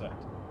thrust set.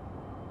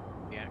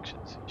 the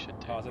actions it should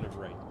do. Positive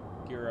rate.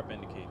 Gear up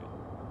indicated.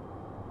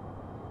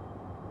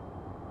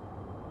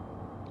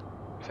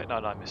 Prefect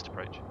 99 missed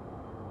approach.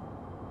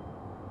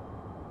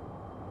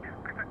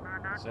 Prefect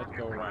 99, Set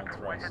go around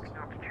runway thrust. heading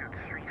altitude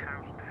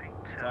 3000 feet.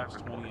 Flaps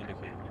 20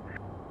 indicated.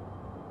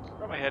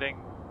 Runway heading,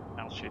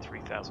 altitude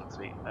 3000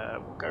 feet.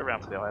 We'll go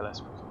around for the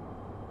ILS.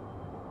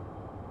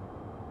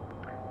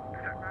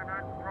 Prefect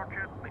 99,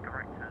 roger, make a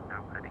right turn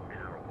now, heading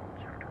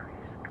 010 degrees.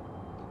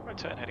 Right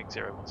turn heading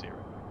 010.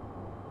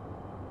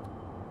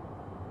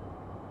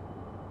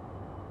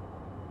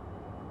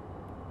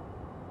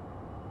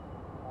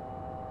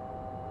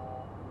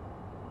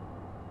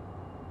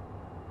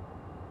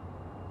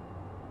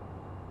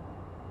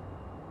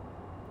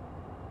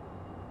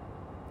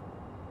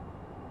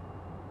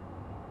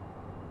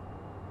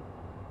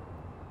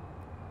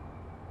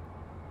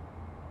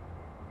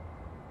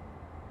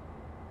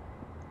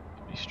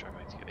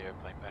 Struggling to get the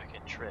airplane back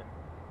in trim.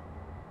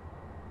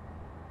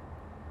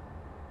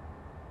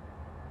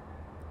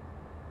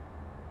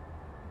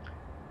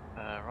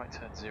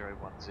 turn 0,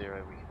 1,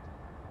 0, we can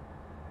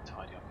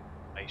tidy up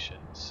information.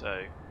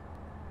 So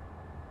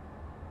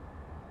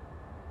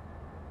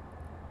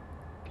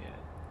get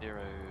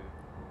 0,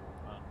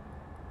 1,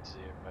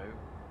 0,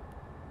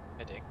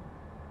 heading,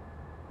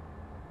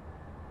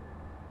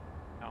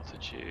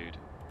 altitude,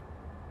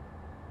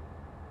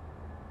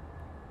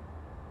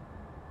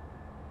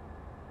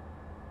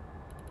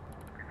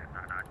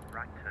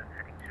 right turn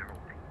heading 080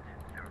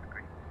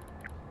 degrees.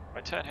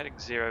 right turn heading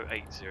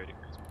 080 degrees.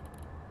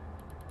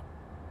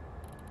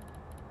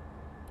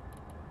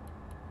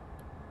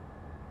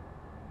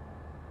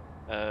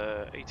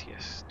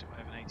 ATS, do I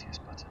have an ATS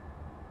button?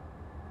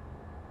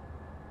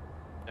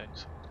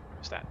 Don't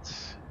press that.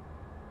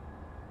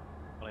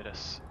 Let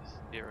us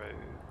 080.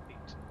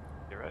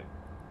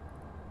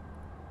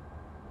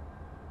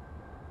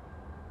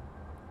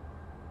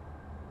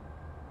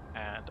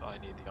 And I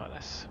need the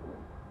ILS.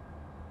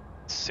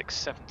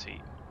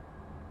 670.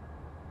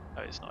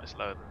 Oh, it's not, it's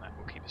lower than that.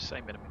 We'll keep the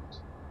same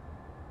minimums.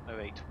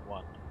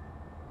 081.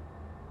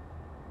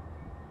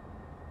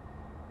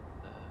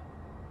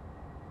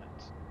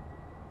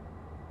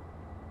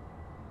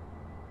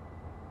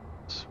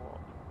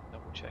 Swap,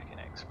 double check in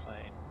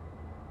X-plane.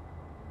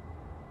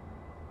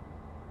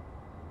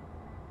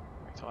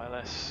 Right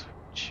ILS,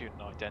 tune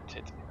and ident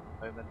it in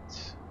a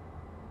moment.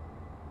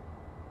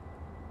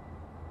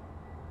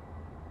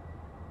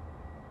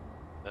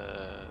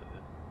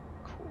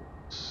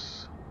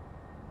 Course.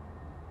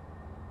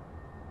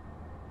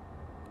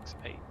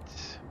 8.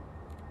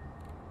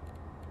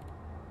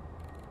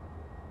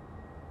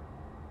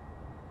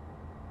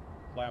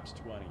 Flaps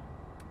 20.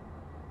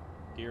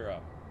 Gear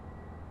up.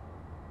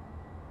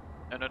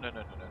 No.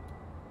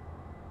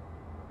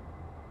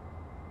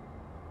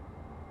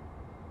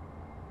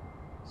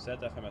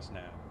 Set FMS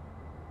nav.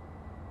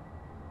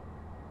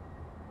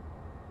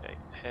 Okay,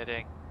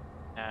 heading,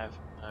 nav,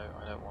 no,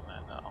 I don't want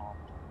that, that armed.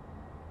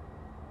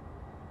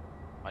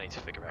 I need to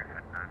figure out.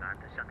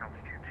 Descent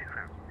altitude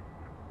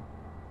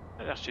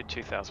 2000. Altitude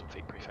 2000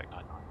 feet, prefect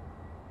 99.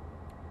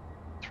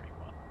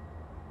 31.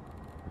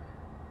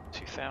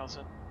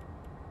 2000.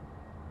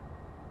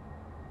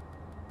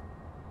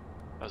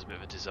 That was a bit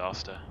of a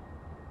disaster.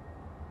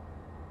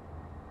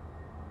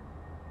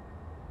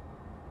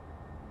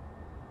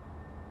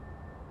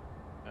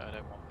 No, I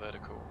don't want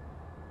vertical.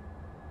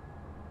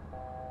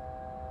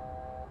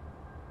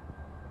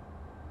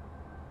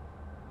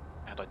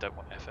 And I don't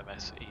want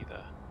FMS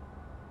either.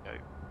 Go.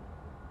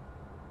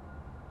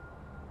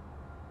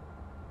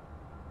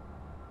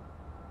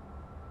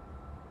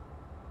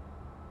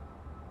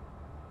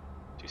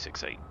 Two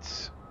 6 8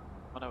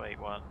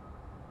 1081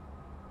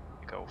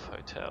 Golf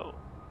Hotel.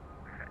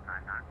 Perfect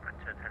 99, right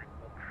turn heading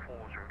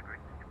 140 degrees.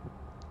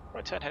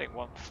 Right turn heading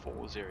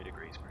 140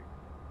 degrees.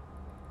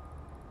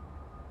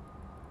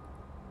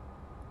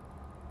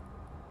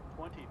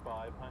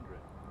 2500.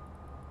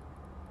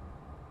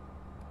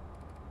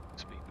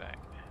 Speed back.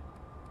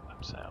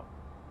 Laps out.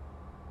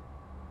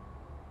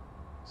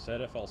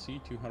 Set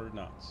FLC 200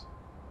 knots.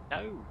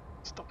 No!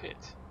 Stop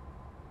it!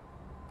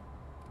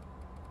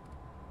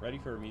 Ready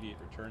for immediate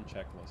return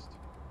checklist.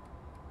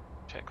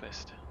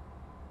 Checklist.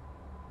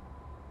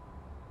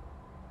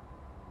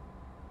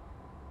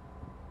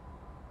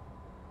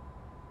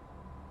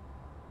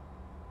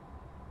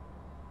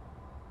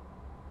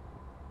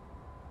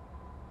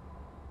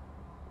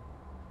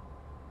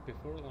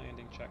 Before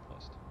landing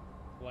checklist.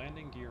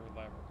 Landing gear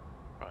lever.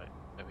 Right,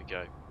 there we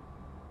go.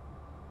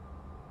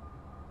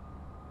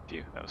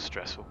 Phew, that was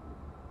stressful.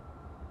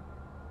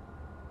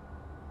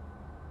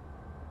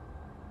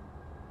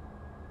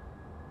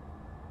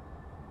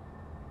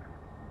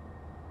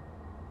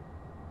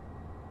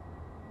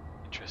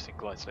 Interesting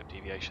glide slope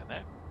deviation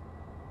there.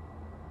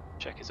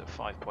 Check is at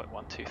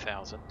 5.1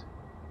 2000.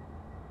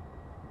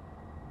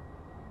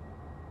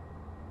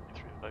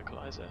 Through the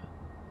localizer.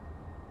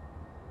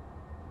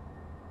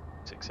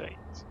 6 8.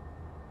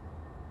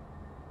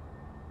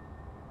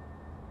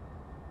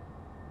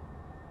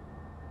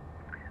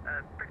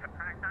 Prefect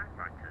 99,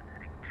 right turn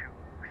heading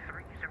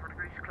 230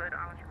 degrees, cleared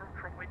ILS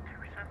approach, runway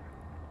 27.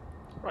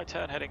 Right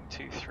turn heading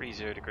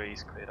 230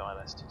 degrees, cleared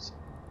ILS 27.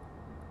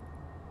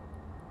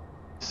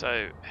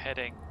 So,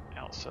 heading,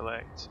 out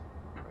select,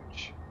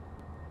 approach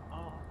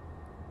R.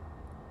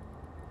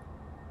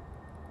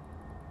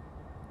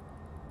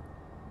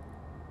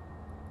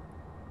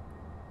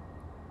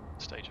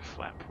 Stage a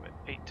flap,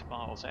 we're 8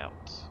 miles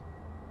out.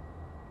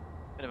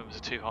 Minimums are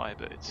too high,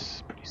 but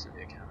it's pretty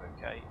severe cab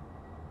okay.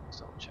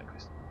 Start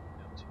checklist.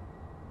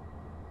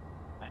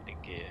 Landing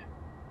gear.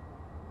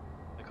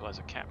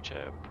 Localizer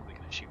capture, we're probably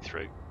going to shoot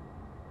through.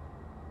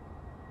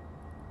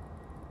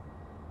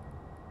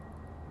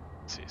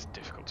 See, it's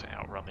difficult to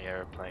outrun the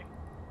aeroplane.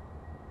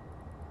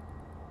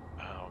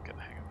 Oh, I'll get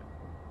the hang of it.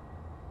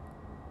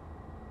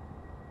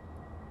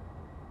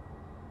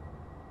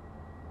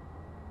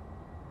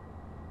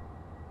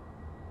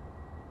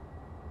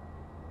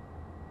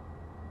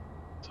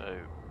 So,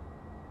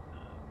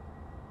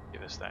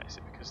 give us that. Is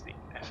it because the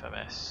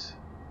FMS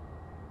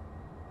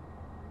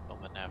on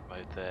the nav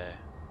mode there?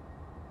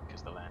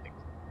 Because the landing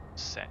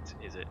set,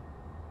 is it?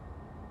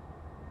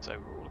 So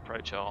we're all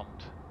approach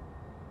armed.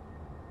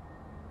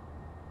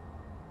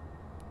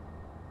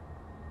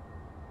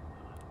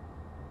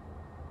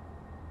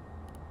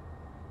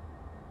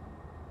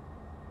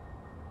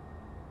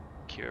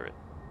 Cure it.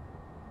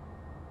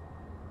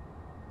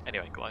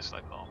 Anyway, glide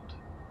slope armed.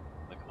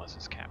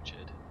 Localizers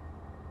captured.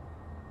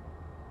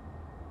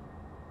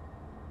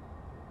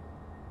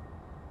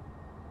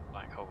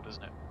 Black hole,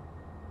 doesn't it?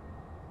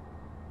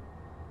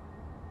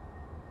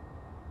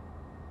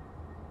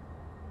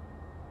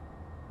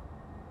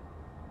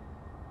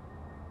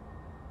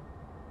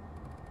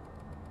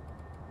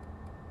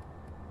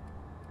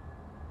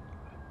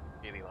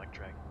 Really like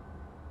drag.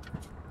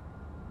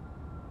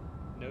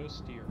 No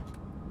steer.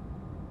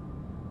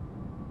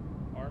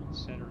 Armed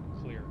centered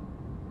clear.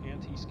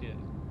 Anti-skid.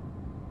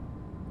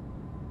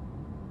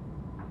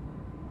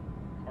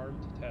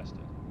 Armed tested.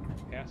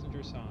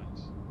 Passenger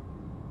signs.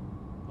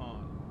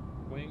 On.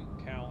 Wing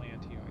cowl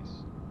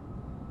anti-ice.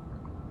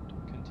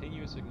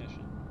 Continuous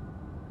ignition.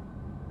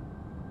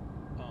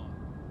 On.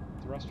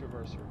 Thrust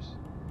reversers.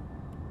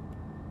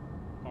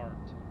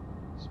 Armed.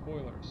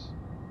 Spoilers.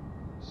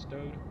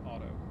 Stowed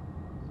auto.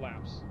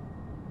 Flaps.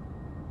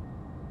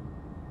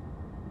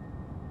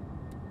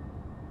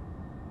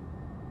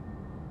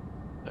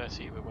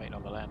 We're waiting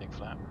on the landing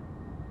flap.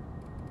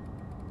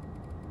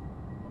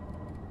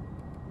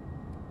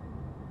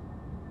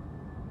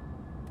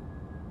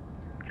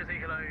 Jersey,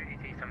 hello,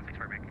 ET-76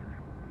 Romeo Kilo.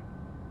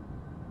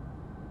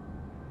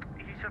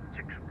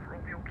 ET-76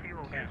 Romeo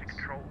Kilo, Jersey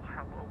Control,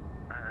 hello.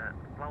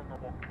 Lelna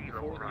 1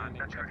 Kilo, Before right,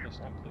 landing checklist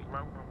complete.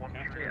 Lelna 1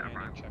 After Juliet, landing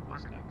right,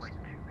 checklist next.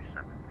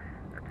 27,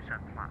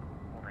 descent flat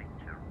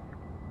 180.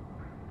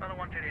 Lelna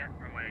 1 Juliet,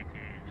 runway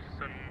to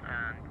Sun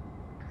and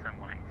descent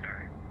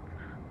 180.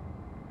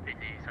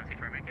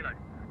 ET-76 Romeo Kilo.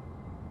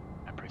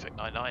 And prefect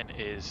 99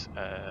 is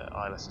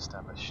ILS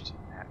established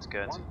at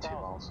Guernsey, 2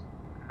 miles.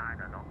 9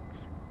 knots.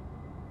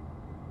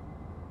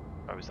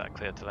 Oh, was that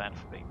cleared to land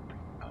for me?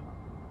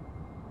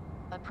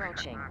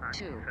 Approaching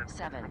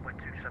 27. Runway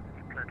 27,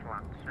 clear to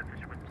land,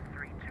 surface winds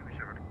 320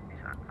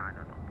 degrees at 9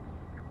 knots.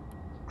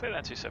 Clear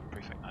land 27,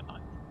 prefect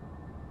 99.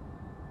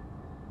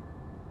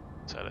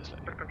 So let's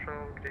let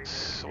Control,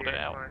 sort it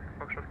out.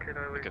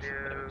 Kilo, We're good for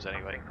minimums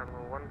anyway.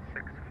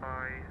 165,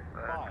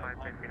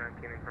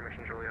 519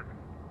 information, Juliet.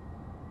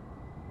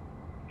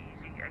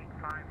 Easy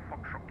 85,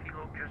 Foxtrot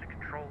Kilo, Jersey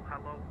Control,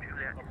 hello,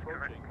 Juliet is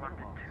correct,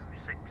 landed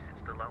 26, it's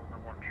the Lelna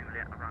 1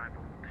 Juliet,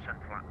 arrival, descent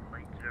flight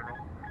 80.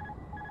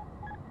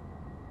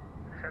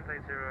 Descent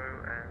 80,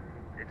 and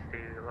it's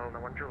the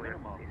Lelna 1 Juliet,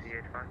 Easy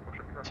 85,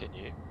 Foxtrot Kilo.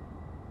 Continue.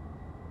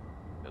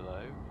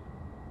 Below.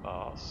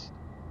 Fast.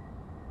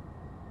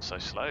 So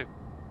slow.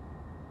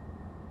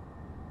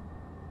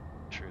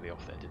 Truly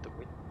off there, did the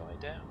wind die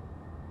down?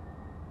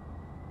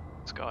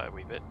 Sky a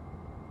wee bit.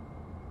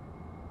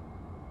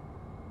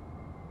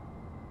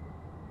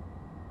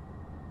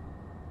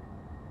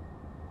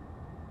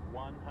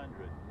 $100,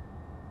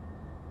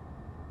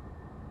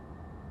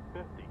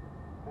 50,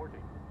 40,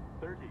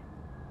 30,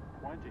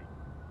 20,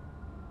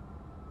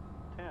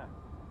 10.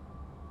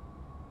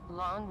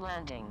 Long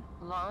landing,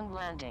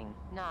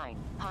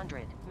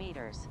 900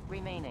 meters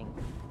remaining.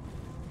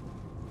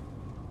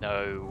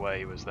 No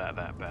way was that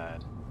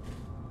bad.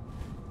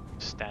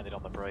 Standing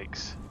on the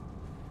brakes.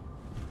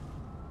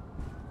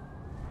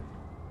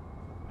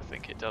 I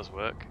think it does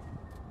work.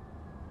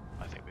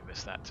 I think we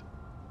missed that.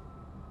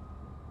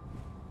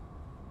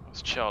 It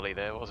was Charlie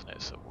there, wasn't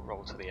it? So we'll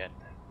roll to the end.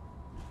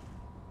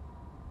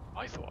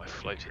 I thought I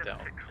floated down.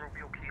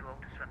 Romeo Kilo,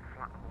 descent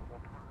flat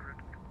level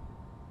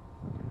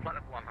 100. Flat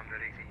level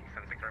 100, easy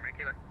 76 Romeo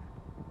Kilo.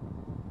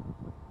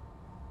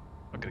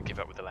 I'm gonna give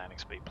up with the landing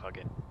speed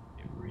plug-in.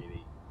 It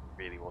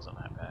really wasn't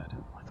that bad.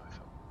 I thought it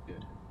felt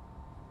good.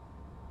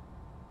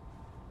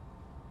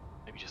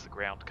 Maybe just the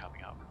ground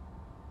coming up.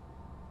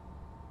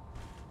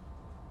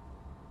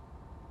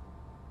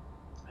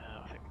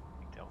 I think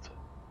we can Delta.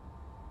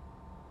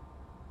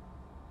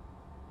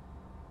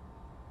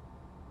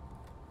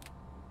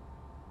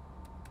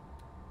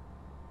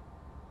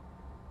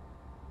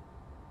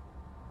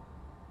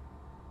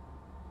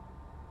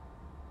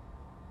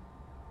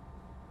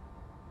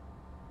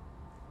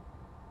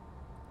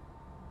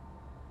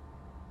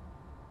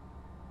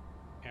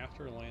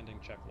 After landing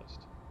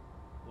checklist.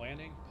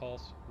 Landing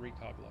pulse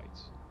recog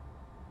lights.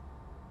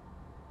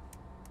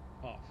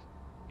 Off.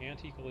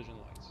 Anti-collision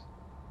lights.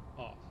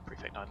 Off.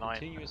 Prefect 99.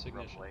 Continuous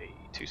ignition. Runway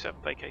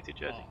 27 vacated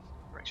Jersey. Off.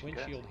 Correction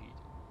Windshield Guernsey. heat.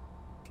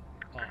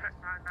 Off.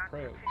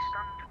 Probes.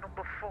 Stand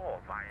number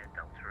 4 via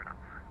Delta and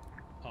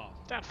Alpha.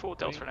 Off. Down 4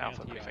 Delta Wing and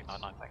Alpha. anti-ice. Prefect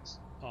 99. Thanks.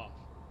 Off.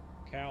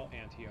 Cowl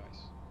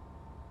anti-ice.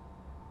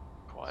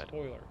 Quiet.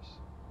 Spoilers.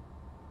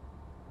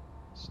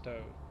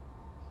 Stowed.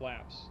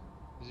 Flaps.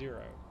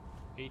 0.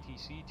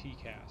 ATC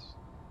TCAS.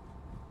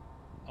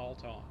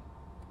 Alt on.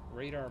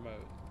 Radar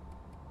mode.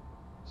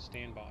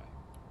 Standby.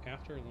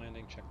 After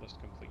landing checklist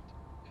complete.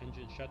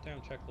 Engine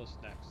shutdown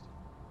checklist next.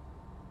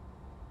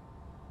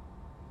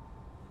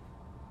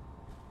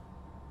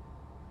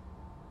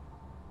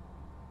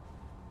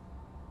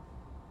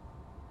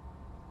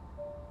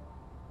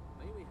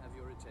 May we have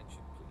your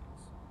attention,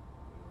 please?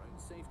 For your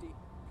safety,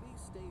 please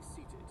stay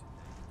seated.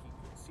 Keep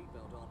your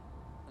seatbelt on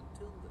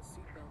until the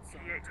seatbelt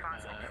sign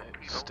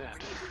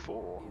stand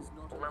 4. is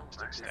not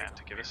Stick stand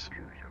to give us. Thank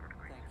you.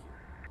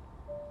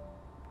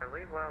 I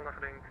leave while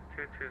nothing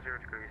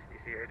 220 degrees,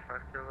 EC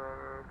 85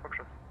 kilo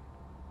Foxtrot.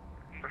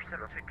 EC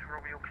 76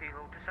 Romeo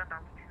Kilo, descend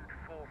altitude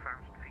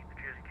 4,000 feet, the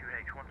Jersey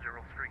QNH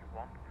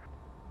 1031.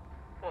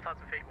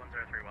 4,000 feet,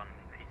 1031,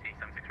 EC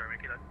 76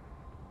 Romeo Kilo.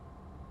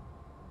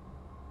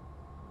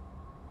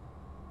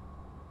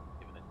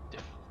 Given a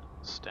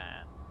different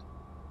stand.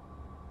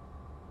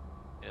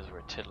 Here's a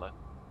Tiddler.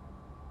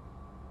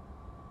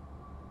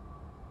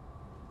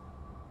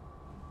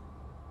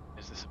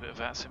 Is this a bit of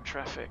VATSIM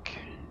traffic?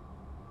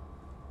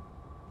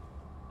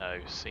 No,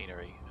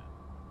 scenery.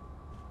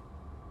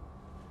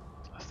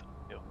 It's less than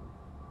ideal.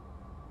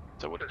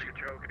 So what did you...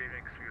 Control, good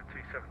evening,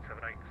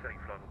 T778, setting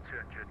flight on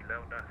 200,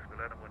 Leona,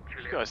 Milena 1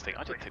 Juliet. You guys think?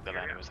 I didn't think the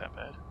landing was that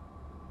bad.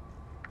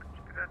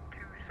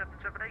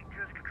 2778,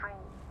 Jersey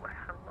Control,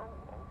 hello,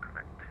 all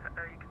correct.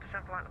 You can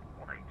descend flight level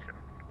 187.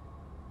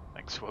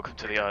 Thanks, welcome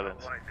to the island.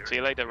 See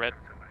you later, Red.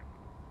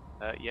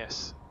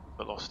 Yes,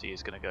 Velocity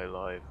is going to go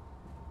live.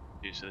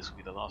 So this will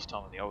be the last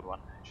time on the old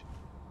one.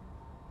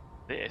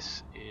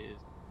 This is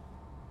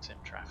sim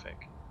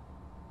traffic.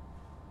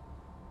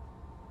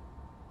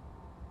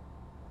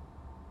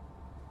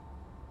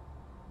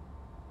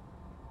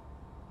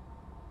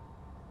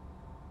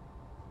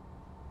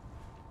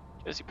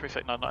 Jersey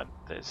Prefect 99,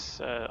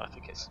 there's, I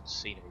think it's some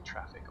scenery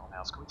traffic on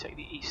ours. Can we take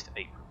the east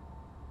apron?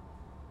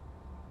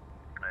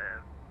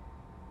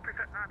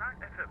 Prefect 99,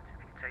 affirmative,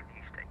 you can take the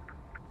east apron.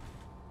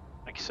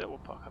 Thank you, sir. We'll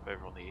park up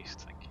over on the east,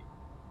 thank you.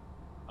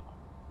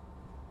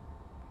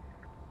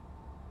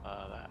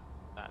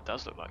 That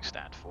does look like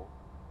stand 4.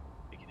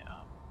 Picking it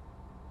up.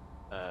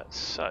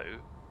 So,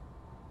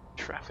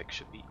 traffic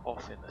should be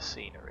off in the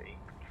scenery.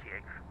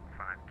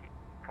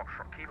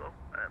 Foxtrot Kilo,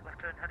 left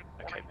turn heading.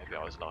 Okay, maybe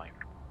I was lying.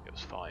 It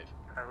was 5.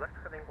 Left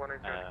heading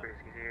 180 degrees,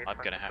 easy 8. I'm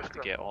going to have to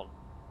get on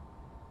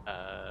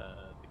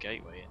the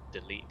gateway and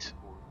delete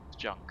all the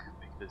junk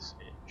because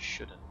it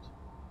shouldn't.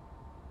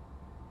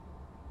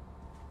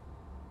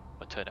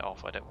 If I turn it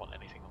off, I don't want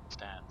anything on the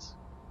stands.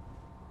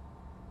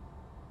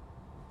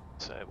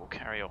 So we'll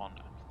carry on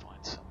and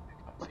find something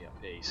comfy up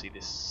here. You see,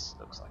 this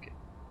looks like it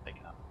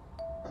taking up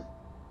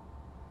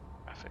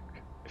traffic.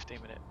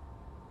 15 minute,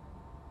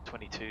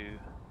 22.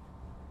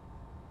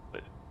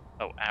 But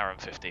oh, hour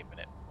and 15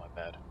 minute. My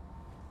bad.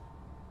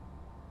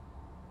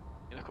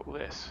 You look at all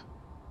this.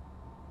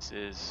 This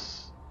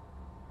is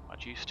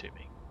much use to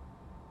me.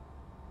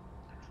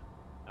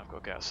 I've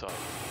got to go outside.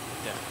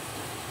 Yeah.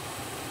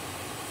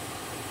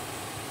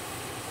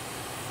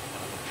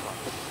 I'm going to try and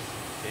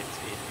fit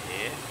in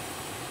here.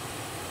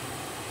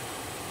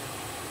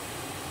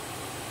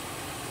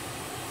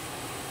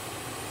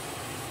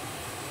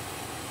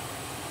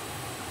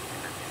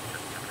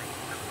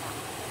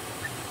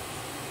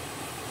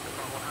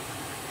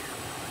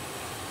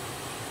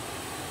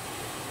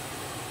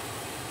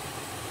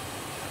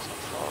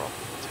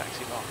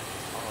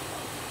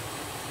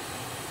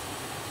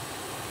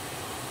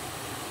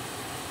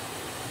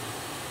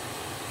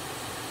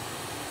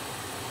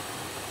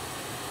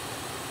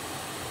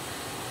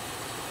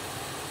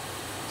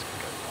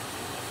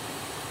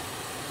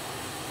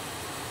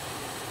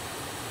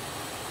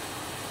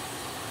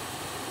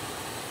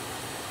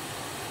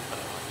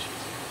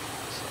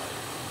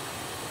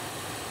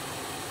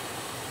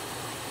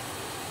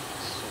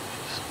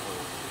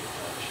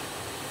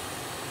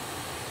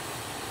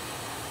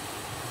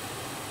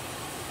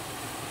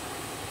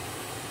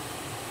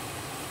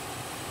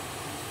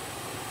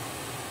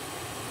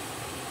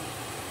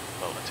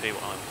 Well, I'll tell you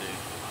what I'm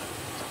doing.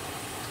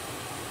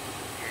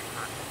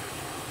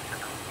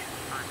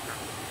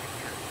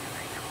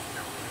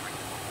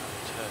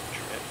 Turn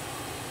trip.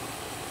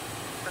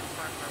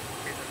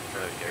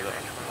 There we go, look, I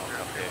can park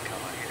up here,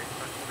 can't I?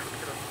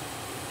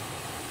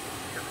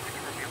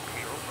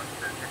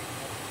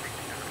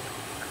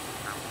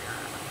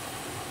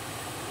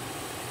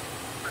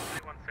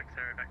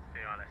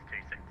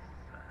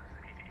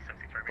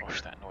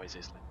 Gosh, that noise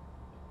is lit.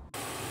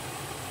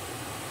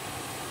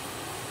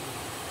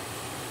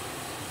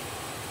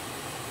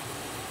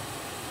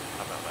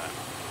 How about that?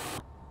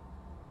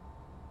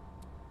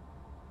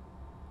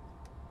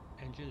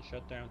 Engine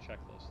shutdown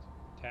checklist.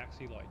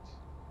 Taxi lights.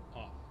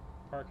 Off.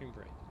 Parking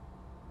brake.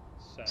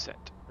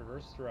 Set.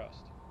 Reverse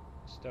thrust.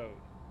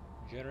 Stowed.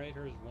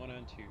 Generators 1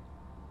 and 2.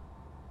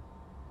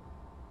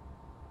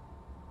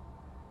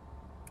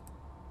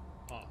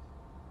 Off.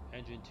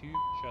 Engine 2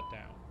 shut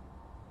down.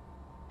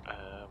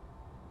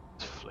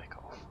 Let's flick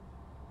off.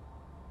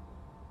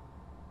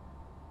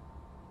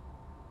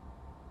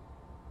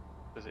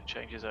 As it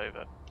changes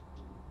over.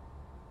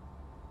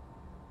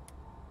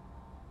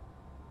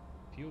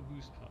 Fuel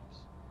boost pumps.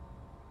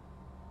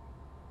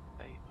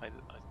 Hey, I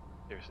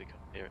seriously can't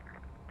hear it.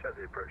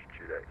 Jersey approach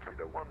Juliet,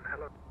 Kilo 1,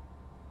 hello.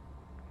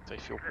 Say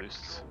fuel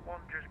boosts. Kilo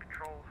 1, Jersey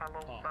Control, hello,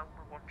 Off.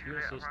 Velma 1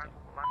 Fuel Juliet, system.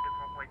 arrival, landing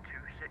runway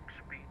 26,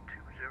 speed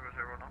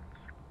 200 knots.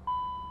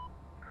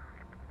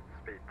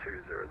 speed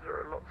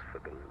 200 knots for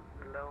the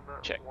Loma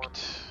Checked. 1.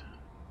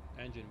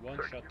 Engine 1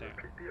 shut down.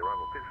 Repeat the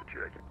arrival, please, for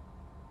Juliet.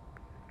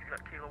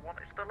 Juliet Kilo 1,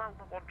 it's the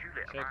Loma 1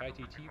 Juliet. Check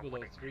ITT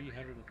below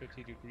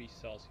 350 degrees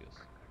Celsius.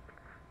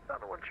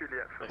 Loma 1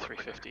 Juliet for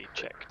 350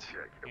 checked.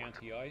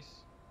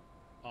 Anti-ice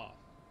off.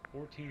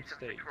 14th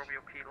stage.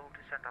 Romeo Kilo,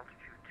 descent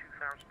altitude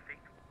 2,000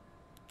 feet.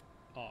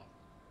 Off.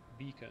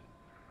 Beacon.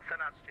 Descent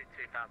altitude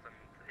 2,000,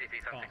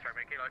 easy 76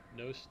 Romeo Kilo.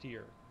 No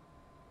steer.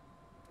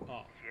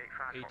 Off.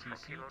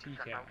 ATC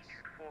TCAS.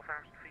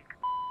 4,000 feet.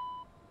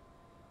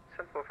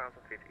 Descent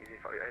 4,000 feet, easy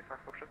 48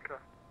 Foxtrot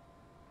Kilo.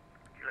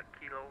 Juliet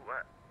Kilo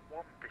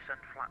 1, descent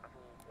flat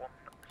level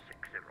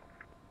 160.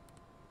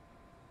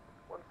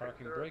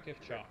 Parking brake if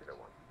chocked.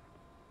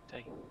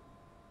 Okay.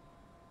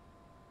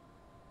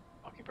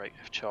 Parking brake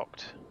if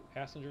chocked.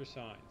 Passenger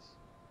signs.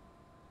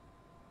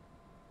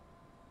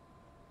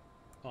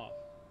 Off.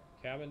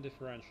 Cabin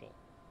differential.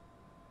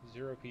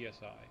 0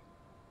 PSI.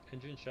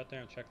 Engine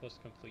shutdown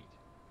checklist complete.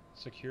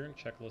 Securing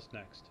checklist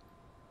next.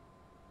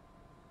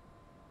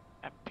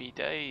 Happy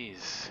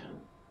days.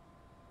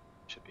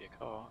 Should be a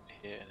car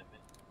here in a minute.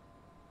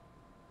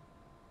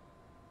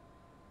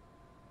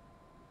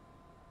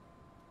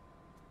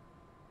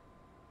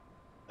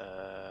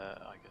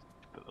 I guess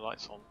put the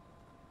lights on.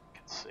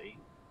 Can see.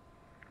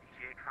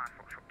 Easy 85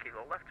 Foxtrot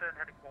Kilo, left turn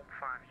heading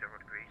 150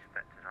 degrees,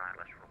 vectors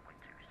ILS runway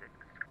 26.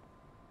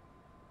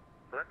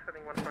 Left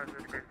heading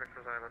 150 degrees,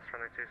 vectors ILS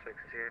runway 26,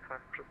 Easy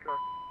 85 Foxtrot Kilo.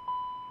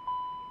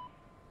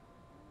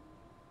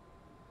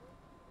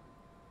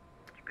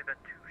 Speed bed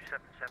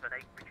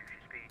 2778, reduce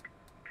your speed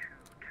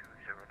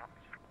 220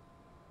 knots.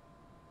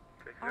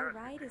 Our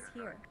ride is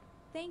here.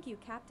 Thank you,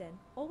 Captain.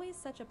 Always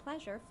such a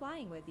pleasure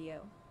flying with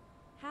you.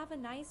 Have a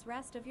nice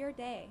rest of your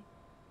day.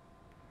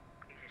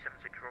 Easy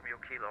 76 Romeo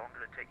Kilo, I'm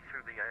going to take you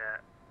through the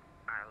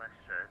ILS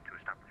to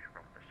establish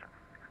from the south.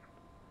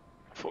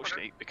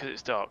 Unfortunately, because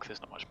it's dark,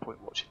 there's not much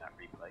point watching that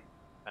replay,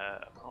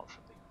 apart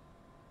from the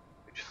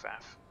huge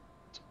faff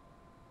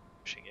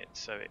pushing it,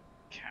 so it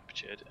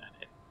captured and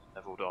it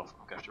leveled off.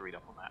 I'm going to have to read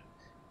up on that,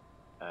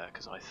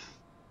 because I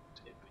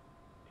thought it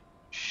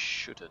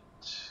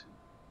shouldn't.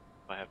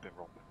 I have been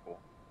wrong before.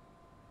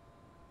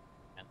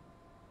 And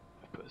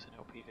I've put us in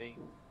LPV,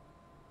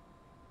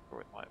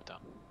 or it might have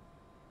done.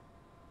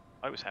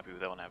 I was happy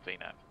with LNAV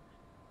VNAV.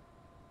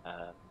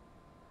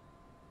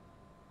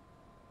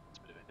 It's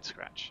a bit of a head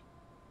scratch.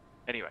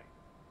 Anyway,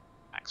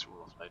 Macs were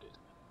all offloaded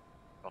and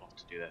gone off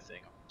to do their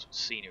thing. I've got some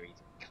scenery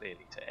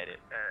clearly to edit.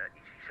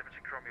 Easy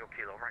 76 Romeo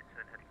Kilo, right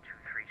turn heading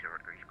 230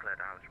 degrees, cleared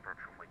ILS approach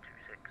runway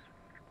 26.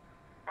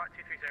 Right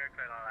 230,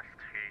 cleared ILS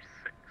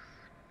 26.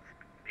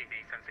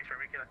 Easy 76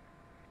 Romeo Kilo.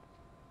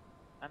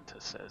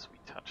 Anta says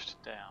we touched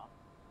down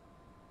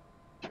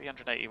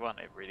 381.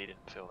 It really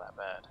didn't feel that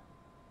bad.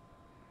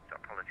 So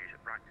apologies,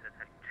 right turn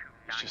heading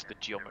 290. It's just the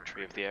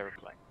geometry of the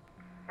aeroplane.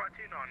 Right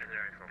 290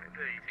 from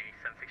easy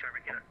 76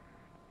 Romeo Kilo.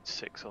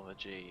 6 on the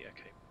G,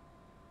 okay.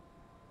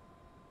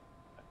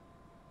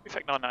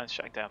 Effect 99 is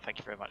shutting down. Thank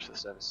you very much for the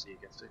service. See you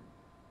again soon.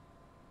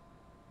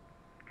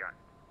 Got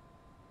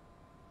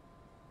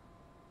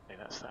it. Okay,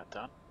 that's that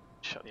done.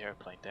 Shut the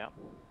aeroplane down.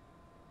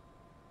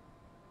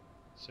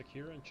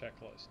 Secure and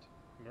checklist.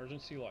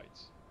 Emergency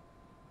lights.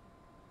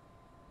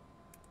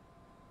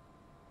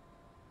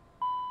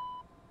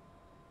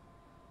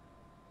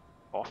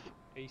 Off.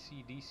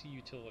 AC/DC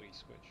utility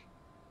switch.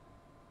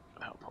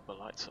 That'll pop the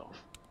lights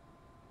off.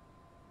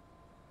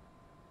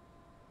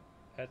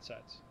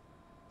 Headsets.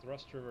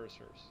 Thrust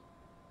reversers.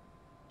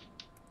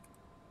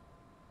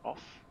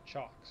 Off.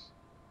 Chocks.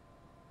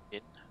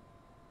 In.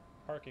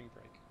 Parking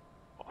brake.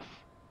 Off.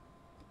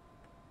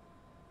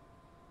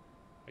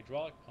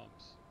 Hydraulic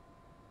pumps.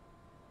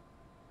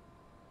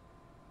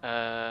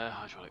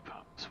 Hydraulic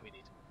pumps. We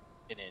need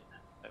in,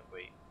 don't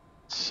we?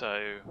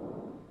 So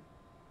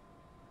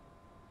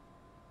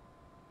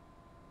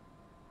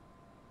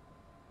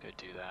go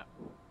do that.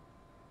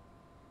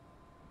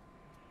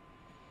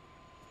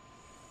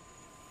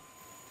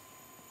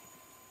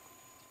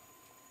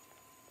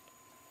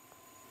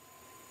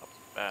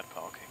 Bad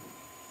parking.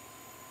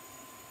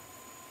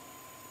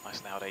 Nice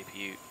and loud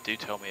APU. Do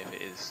tell me if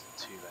it is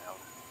too loud.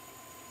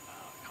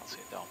 I can't see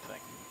a darn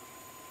thing.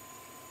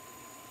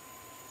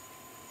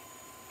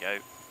 Go.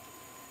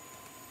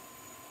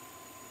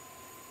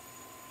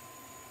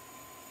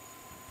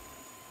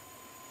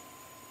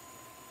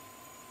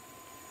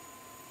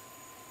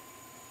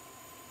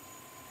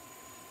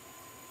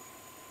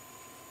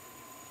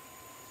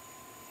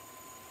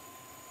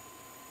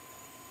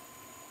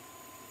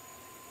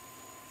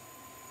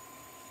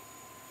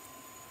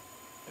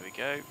 There we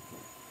go.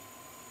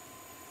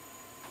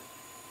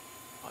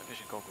 Night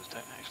vision goggles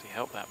don't actually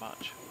help that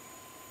much.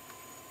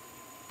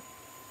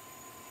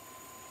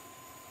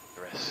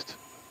 The rest.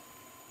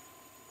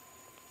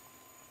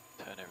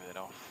 Turn everything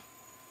off.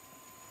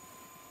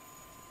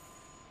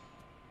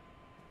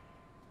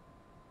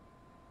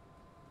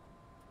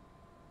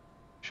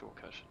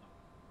 Shortcut.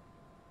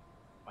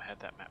 I had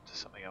that mapped to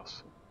something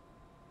else.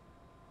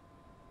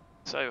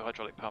 So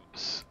hydraulic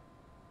pumps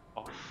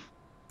off.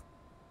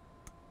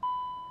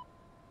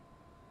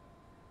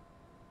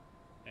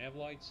 Nav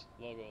lights,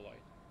 logo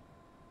light.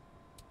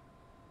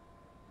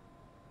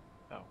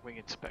 Oh, wing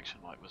inspection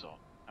light was on.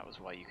 That was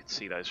why you could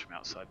see those from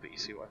outside, but you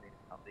see what I mean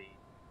about the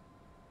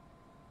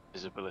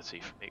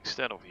visibility from the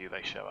external view,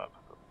 they show up,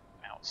 but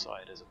from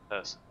outside as a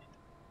person.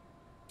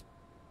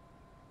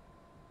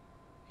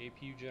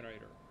 APU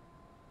generator.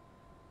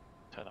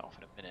 Turn that off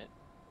in a minute.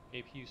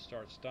 APU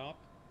start stop.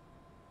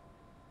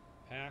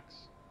 PAX.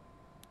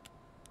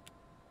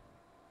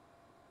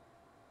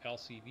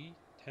 LCV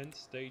 10th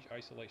stage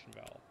isolation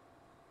valve.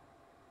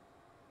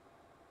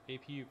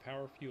 APU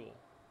power fuel.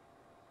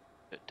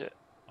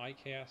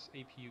 ICAS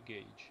APU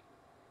gauge.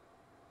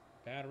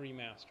 Battery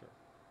master.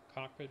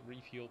 Cockpit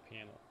refuel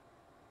panel.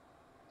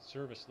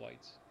 Service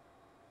lights.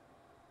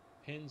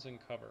 Pins and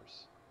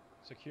covers.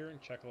 Securing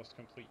checklist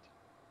complete.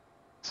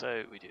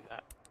 So we do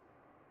that.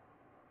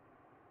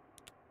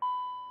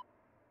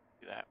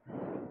 Do that.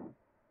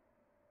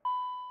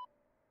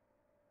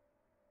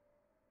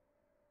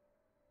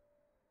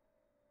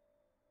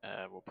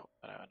 We'll pop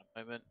that out in a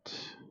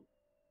moment.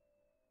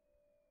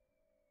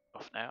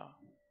 Off now.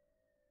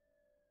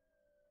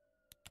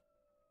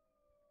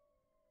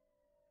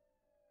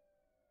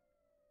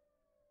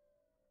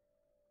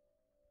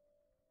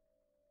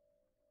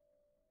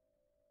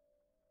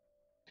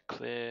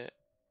 Clear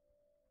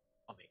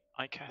on the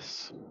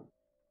ICAS.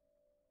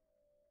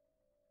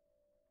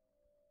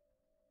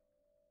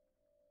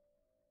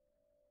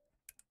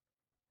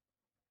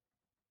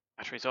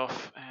 Batteries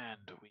off,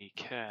 and we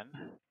can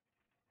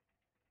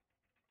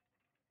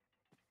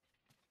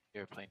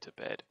airplane to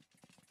bed.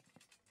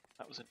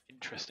 That was an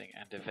interesting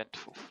and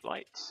eventful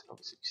flight.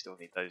 Obviously, we still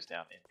need those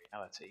down in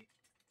reality.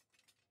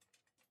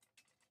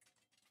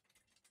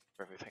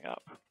 For everything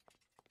up.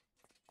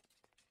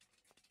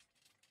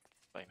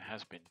 Plane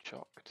has been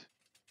chocked.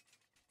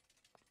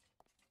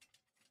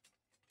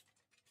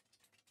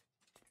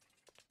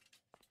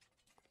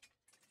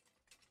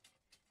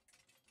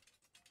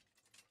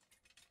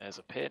 There's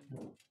a pin.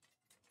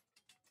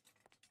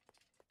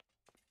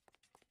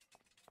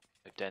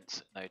 No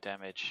dents, no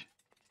damage.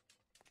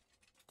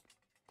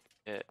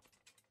 Get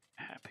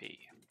happy.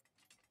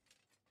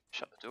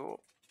 Shut the door.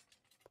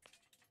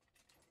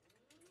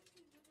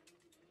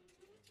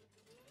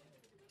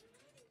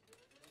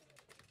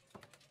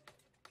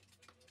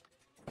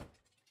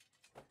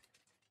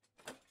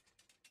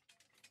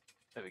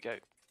 There we go.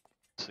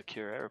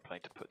 Secure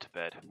aeroplane to put to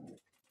bed.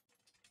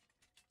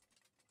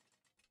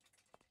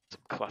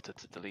 Some clutter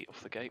to delete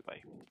off the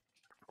gateway.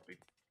 Probably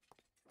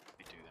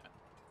do that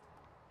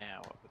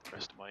now with the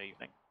rest of my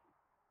evening.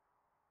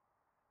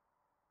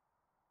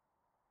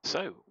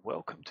 So,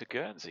 welcome to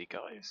Guernsey,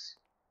 guys.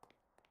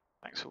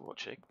 Thanks for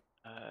watching.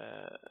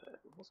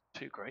 It wasn't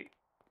too great.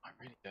 I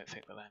really don't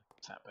think the land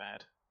was that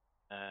bad.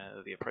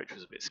 The approach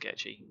was a bit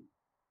sketchy,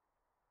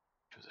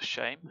 which was a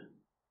shame.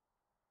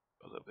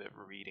 Got a little bit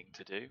of reading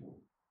to do.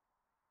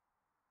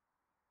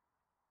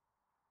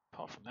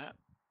 Apart from that,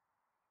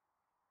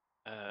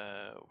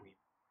 we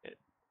hit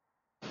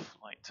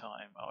flight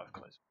time. Oh, I've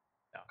closed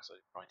it down because I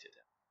didn't write it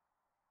down.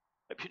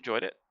 Hope you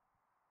enjoyed it.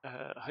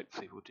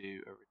 Hopefully we'll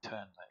do a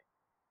return leg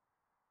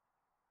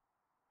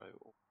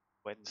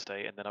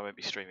Wednesday, and then I won't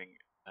be streaming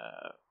for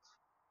a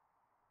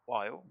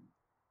while.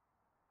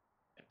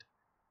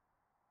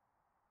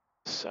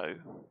 So,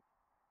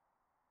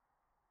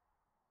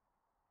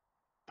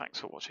 thanks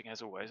for watching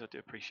as always. I do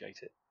appreciate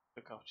it.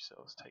 Look after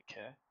yourselves. Take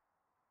care.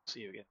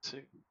 See you again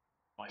soon.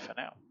 Bye for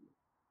now.